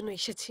বলার জন্য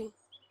এসেছি।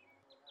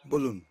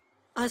 বলুন।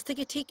 আজ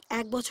থেকে ঠিক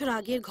 1 বছর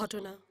আগের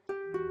ঘটনা।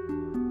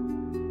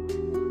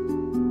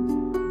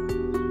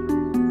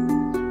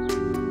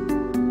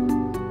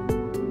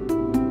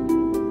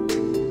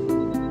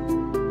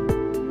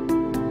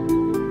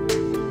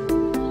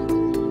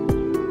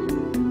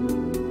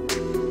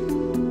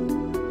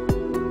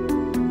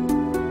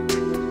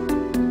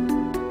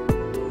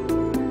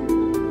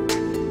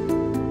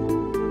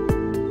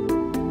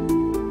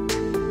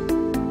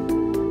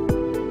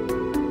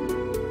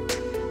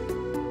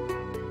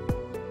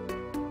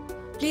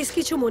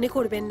 কিছু মনে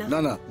করবেন না। না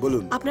না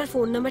বলুন। আপনার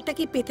ফোন নাম্বারটা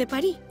কি পেতে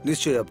পারি?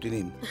 নিশ্চয়ই, আপনি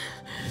নিন।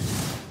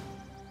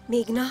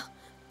 মেঘনা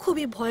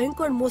খুবই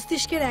ভয়ঙ্কর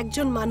মস্তিষ্কের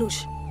একজন মানুষ,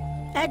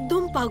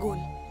 একদম পাগল।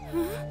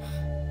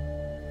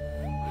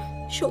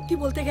 সত্যি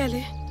বলতে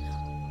গেলে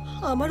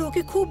আমার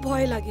ওকে খুব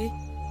ভয় লাগে।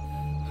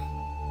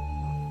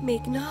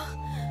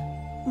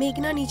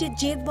 মেঘনা নিজের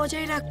জেদ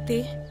বজায় রাখতে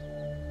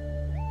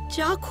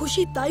যা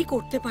খুশি তাই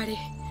করতে পারে,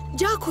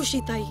 যা খুশি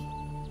তাই।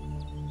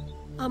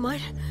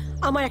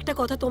 আমার একটা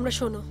কথা তোমরা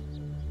শোনো,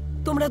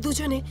 তোমরা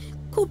দুজনে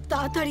খুব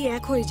তাড়াতাড়ি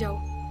এক হয়ে যাও।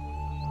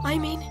 আই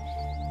মিন,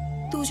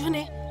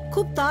 দুজনে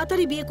খুব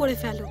তাড়াতাড়ি বিয়ে করে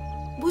ফেলো,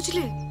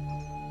 বুঝলে?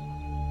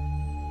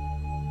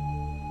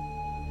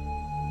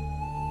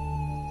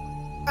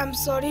 I am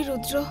sorry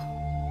Rudra.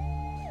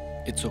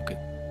 It's okay.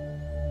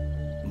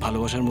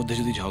 ভালোবাসার মধ্যে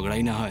যদি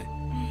ঝগড়াই না হয়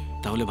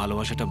তাহলে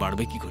ভালোবাসাটা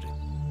বাড়বে কি করে?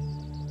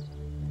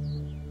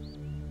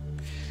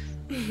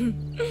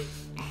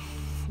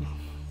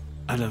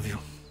 I love you.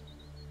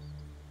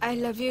 I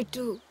love you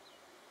too.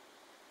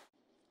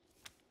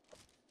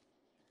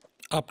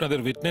 আপনাদের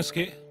উইটনেস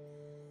কে?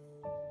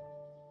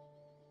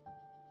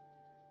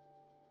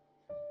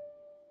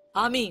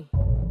 আমি।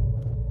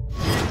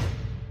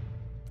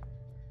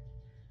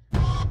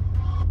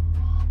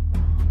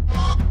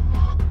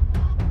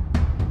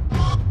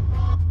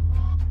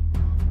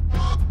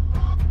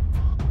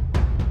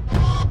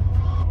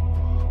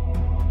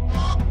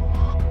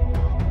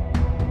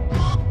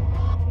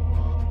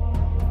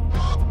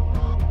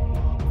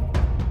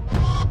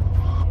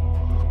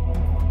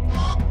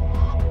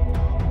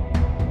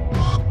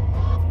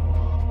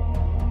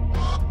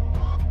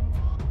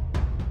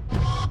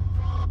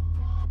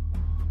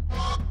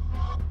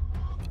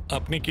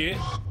 আপনি কে?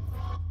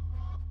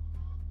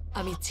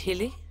 আমি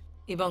ছেলে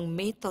এবং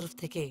মেয়ের তরফ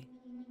থেকে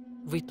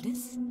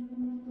উইটনেস।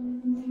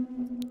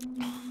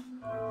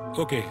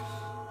 ওকে,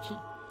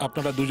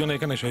 আপনারা দুজনে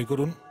এখানে সই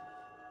করুন।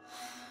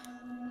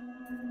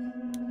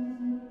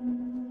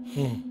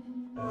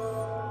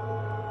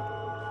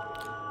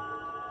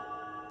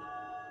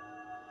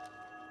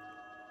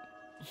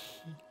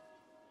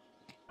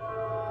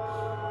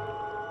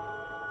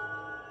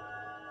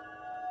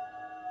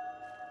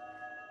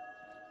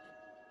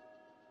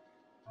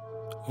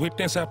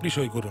 উইটনেস আপনি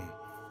সই করুন।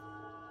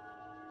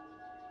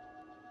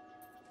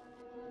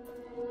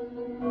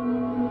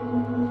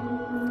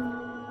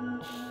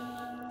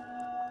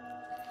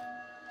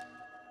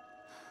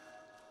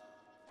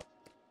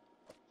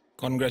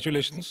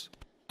 কনগ্রাচুলেশনস,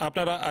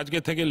 আপনারা আজকে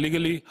থেকে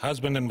legally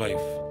husband and wife.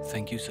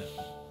 Thank you sir.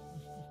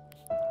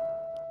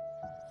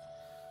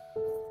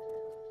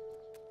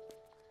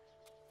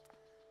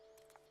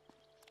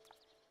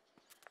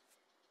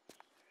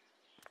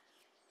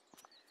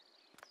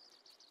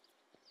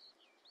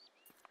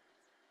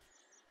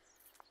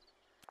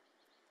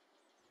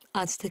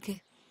 আজ থেকে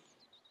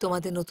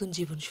তোমাদের নতুন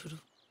জীবন শুরু,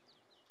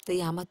 তাই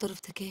আমার তরফ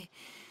থেকে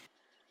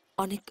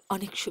অনেক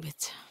অনেক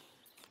শুভেচ্ছা।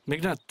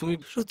 মেঘনা, তুমি...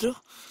 রুদ্র,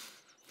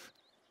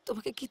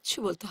 তোমাকে কিচ্ছু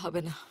বলতে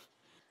হবে না।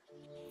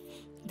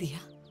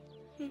 দিয়া,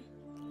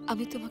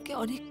 আমি তোমাকে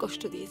অনেক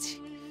কষ্ট দিয়েছি,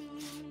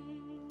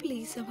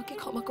 প্লিজ আমাকে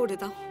ক্ষমা করে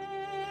দাও।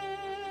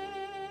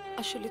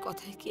 আসলে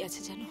কথায় কি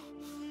আছে জানো,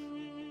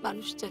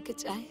 মানুষ যাকে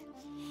চায়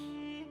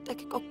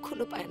তাকে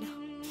কখনো পায় না।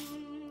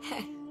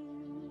 হ্যাঁ,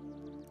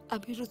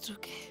 আমি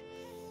রুদ্রকে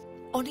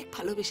অনেক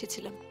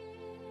ভালোবেসেছিলাম,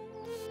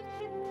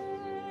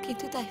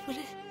 কিন্তু তাই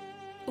বলে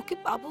ওকে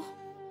পাবো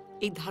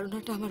এই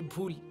ধারণাটা আমার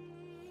ভুল।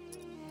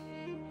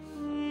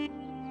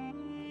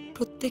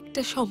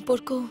 প্রত্যেকটা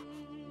সম্পর্ক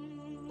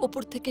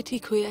ওপর থেকে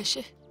ঠিক হয়ে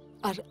আসে,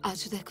 আর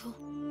আজও দেখো,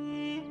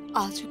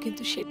 আজও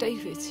কিন্তু সেটাই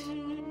হয়েছে।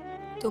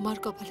 তোমার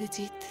কপালে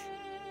জিত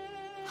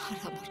আর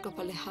আমার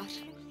কপালে হার।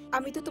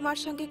 আমি তো তোমার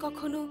সঙ্গে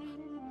কখনো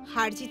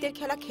হার জিতের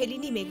খেলা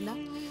খেলিনি মেঘনা।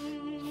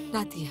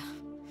 না দিয়া,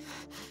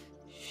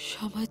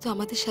 সময় তো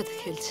আমাদের সাথে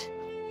খেলছে,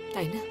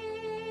 তাই না?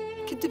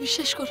 কিন্তু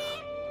বিশ্বাস করো,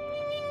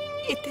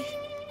 এতে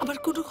আমার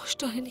কোনো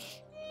কষ্ট হয়নি,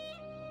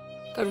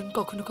 কারণ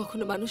কখনো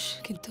কখনো মানুষ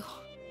কিন্তু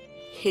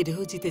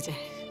হেরেও জিতে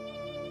যায়।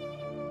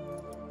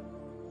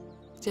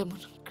 যেমন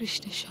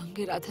কৃষ্ণের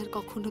সঙ্গে রাধার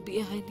কখনো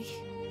বিয়ে হয়নি,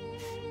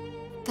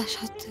 তা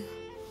সত্ত্বেও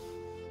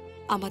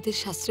আমাদের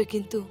শাস্ত্রে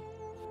কিন্তু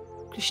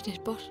কৃষ্ণের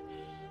পর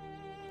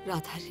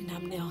রাধারই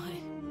নাম নেওয়া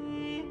হয়।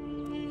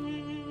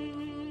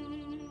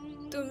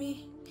 তুমি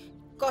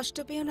কষ্ট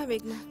পেও না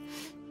মেঘনা।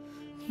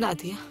 না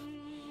দিয়া,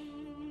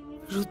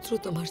 রুদ্র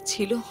তোমার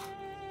ছিল,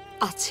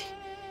 আছে,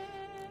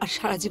 আর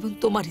সারা জীবন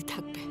তোমারই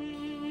থাকবে।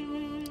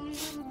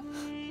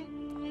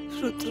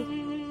 রুদ্র,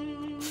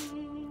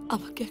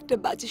 আমাকে একটা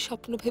বাজে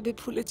স্বপ্ন ভেবে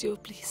ভুলে যেও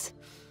প্লিজ।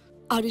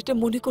 আর এটা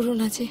মনে করো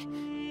না যে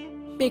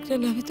মেঘনা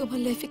নামে তোমার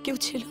লাইফে কেউ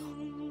ছিল,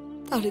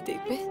 তাহলে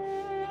দেখবে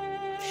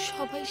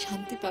সবাই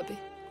শান্তি পাবে।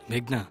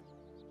 মেঘনা,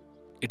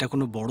 এটা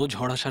কোনো বড়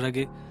ঝড় আসার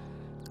আগে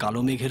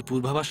কালো মেঘের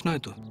পূর্বাভাস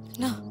নয় তো?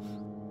 না,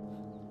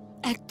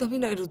 একদমই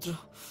নয় রুদ্র।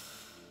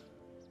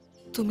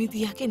 তুমি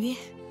দিয়াকে নিয়ে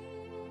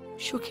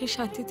সুখে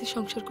শান্তিতে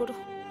সংসার করো।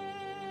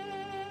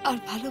 আর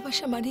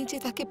ভালোবাসা মানে যে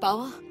তাকে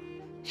পাওয়া,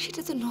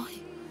 সেটা তো নয়।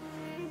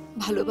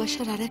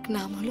 ভালোবাসার আর এক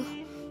নাম হলো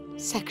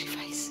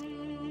স্যাক্রিফাইস,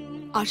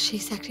 আর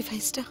সেই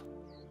স্যাক্রিফাইসটা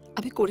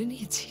আমি করে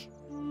নিয়েছি।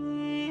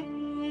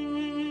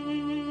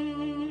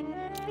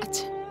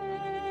 আচ্ছা,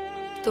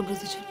 তোমরা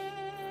দুজন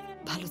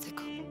ভালো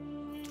থেকো।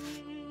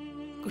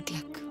 Good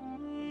luck.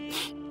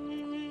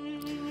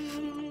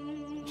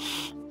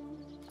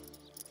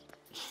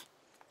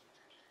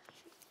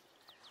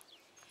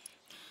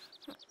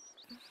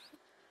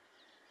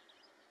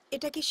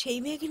 এটা কি সেই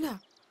মেঘনা?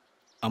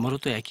 আমারও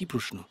তো একই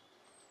প্রশ্ন।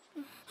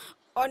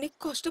 অনেক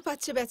কষ্ট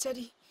পাচ্ছে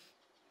বেচারি।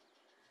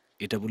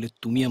 এটা বলে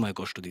তুমি আমায়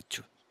কষ্ট দিচ্ছ?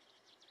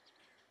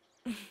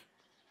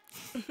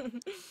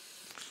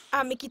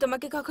 আমি কি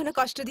তোমাকে কখনো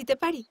কষ্ট দিতে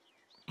পারি?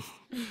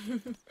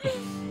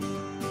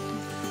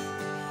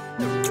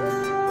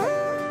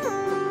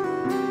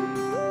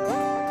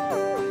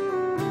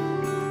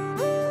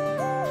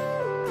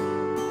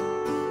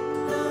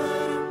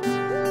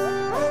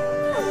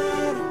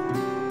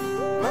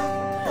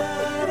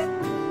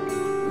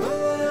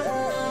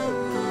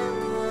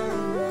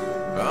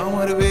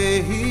 আমার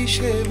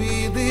বেহিসেবি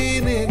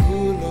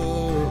দিনগুলো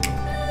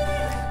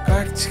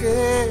কাটছে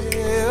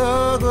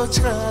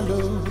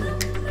অগোছালো,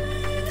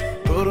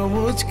 তোর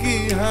মুচকি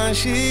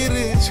হাসির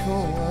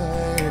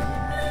ছোঁয়ায়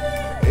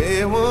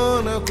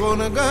এমন কোন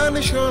গান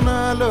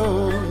শোনালো।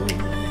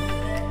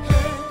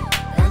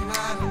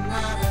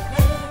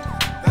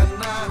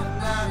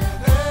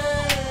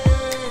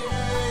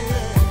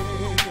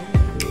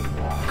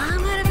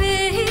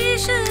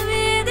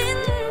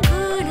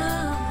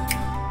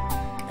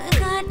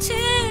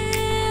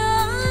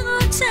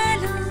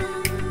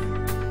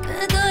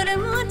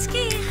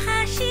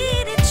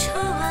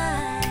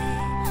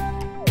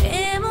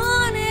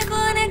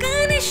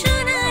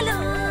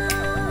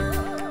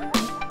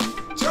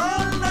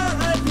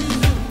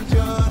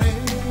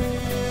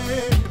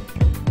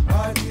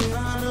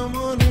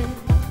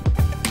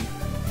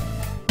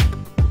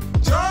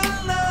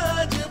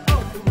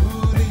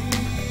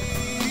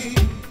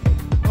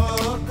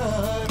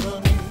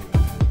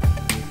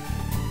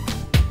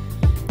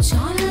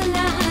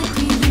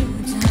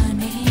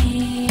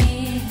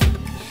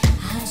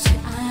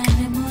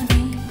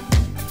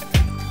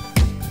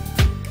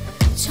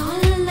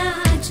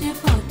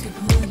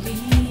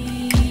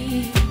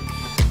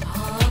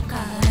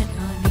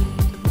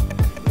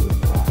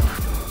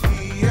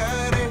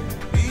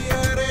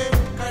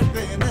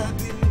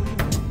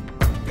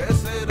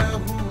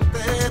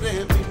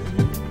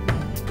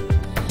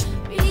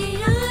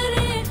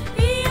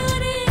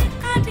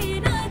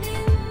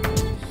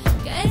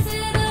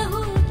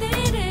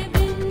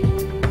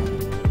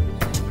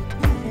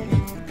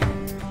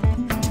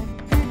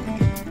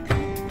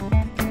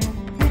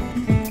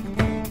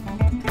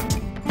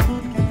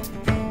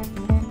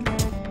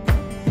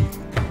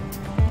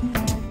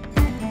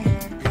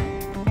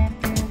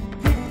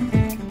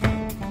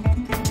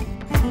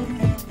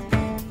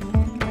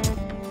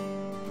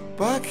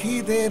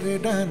 পাখিদের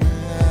ডানা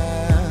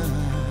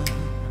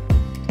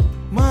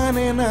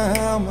মানে না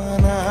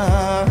মানা,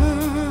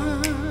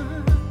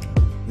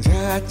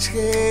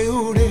 যাচ্ছে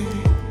উড়ে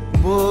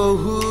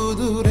বহু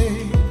দূরে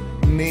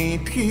নেই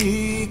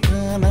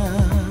ঠিকানা।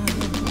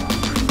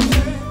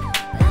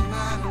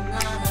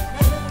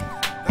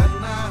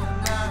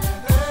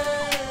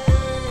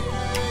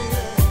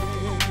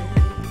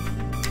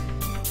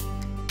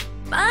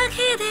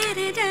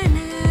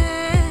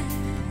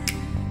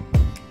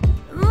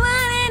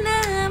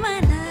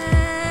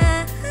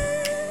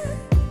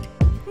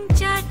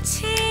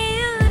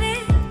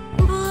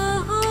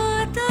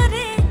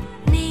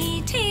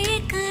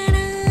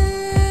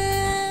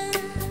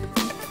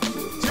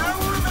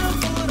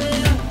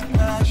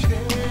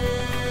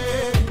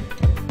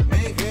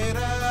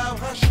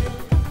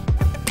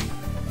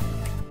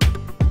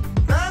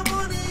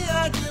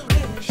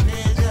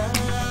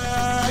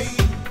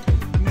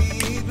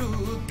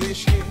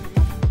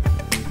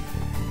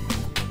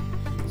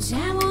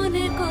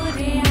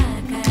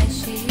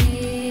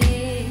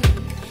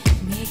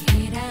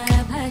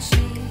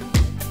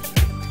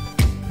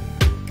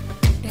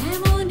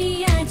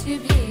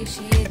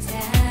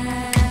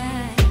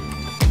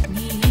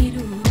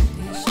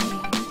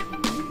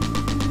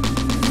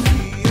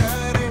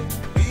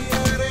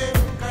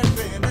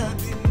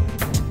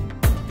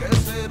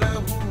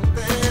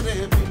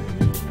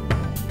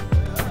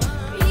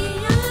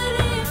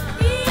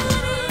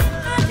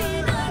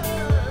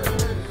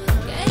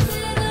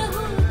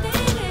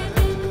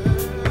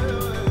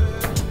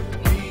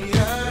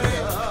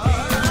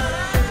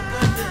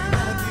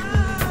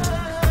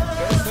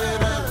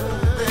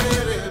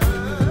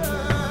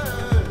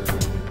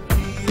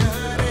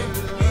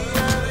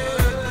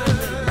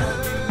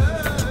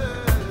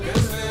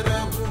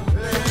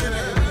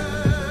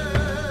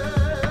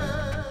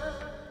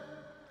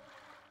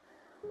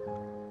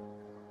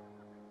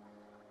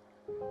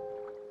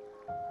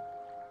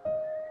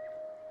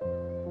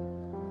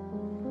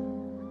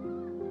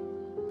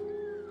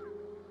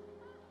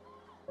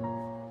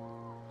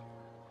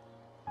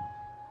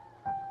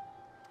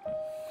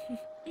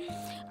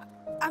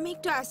 আমি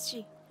একটু আসছি।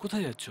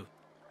 কোথায় যাচ্ছ?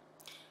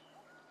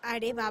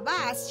 আরে বাবা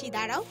আসছি,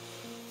 দাঁড়াও।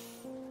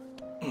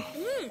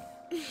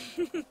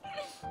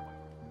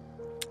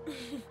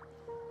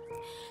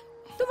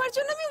 তোমার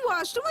জন্য আমি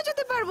ওয়াশরুমে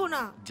যেতে পারবো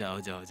না। যাও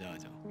যাও যাও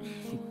যাও।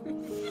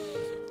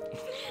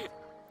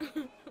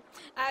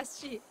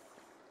 আসছি।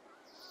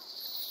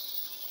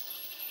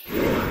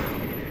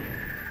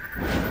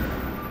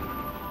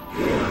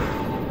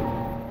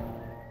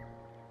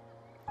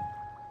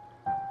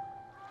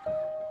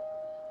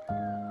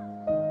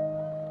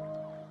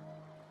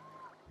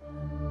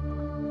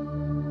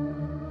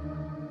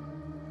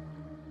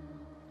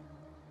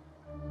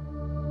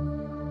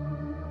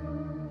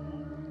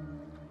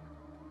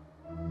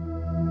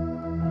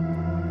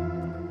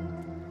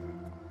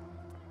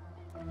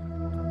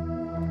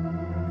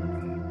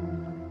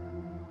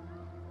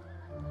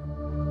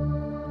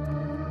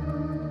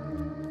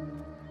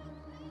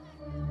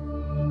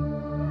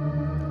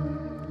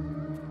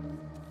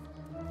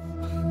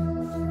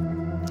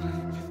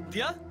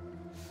 দিয়া,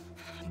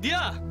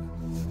 দিয়া,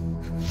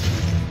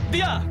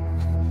 দিয়া,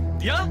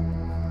 দিয়া,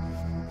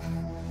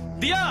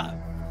 দিয়া,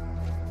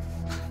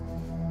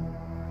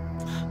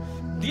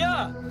 দিয়া,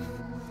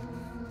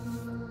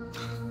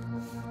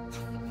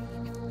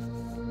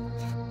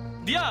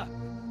 দিয়া,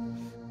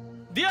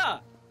 দিয়া,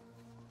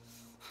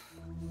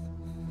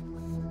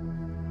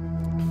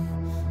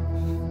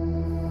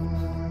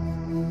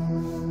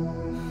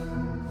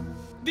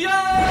 দিয়া।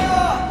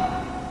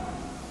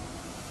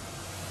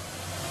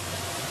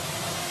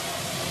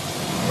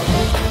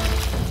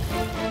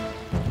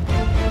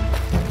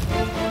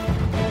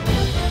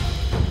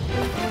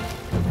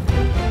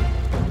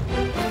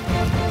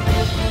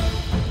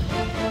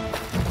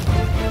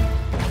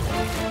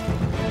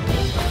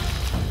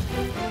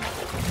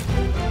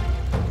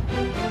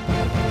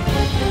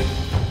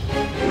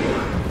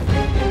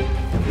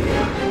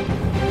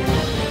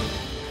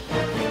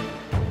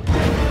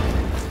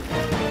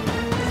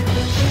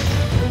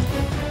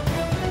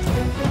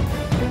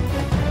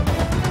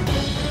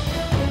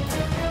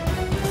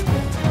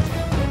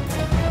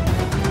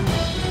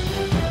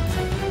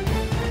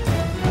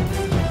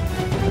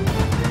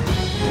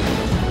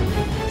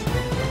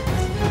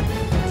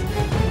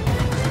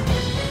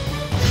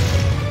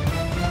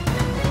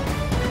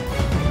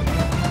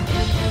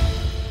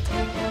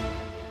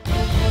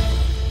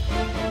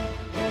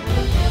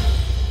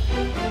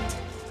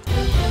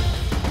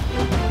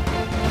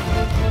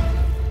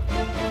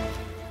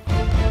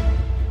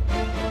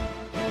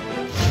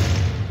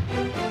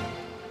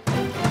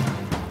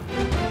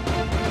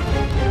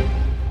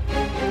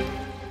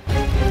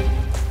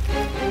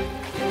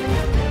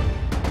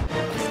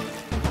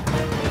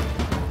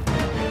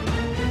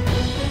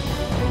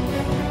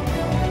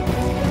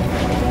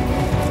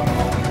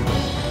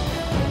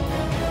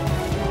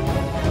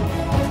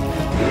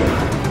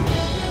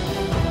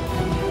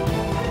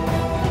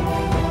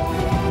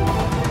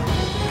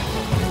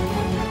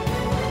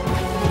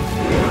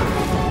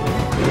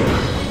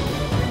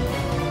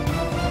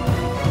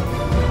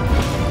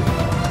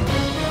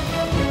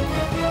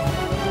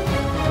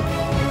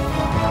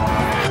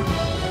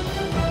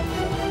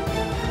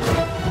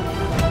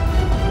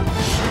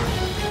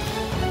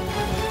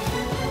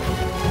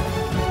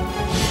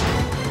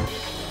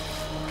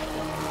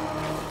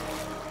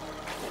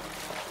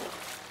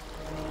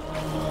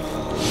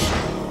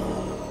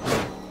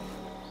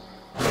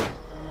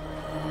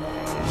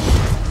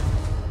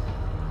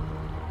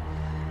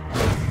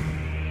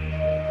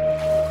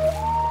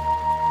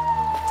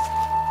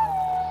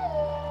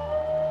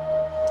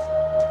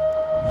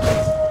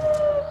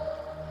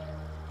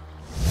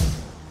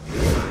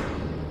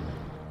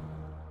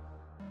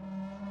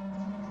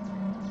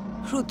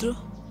 রুদ্র,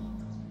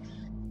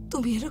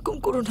 তুমি এরকম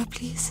করো না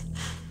প্লিজ।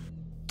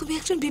 তুমি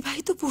একজন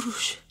বিবাহিত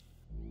পুরুষ,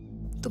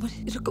 তোমার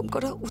এরকম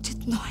করা উচিত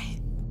নয়।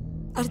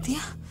 আর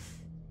দিয়া,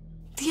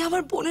 দিয়া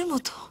আমার বোনের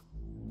মতো।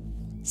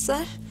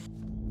 স্যার,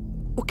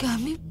 ওকে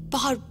আমি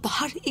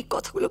বারবার এই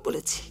কথাগুলো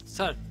বলেছি।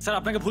 স্যার, স্যার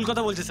আপনাকে ভুল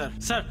কথা বলছে স্যার।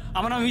 স্যার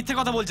আমার নামে মিথ্যে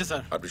কথা বলছে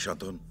স্যার। আপনি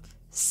শান্ত হন।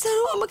 স্যার,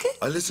 ও আমাকে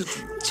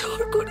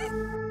জোর করে।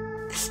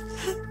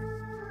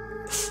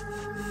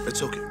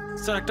 ইটস ওকে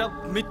স্যার, একটা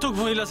মিথ্যুক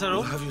মহিলা sir.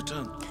 O have you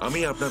turn. আমি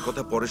আপনার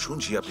কথা পরে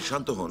শুনছি, আপনি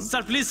শান্ত হন।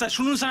 স্যার প্লিজ স্যার,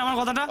 শুনুন স্যার আমার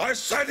কথাটা। I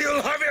said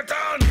you'll have your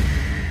turn.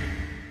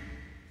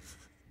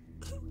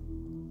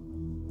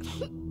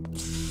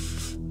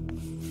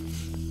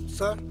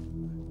 Sir,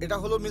 এটা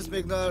হলো মিস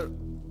মেঘনার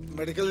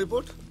মেডিকেল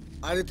রিপোর্ট,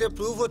 আর এতে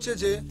প্রুভ হচ্ছে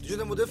যে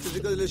দুজনের মধ্যে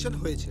ফিজিক্যাল রিলেশন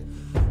হয়েছে।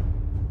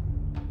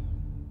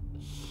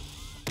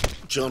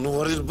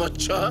 জানুয়ারির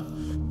বাচ্চা।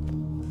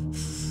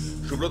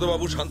 সুব্রত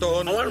বাবু শান্ত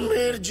হন। আমার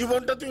মেয়ের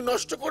জীবনটা তুই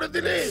নষ্ট করে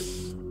দিলে।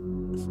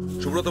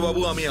 সুব্রত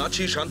বাবু আমি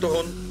আছি, শান্ত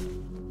হন।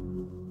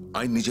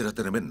 আইন নিজের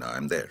হাতে নেবেন না, আই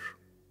এম দেয়ার।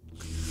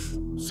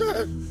 স্যার,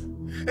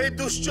 এই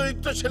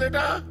দুশ্চরিত্র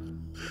ছেলেটা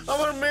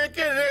আমার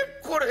মেয়েকে রেপ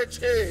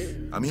করেছে।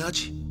 আমি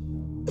আছি,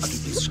 আপনি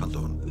প্লিজ শান্ত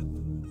হন।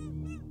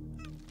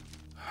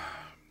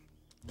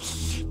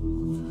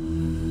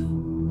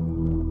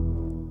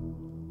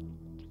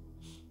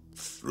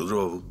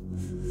 রুদ্রবাবু,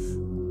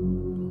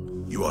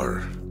 ইউ আর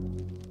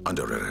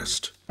under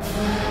arrest.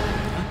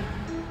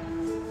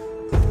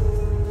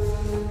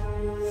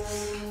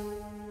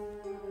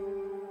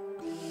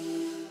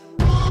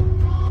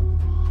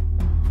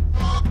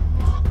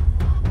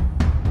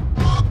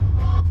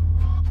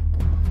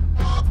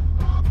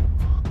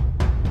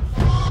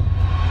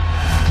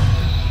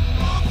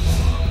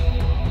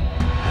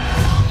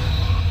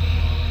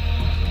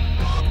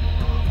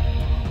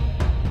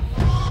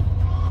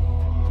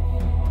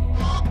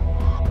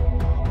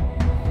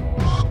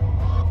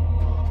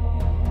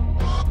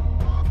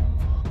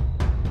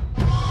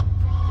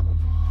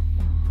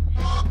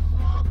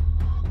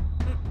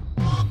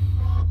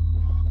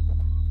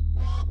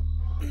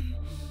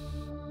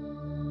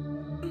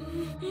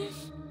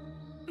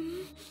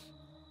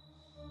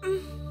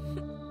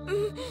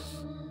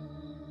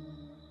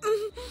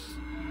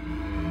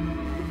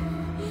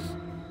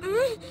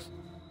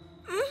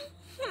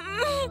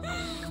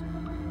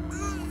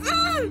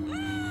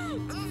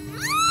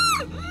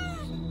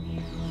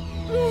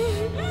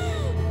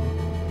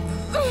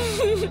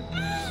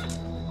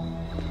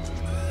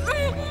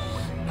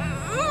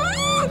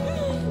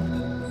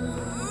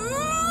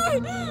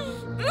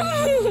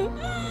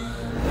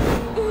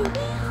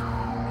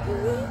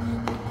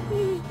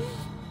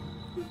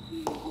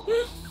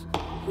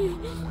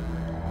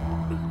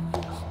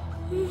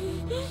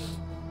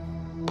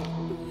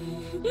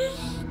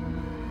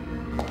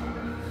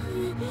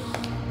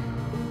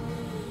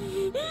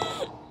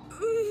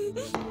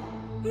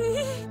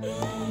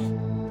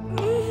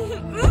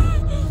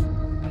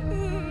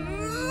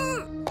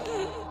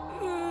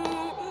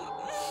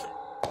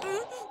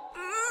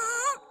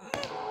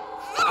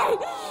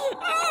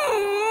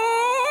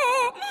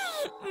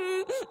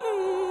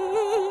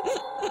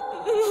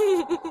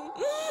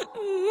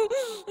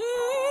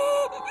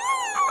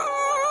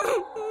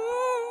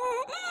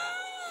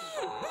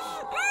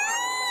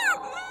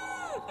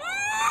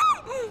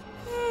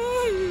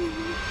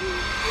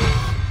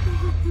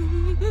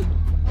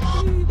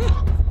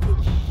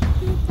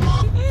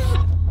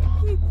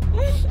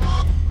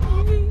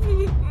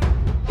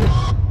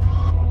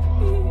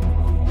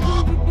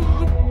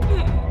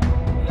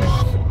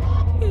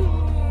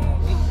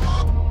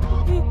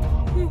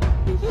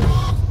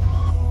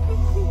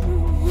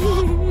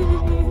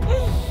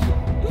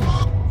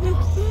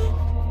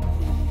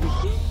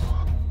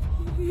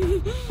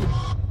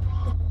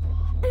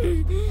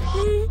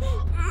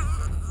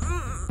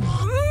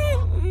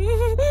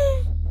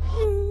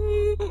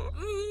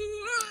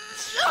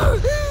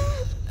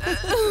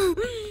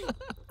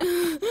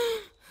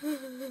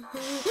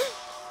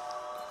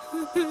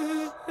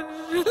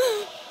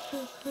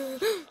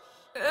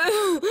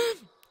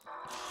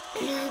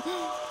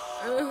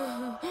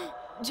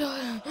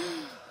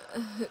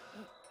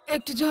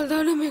 একটু জল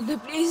দাও না মেঘনা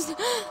প্লিজ।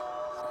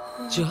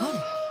 জল?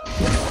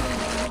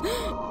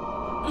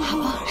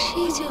 আবার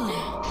সেই জল?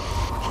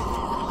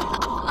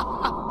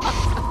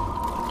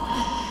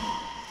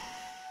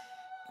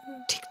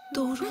 ঠিক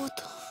তোর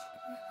মতো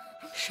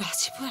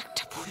রাজীবও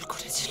একটা ভুল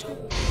করেছিল।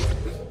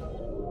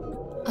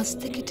 আজ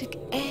থেকে ঠিক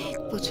 1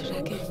 বছর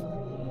আগে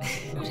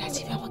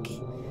রাজীব আমাকে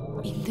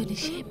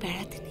ইন্দোনেশিয়ায়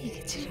বেড়াতে নিয়ে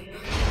গেছিল।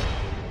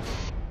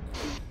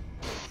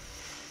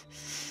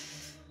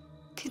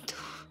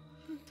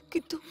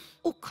 কিন্তু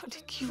ওখানে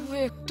কি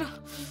হয়ে একটা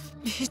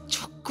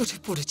চক্করে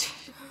পড়েছে।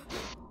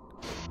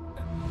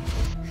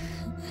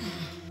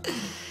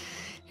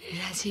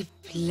 রাজীব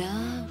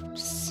লাভড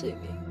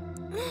সুইমিং,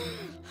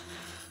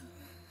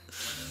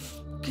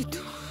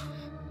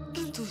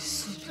 কিন্তু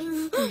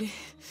সুইমিং পুলে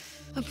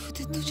আমি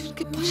ওদের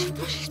দুজনকে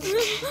পাশাপাশি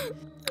দেখে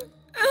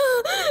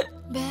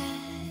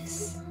ব্যাস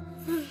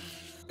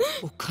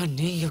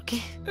ওখানেই ওকে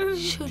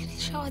শরীর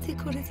সমাধি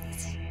করে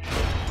দিয়েছি।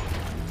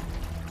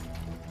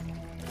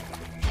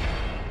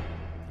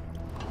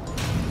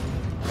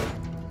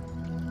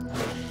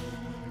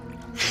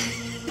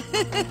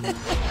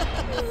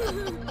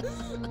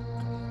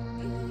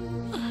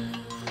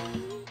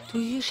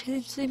 তুইও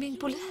সেদিন সুইমিং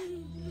পুলে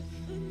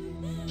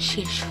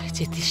শেষ হয়ে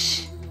যেতিস।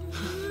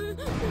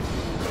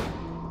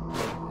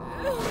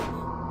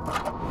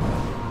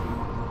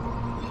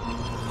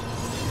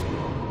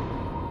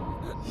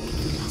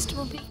 লাস্ট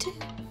মোমেন্টে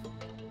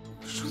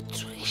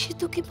রুদ্র এসে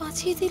তোকে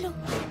বাঁচিয়ে দিল।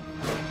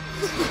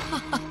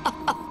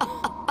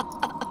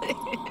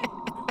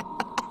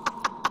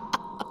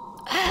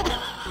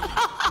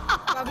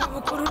 পাগলামো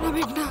করো না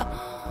মেঘনা,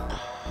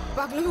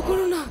 পাগলামো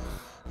করো না।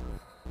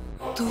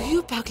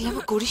 তুইও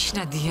পাগলামো করিস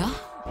না দিয়া।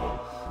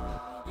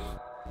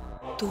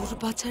 তোর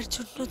বাঁচার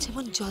জন্য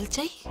যেমন জল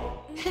চাই,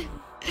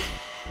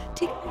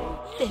 ঠিক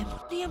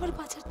তেমনি আমার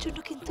বাঁচার জন্য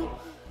কিন্তু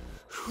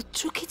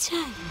রুদ্রকে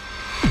চাই।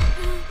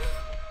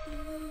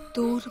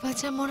 তোর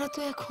বাঁচা মরা তো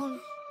এখন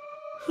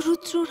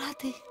রুদ্রর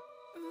হাতে।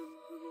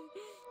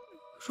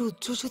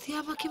 রুদ্র যদি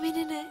আমাকে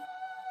মেনে নেয়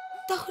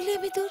তাহলে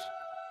আমি তোর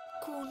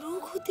কোনো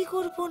ক্ষতি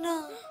করব না,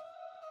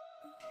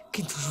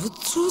 কিন্তু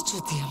রুদ্র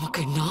যদি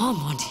আমাকে না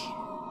মানে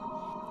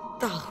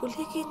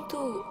তাহলে কিন্তু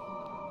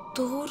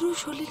তোরও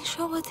সলিল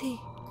সমাধি।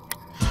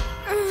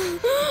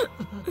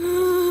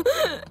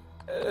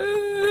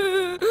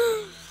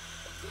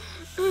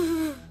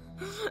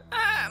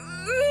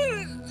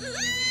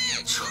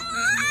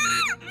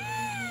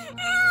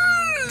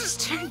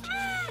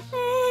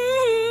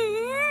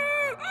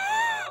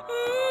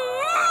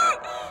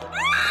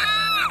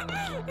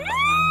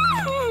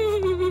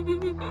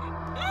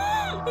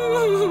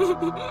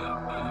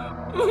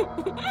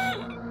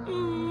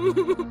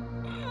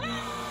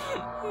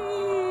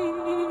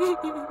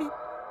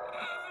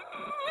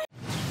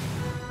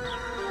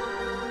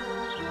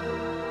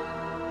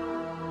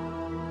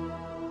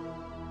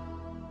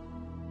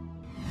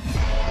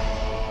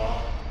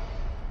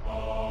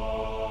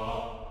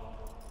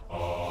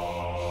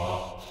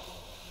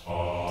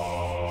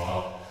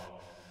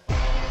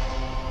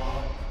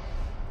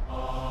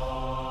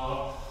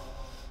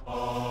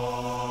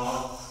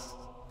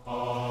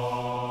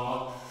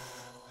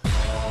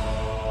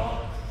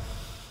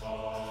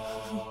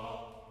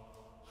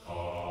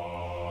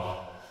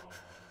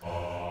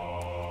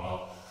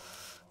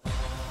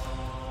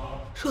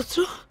 রুদ্র,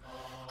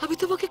 আমি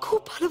তোমাকে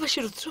খুব ভালোবাসি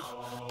রুদ্র।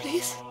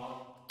 প্লিজ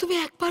তুমি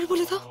একবার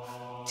বলে দাও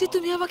যে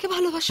তুমি আমাকে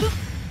ভালোবাসো।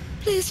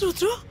 Please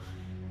Rudra,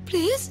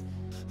 please.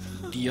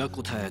 দিয়া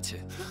কোথায় আছে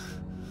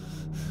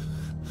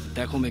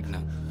দেখো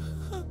মেঘনা,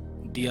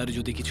 দিয়ার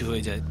যদি কিছু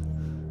হয়ে যায়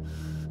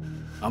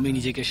আমি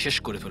নিজেকে শেষ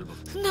করে ফেলবো।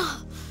 না,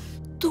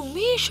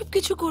 তুমি এসব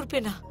কিছু করবে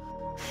না।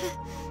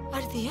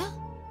 আর দিয়া,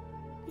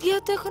 দিয়া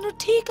তো এখনো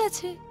ঠিক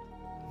আছে।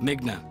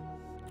 মেঘনা,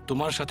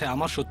 তোমার সাথে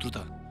আমার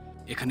শত্রুতা,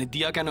 এখানে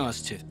দিয়া কেন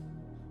আসছে?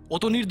 ও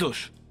তো নির্দোষ।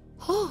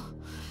 ও,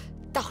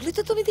 তাহলে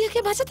তো তুমি দিয়াকে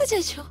বাঁচাতে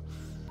চাইছো।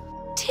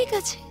 ঠিক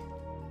আছে,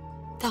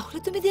 তাহলে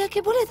তুমি দিয়াকে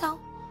বলে দাও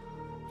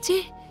যে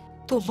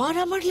তোমার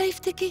আমার লাইফ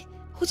থেকে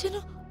ও যেন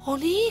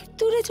অনেক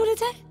দূরে চলে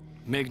যায়।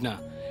 মেঘনা,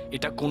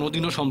 এটা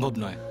কোনোদিনও সম্ভব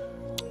নয়।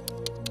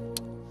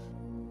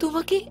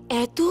 তোমাকে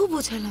এত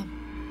বোঝালাম,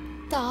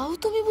 তাও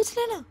তুমি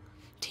বুঝলে না।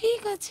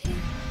 ঠিক আছে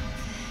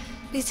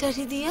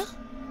বেচারি দিয়া,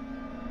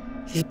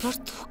 এবার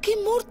তোকে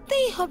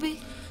মরতেই হবে।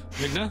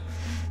 মেঘনা,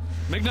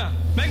 মেঘনা,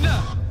 মেঘনা,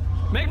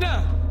 মেঘনা,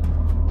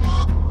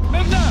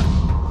 মেঘনা।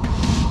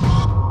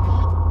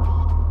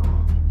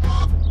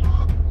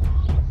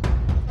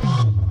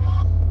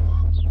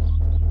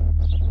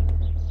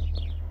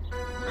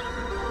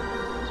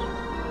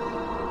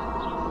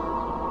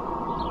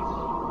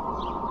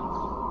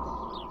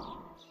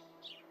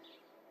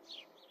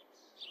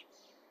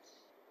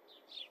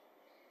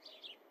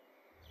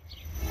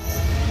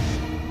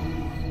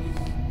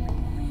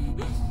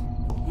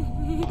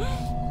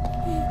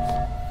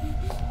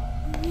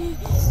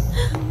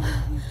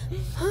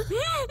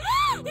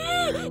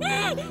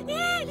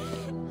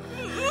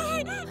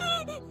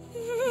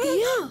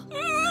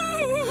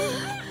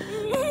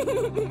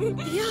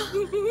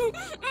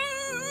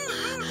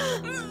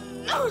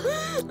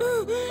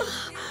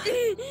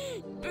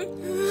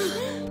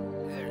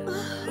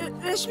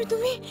 রেশমি,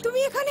 তুমি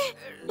এখানে?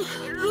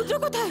 রুদ্র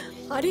কোথায়?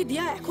 আরে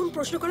দিয়া, এখন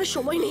প্রশ্ন করার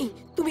সময় নেই।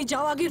 তুমি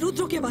যাও, আগে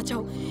রুদ্রকে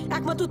বাঁচাও।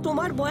 একমাত্র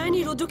তোমার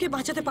বয়ানই রুদ্রকে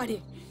বাঁচাতে পারে।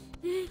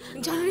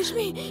 জানো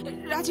রেশমি,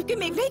 রাজীবকে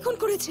মেঘনাই খুন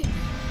করেছে।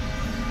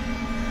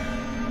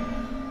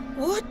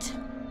 হোয়াট?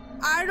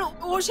 আর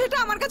ও সেটা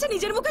আমার কাছে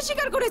নিজের মুখে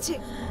স্বীকার করেছে।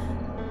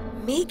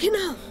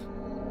 মেঘনা?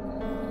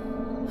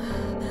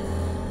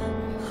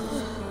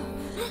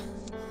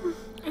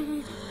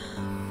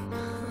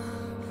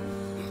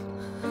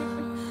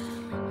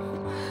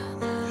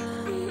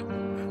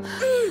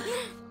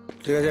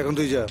 ঠিক আছে, এখন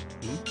তুই যা।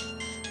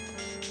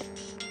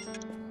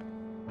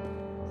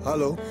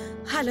 হ্যালো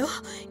হ্যালো,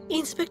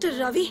 ইন্সপেক্টর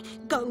রবি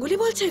গাঙ্গুলি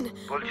বলছেন?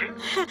 বলছি।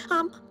 হ্যাঁ,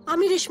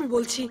 আমি রেশমি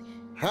বলছি।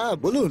 হ্যাঁ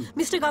বলুন।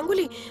 মিস্টার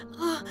গাঙ্গুলি,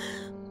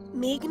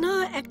 মেঘনা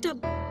একটা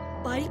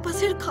বাড়ির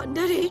পাশের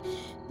খান্ডারে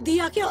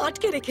দিয়াকে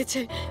আটকে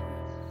রেখেছে।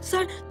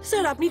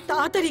 স্যার আপনি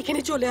তাড়াতাড়ি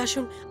এখানে চলে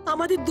আসুন,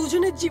 আমাদের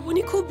দুজনের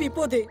জীবনই খুব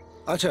বিপদে।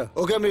 আচ্ছা,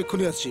 ওকে আমি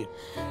এক্ষুনি আসছি।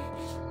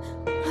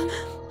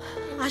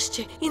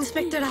 আসছে,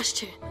 ইন্সপেক্টর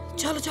আসছে।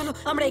 চলো চলো,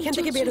 আমরা এখান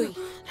থেকে বেরোই।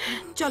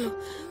 চলো,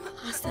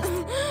 আস্তে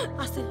আস্তে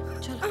আস্তে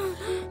চলো।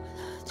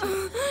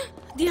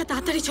 দিয়া,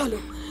 তাড়াতাড়ি চলো,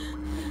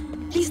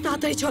 প্লিজ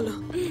তাড়াতাড়ি চলো।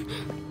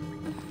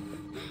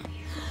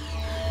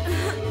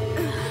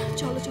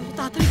 চলো চলো,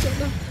 তাড়াতাড়ি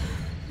চলো।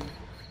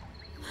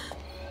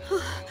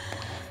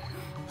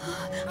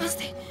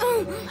 আস্তে,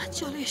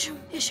 চলো, এসো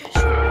এসো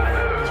এসো।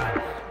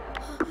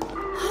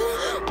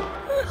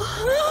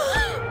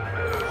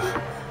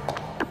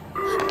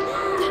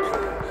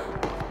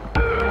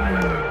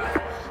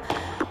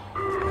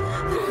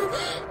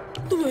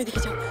 তুমি ওইদিকে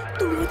যাও,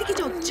 তুমি ওইদিকে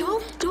যাও, যাও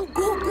যাও,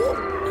 গো গো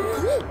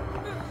গো,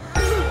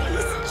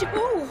 যাও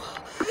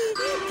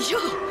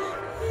যাও।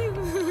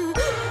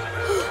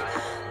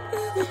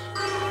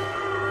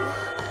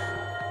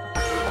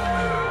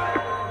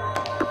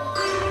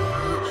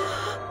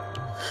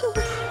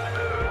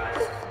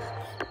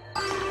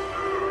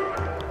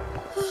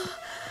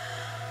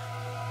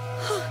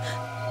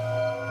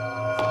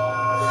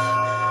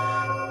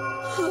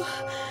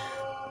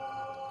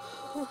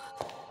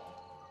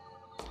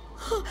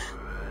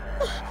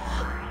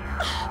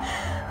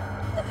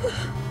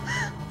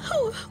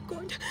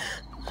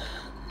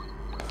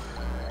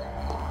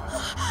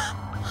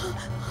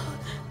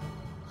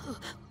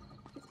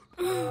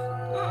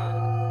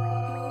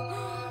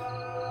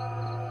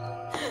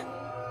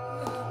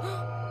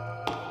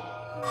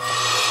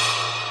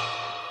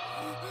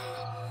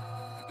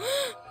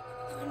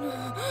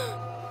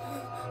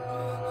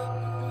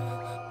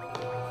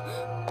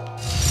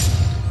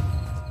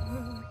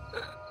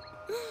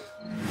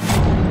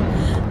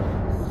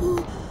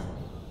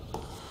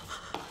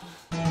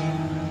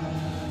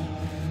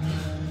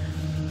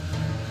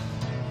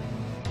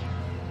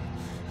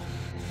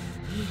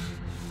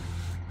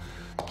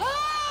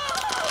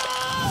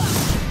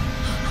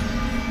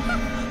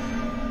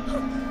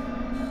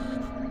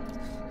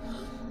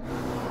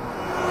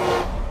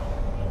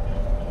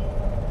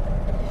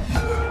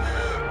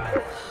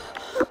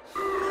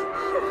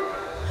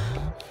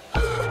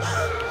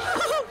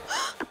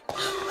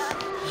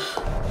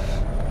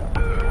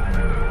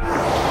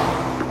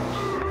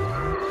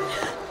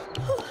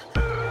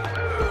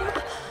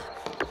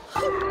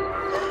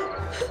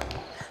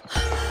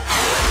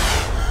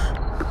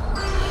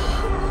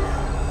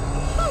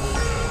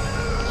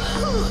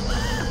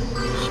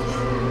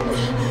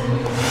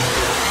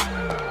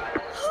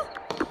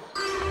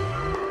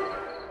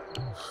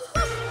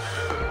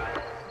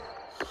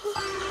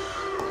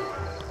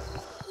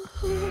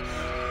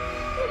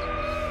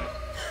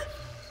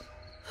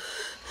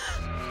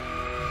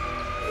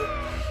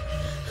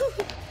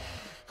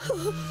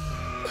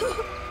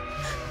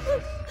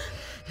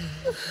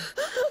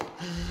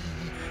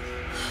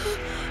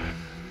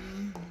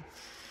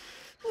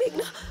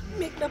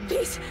 মেঘনা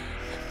প্লিজ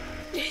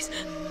প্লিজ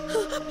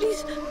প্লিজ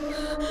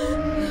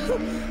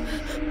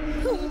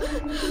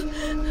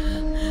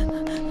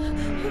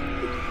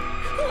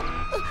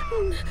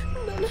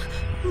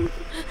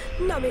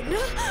না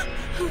মেঘনা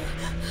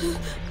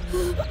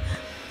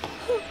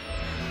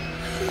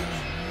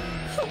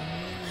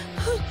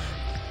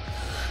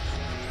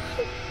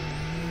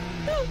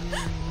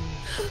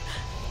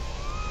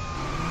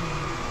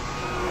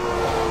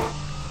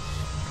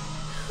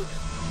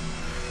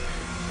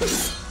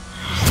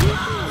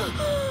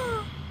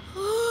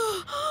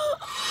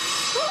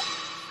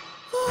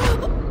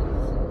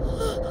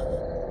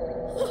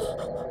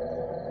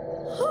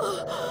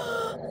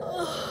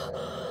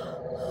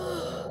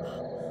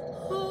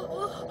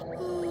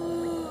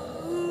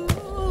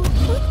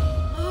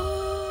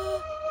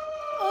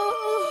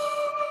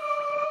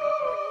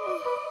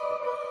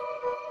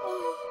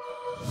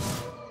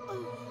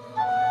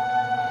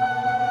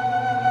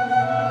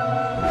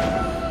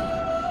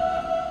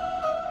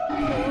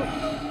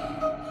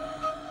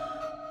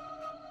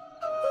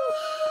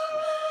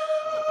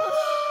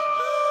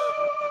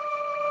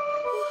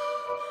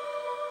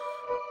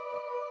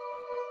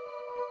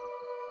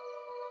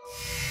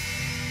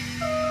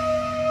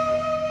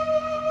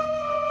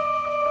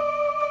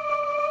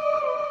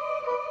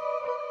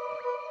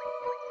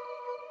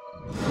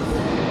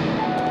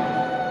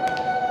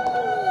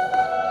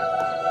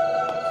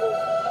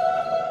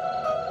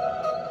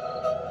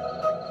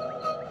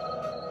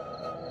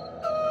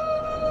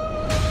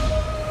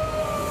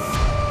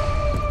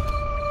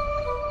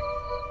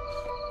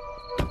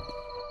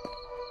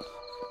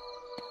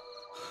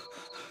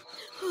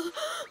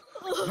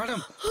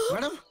ম্যাডাম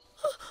ম্যাডাম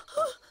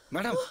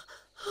ম্যাডাম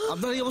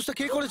আপনার এই অবস্থা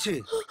কে করেছে?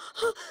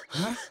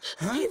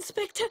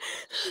 ইন্সপেক্টর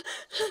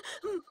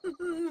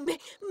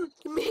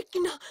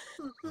মেঘনা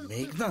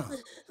মেঘনা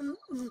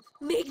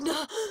মেঘনা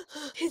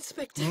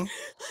ইন্সপেক্টর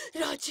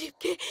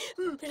রাজীবকে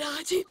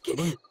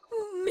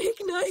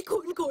মেঘনাই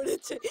খুন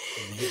করেছে।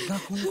 মেঘনা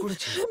খুন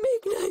করেছে?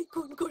 মেঘনাই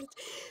খুন করেছে।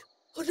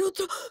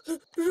 রুদ্র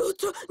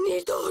রুদ্র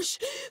নির্দোষ।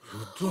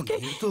 রুদ্র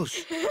নির্দোষ?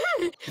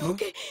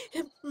 ওকে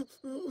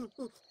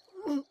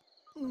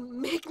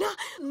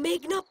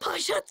মেঘনা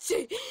ফাঁসাচ্ছে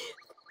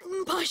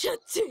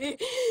ফাঁসাচ্ছে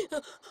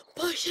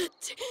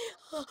ফাঁসাচ্ছে।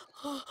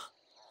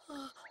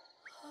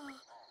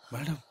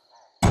 ম্যাডাম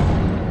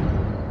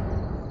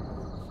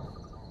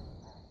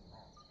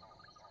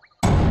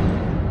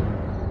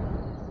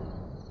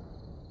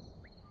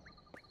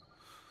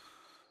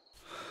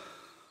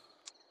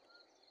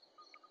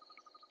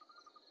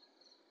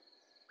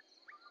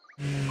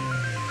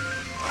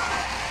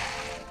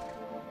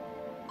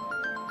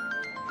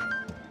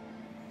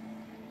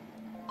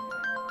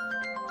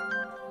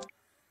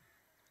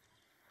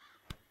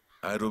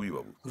রবি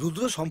বাবু,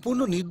 রুদ্র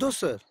সম্পূর্ণ নির্দোষ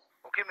স্যার।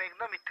 ওকে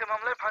মেঘনা মিথ্যে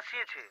মামলায়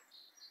ফাঁসিয়েছে।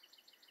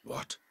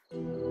 What?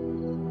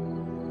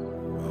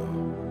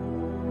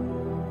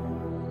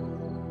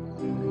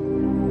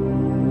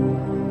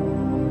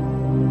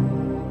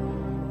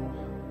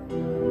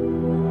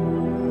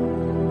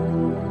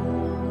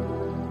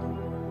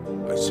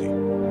 I see.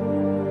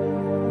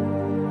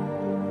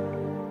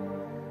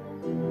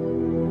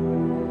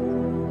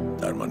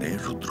 তার মানে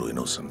রুদ্র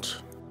ইনোসেন্ট,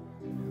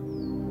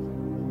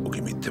 ওকে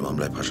মিথ্যে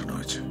মামলায় ফাঁসানো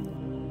হয়েছে।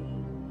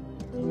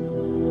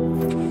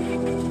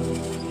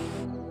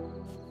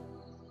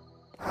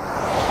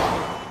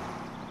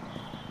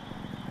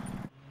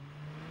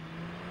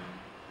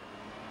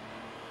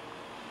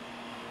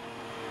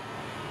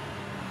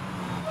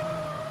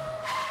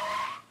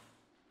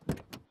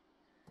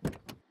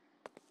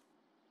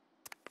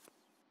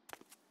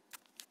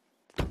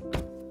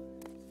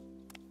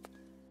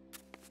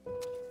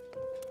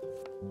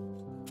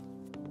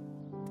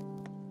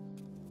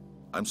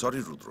 I'm sorry,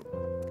 রুদ্র,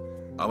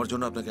 আমার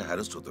জন্য আপনাকে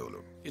হ্যারাস্ট হতে হলো।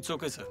 ইটস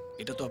ওকে স্যার,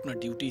 এটা তো আপনার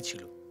ডিউটিই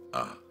ছিল।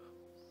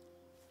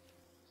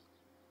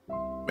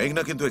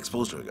 মেঘনা কিন্তু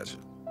এক্সপোজড হয়ে গেছে।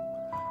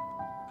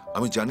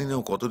 আমি জানি না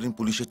ও কতদিন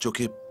পুলিশের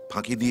চোখে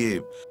ফাঁকি দিয়ে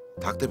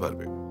থাকতে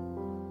পারবে।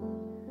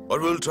 Or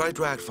we'll try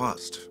to act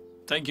fast.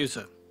 Thank you,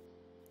 sir.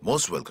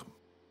 Most welcome.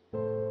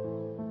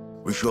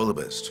 Wish you all the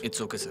best.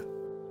 It's okay, sir.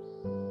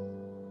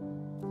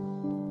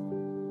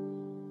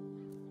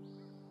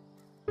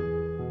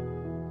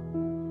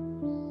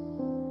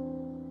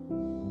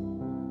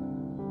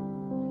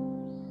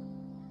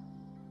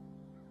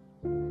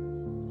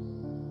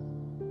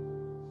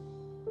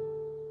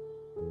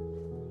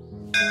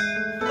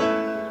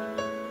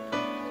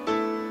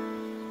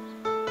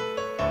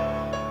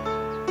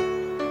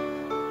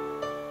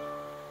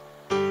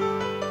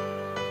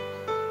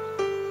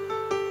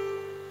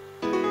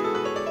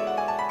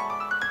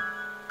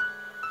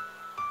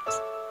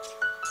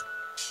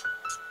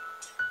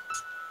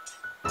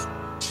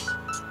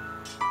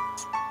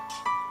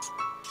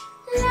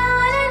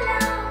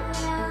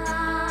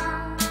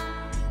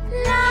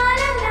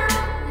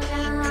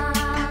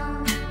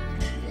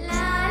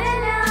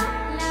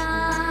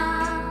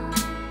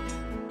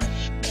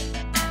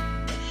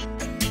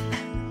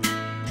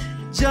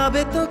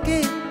 যাবে তোকে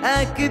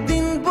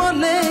একদিন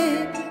বলে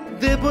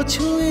দেব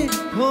ছুঁয়ে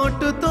ঠোঁট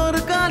তোর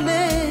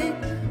গালে,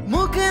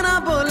 মুখ মুখে না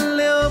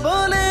বললেও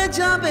বলে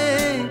যাবে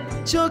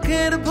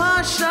চোখের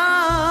ভাষা,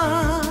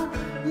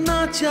 না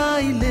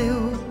চাইলেও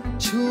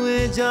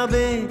ছুঁয়ে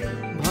যাবে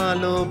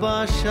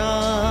ভালোবাসা,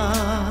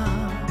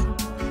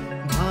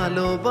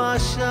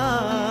 ভালোবাসা।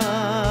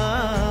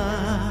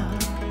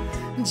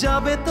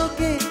 যাবে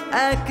তোকে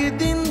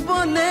একদিন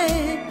বলে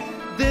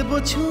দেব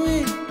ছুঁয়ে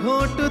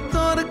ঠোঁট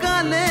তোর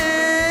গালে,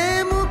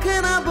 মুখে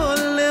না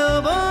বললেও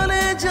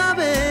বলে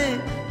যাবে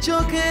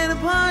চোখের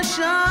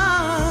ভাষা,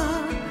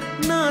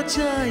 না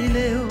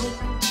চাইলেও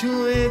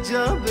ছুঁয়ে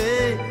যাবে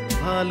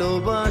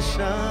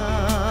ভালোবাসা,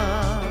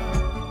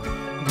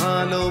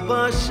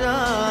 ভালোবাসা।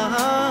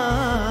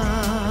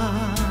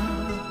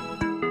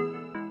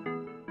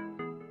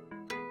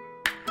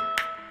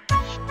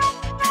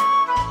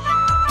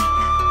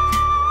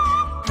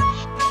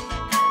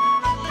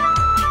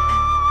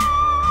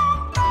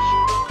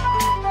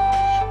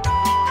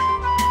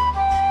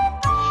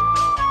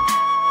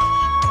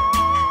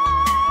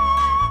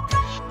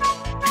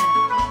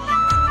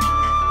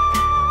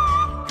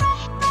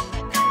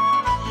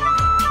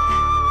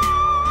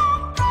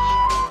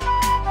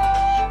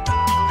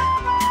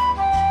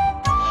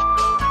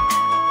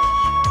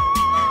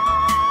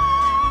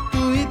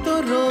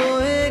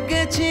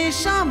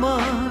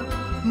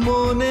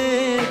 মনে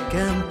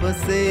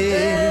ক্যাম্পাসে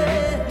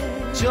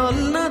চল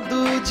না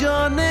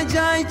দুজনে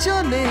যাই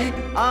চলে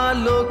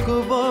আলোক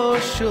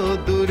বর্ষ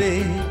দূরে,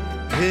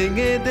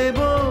 ভেঙে দেব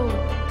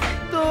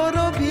তোর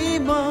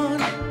অভিমান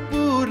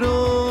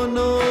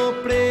পুরনো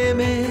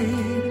প্রেমে,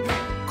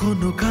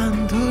 কোনো গান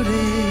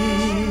ধরে,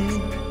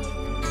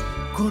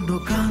 কোনো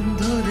গান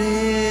ধরে।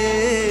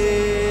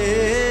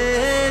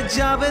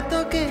 যাবে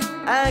তোকে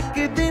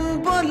একদিন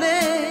বলে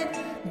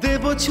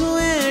দেব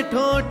ছুঁয়ে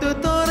ঠোঁট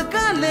তোর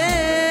গালে,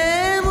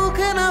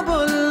 মুখে না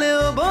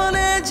বললেও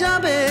বলে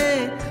যাবে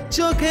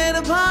চোখের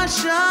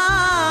ভাষা।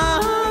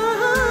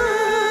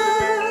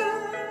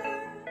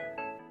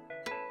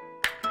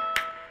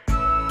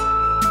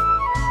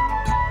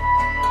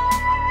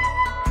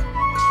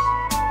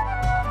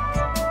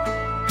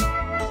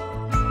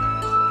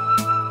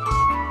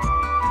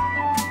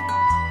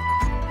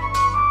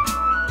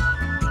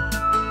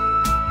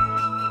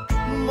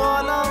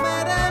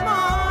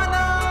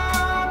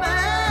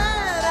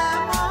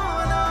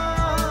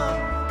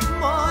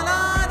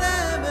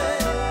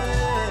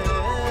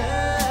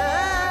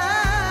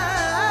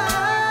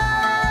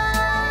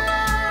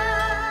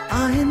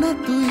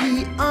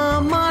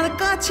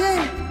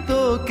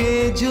 তোকে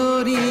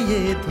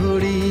জড়িয়ে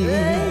ধরি,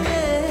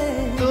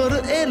 তোর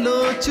এলো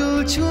চুল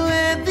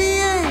ছুঁয়ে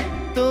দিয়ে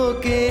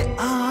তোকে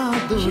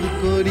আদর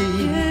করি,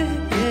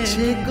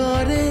 ইচ্ছে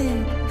করে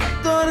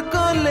তোর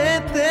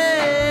কোলেতে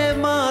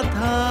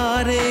মাথা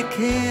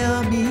রেখে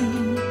আমি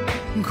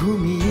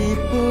ঘুমিয়ে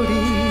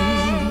পড়ি,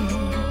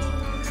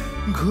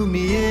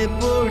 ঘুমিয়ে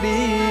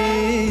পড়ি।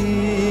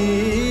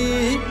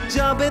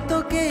 যাবে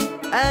তোকে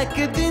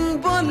একদিন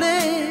বলে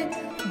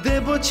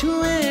দেব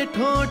ছুঁয়ে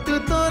ঠোঁট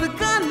তোর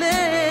গালে,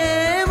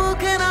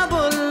 মুখে না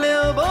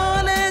বললেও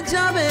বলে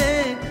যাবে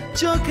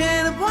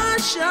চোখের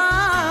ভাষা,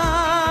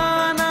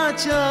 না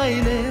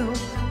চাইলেও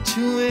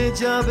ছুঁয়ে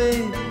যাবে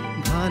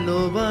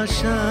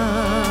ভালোবাসা,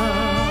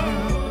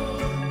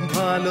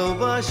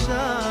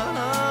 ভালোবাসা।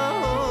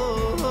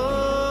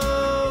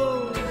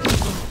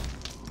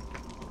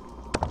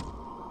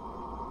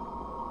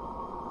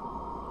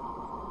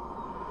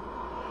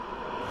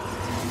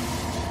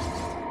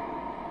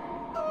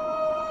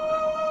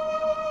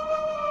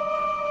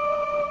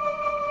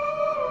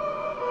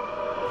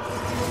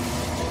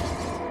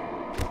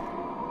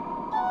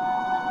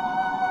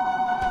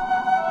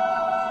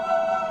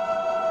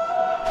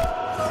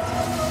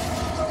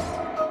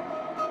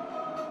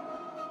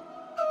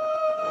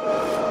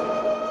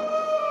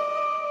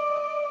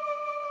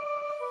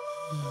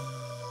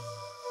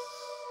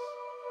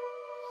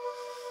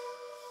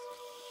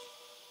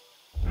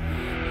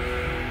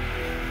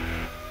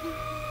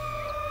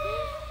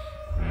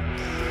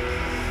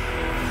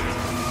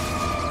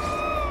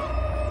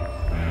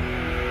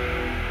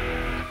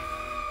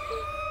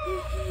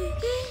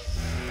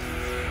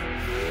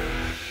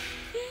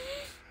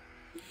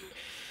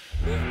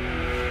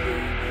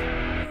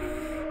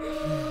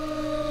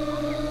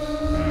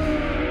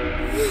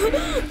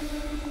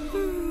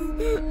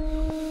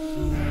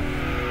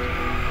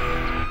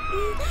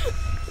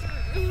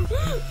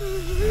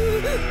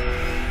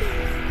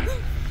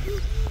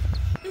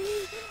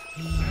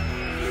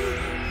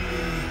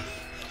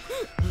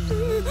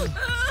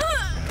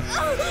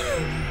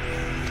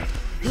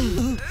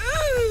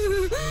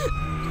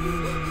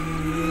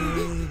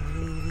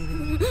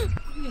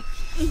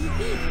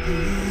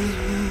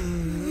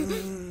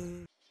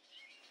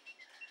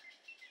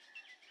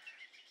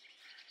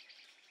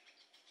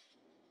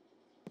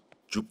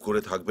 চুপ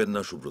করে থাকবেন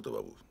না সুব্রত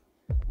বাবু,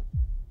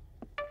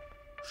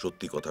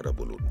 সত্যি কথাটা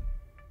বলুন।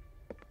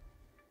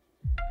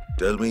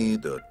 Tell me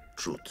the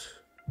truth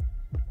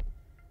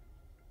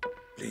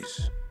please.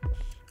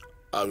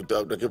 আমি তো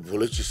আপনাকে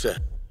বলেছি স্যার,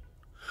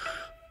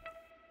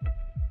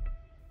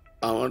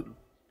 আমার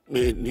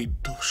মেয়ে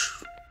নির্দোষ।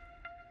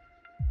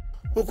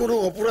 ও কোনো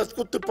অপরাধ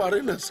করতে পারে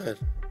না স্যার।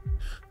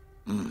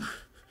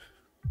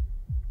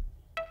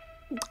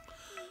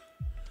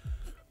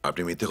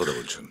 আপনি মিথ্যে কথা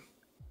বলছেন।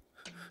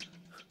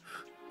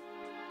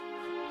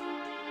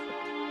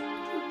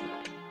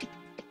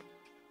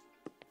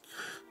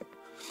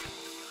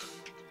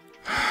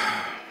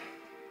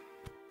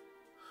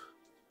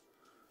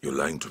 You're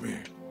lying to me.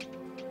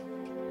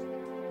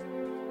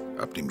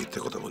 আপনি মিথ্যে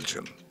কথা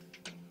বলছেন।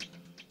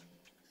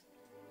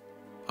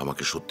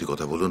 আমাকে সত্যি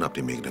কথা বলুন,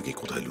 আপনি মেঘনাকে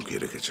কোথায়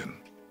লুকিয়ে রেখেছেন?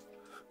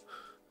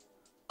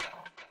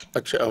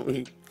 আচ্ছা, আমি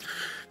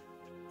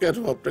কেন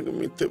আপনাকে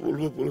মিথ্যে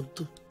বলবো বলুন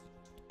তো?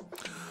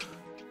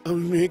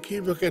 আমি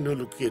মেয়েকেই বা কেন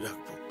লুকিয়ে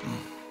রাখবো?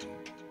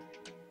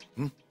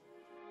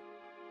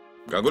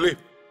 গাঙ্গুলি।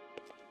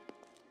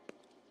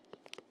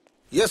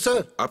 Yes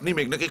sir. আপনি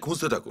মেঘনাকে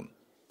খুঁজতে থাকুন,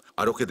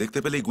 আর ওকে দেখতে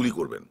পেলেই গুলি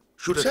করবেন।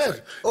 Sir,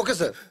 okay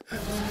sir.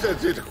 স্যার,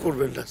 এটা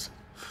করবেন না স্যার।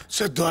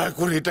 স্যার, দয়া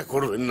করে এটা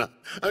করবেন না।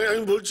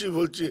 আমি বলছি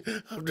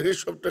আপনাকে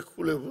সবটা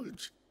খুলে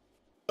বলছি।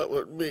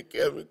 আমার মেয়েকে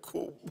আমি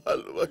খুব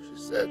ভালোবাসি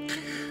স্যার,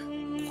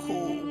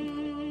 খুব।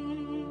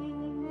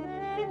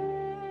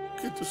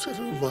 কিন্তু স্যার,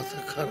 ওর মাথা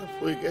খারাপ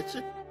হয়ে গেছে,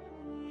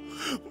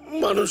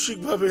 মানসিক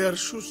ভাবে আর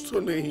সুস্থ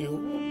নেই, ও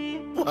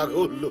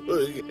পাগল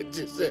হয়ে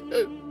গেছে স্যার।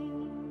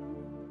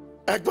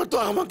 একবার তো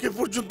আমাকে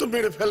পর্যন্ত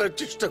মেরে ফেলার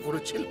চেষ্টা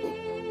করেছিল।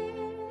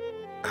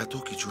 এত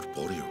কিছুর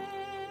পরেও,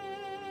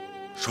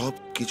 সব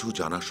কিছু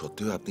জানা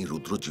সত্ত্বেও আপনি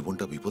রুদ্র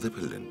জীবনটা বিপদে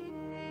ফেললেন।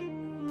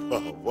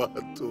 বাবা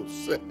তো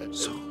স্যার,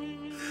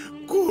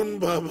 কোন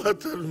বাবা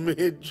তার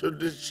মেয়ের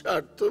জন্য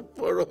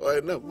স্বার্থপর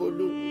হয় না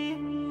বলুন?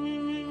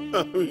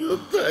 আমিও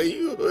তাই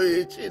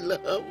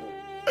হয়েছিলাম।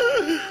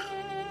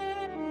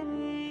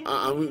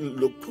 আমি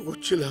লক্ষ্য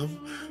করছিলাম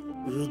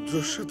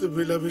রুদ্রর সাথে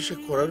মেলামেশা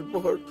করার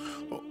পর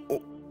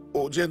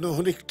ও যেন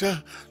অনেকটা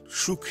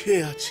সুখে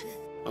আছে।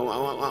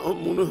 আমার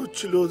মনে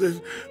হচ্ছিল ওদের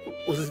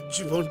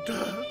জীবনটা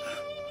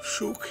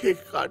সুখে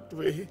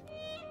কাটবে।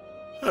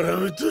 আর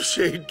আমি তো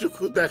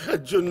সেইটুকু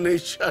দেখার জন্যই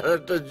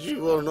সারাটা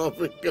জীবন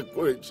অপেক্ষা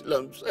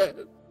করেছিলাম স্যার,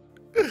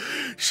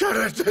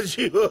 সারাটা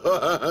জীবন।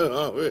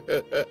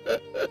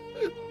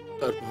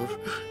 তারপর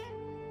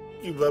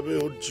কিভাবে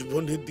ওর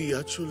জীবনে দিয়া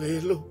চলে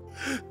এলো,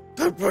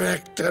 তারপর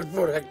একটার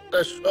পর একটা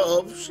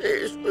সব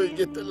শেষ হয়ে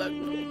যেতে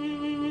লাগলো।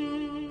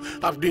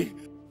 আপনি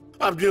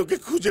ওকে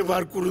খুঁজে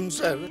বার করুন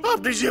স্যার।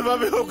 আপনি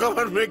যেভাবে হোক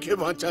আমার মেয়েকে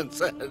বাঁচান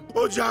স্যার।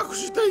 ও যা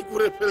খুশি তাই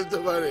করে ফেলতে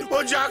পারে, ও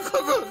যা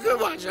হোক ওকে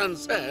বাঁচান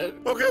স্যার,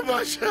 ওকে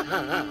বাঁচান।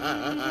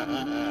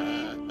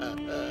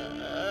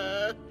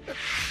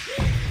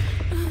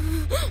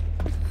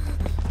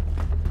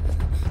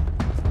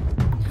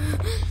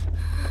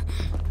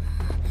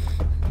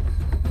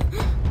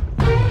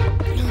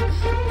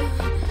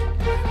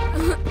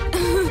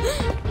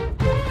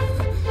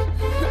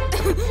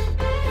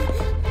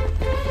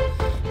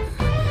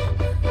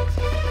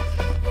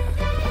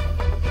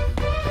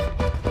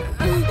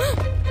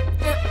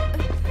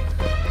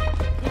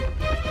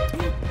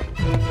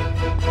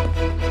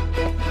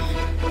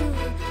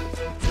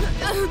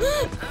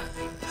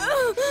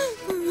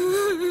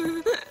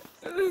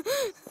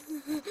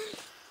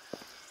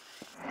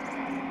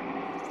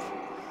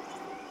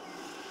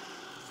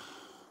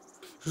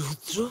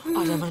 রুদ্র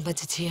আর আমার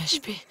মাঝে যে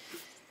আসবে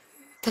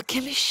তাকে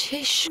আমি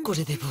শেষ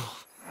করে দেব।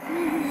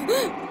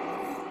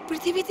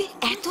 পৃথিবীতে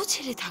এত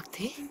ছেলে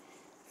থাকতে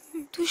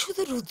তুই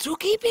শুধু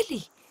রুদ্রকেই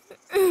পেলি?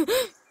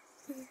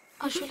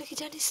 আসলে কি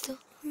জানিস তো,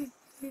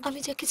 আমি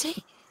যাকে চাই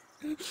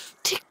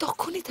ঠিক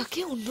তখনই তাকে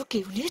অন্য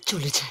কেউ নিয়ে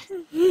চলে যায়।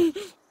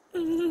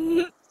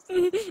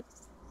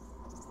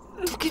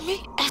 তোকে আমি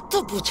এত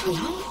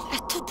বোঝালাম,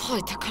 এত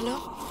ভয়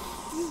দেখালাম,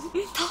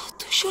 তাও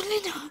তুই শুনলি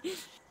না।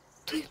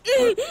 তুই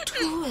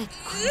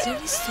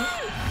জানিস তো,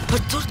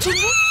 আর তোর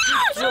জন্য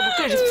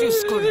আমাকে রিফিউজ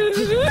করে।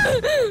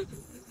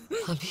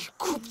 আমি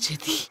খুব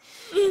জেদি,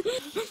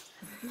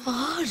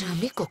 আর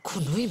আমি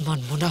কখনোই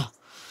মানবো না।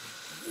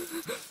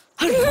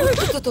 আর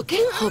মরতে তো তোকে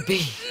হবে,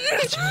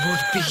 আজ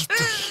মরবি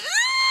তুই।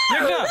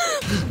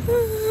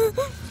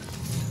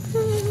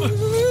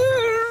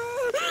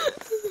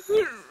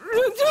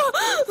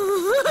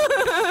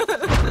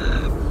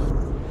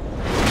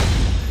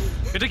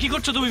 এটা কি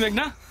করছো তুমি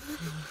মেঘনা?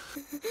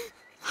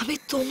 আমি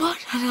তোমার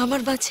আর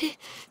আমার মাঝে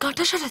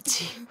কাঁটা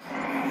সরাচ্ছি,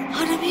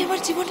 আর আমি আমার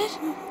জীবনের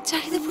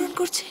চাহিদা পূরণ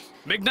করছি।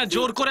 মেঘনা,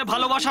 জোর করে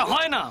ভালোবাসা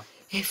হয় না।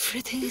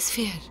 Everything is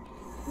fair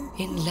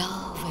in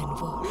love and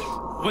war.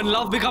 When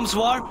love becomes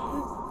war,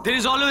 there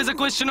is always a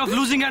question of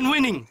losing and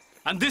winning.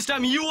 And this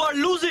time you are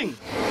losing.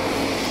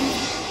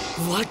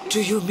 What do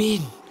you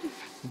mean?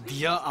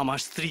 দিয়া আমার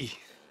স্ত্রী।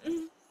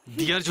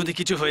 দিয়ার যদি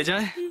কিছু হয়ে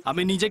যায়,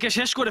 আমি নিজেকে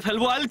শেষ করে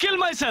ফেলবো। I'll kill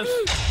myself.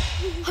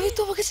 আমি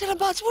তোমাকে ছাড়া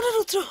বাঁচবো না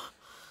রুদ্র,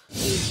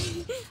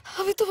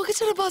 আমি তোমাকে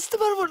ছাড়া বাঁচতে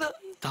পারবো না।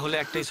 তাহলে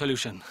একটাই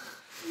সলিউশন,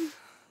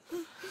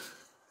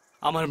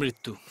 আমার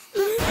মৃত্যু।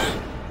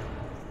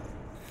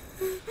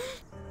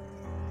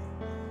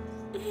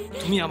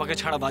 তুমি আমাকে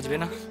ছাড়া বাঁচবে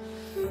না,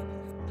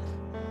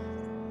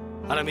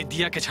 আর আমি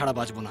দিয়াকে ছাড়া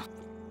বাঁচবো না।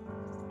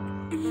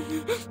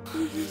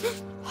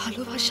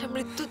 ভালোবাসা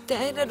মৃত্যু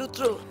দেয় না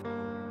রুদ্র,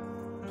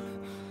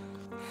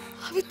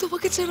 আমি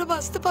তোমাকে ছাড়া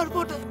বাঁচতে পারবো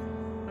না।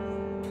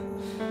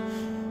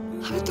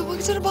 আমি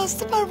তোমাকে ছাড়া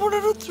বাঁচতে পারবো না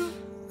রুদ্র।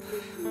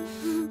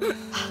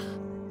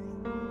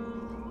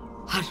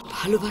 আর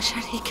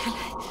ভালোবাসার এই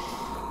খেলায়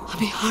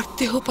আমি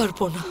হারতেও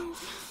পারবো না।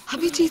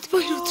 আমি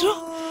জিতবই রুদ্র,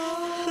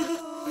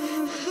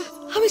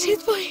 আমি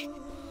জিতবই,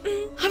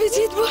 আমি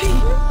জিতবই।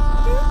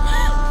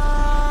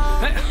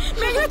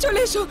 মেঘনা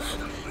চলে এসো,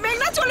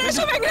 মেঘনা চলে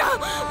এসো, মেঘনা,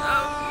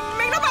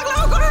 মেঘনা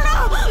পাগলামো করো না।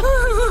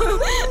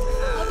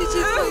 আমি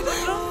জিতবই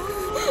রুদ্র,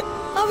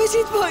 আমি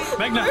জিতবই।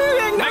 মেঘনা,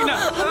 মেঘনা,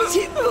 আমি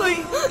জিতবই।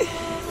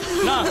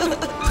 না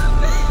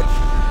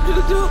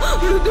রুদ্র,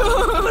 রুদ্র,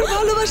 আমার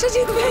ভালোবাসা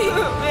জিতবে।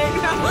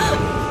 মেঘনা,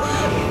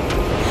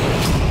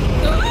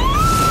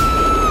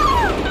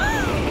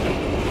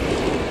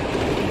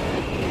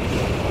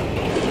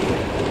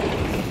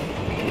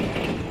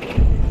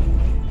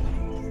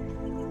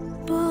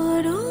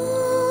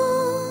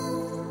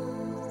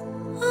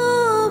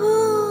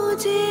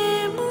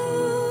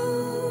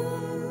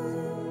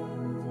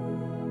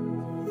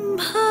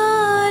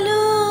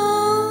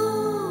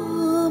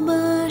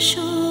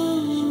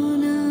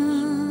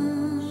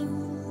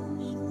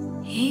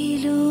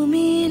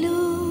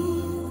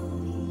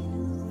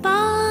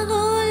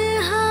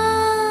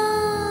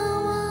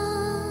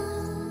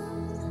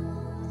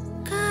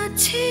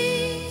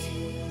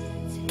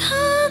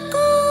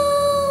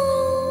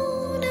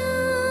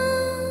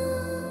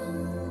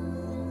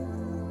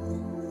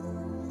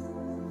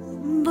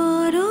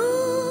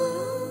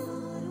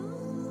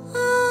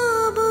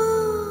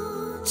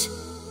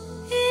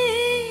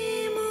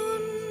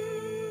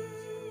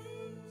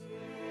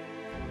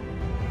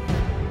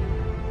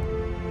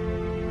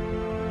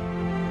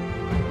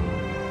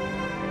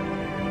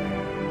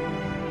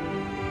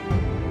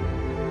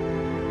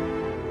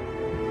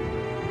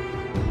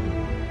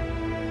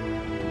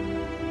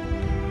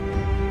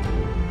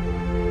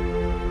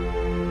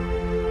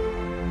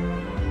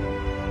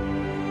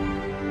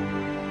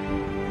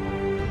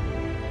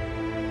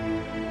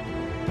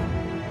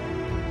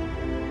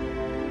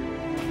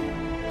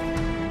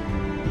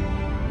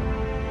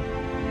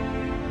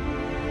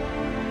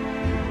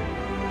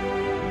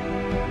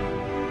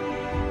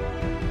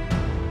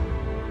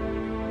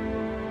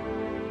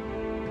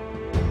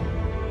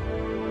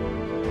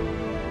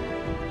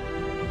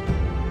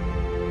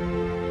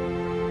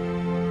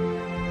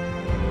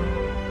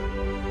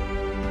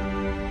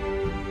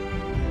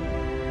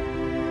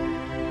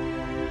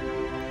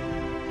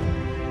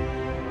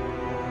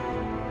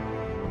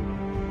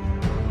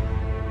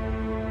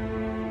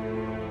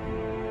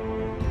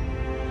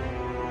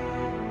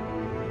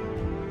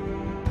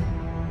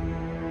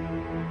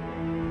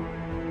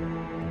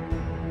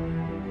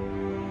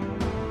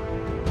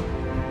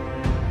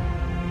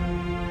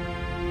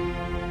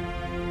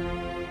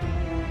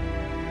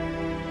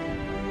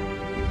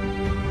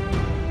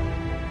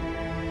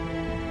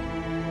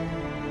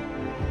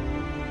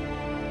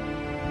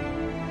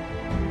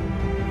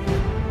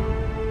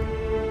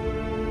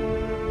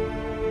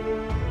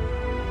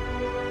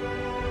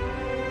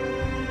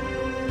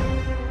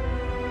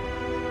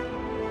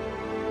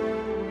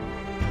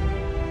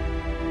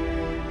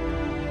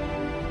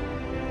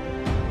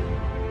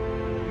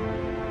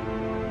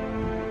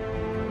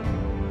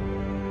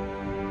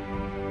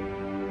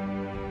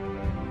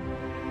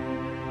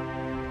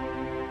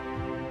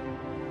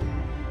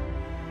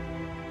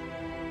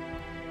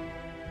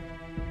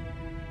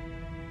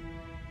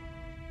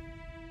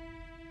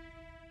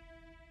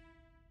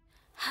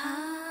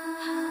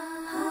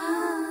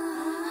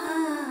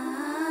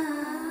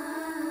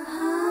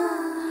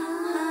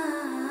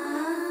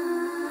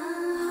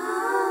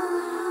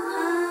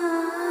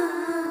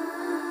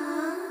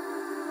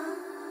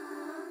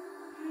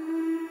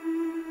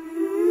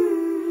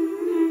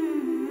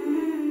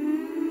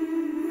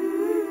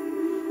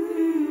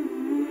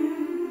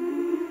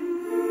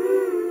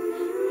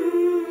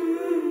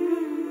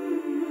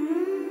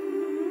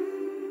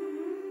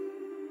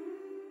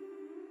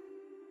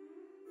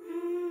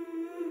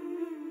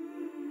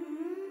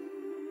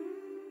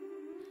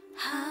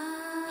 Ha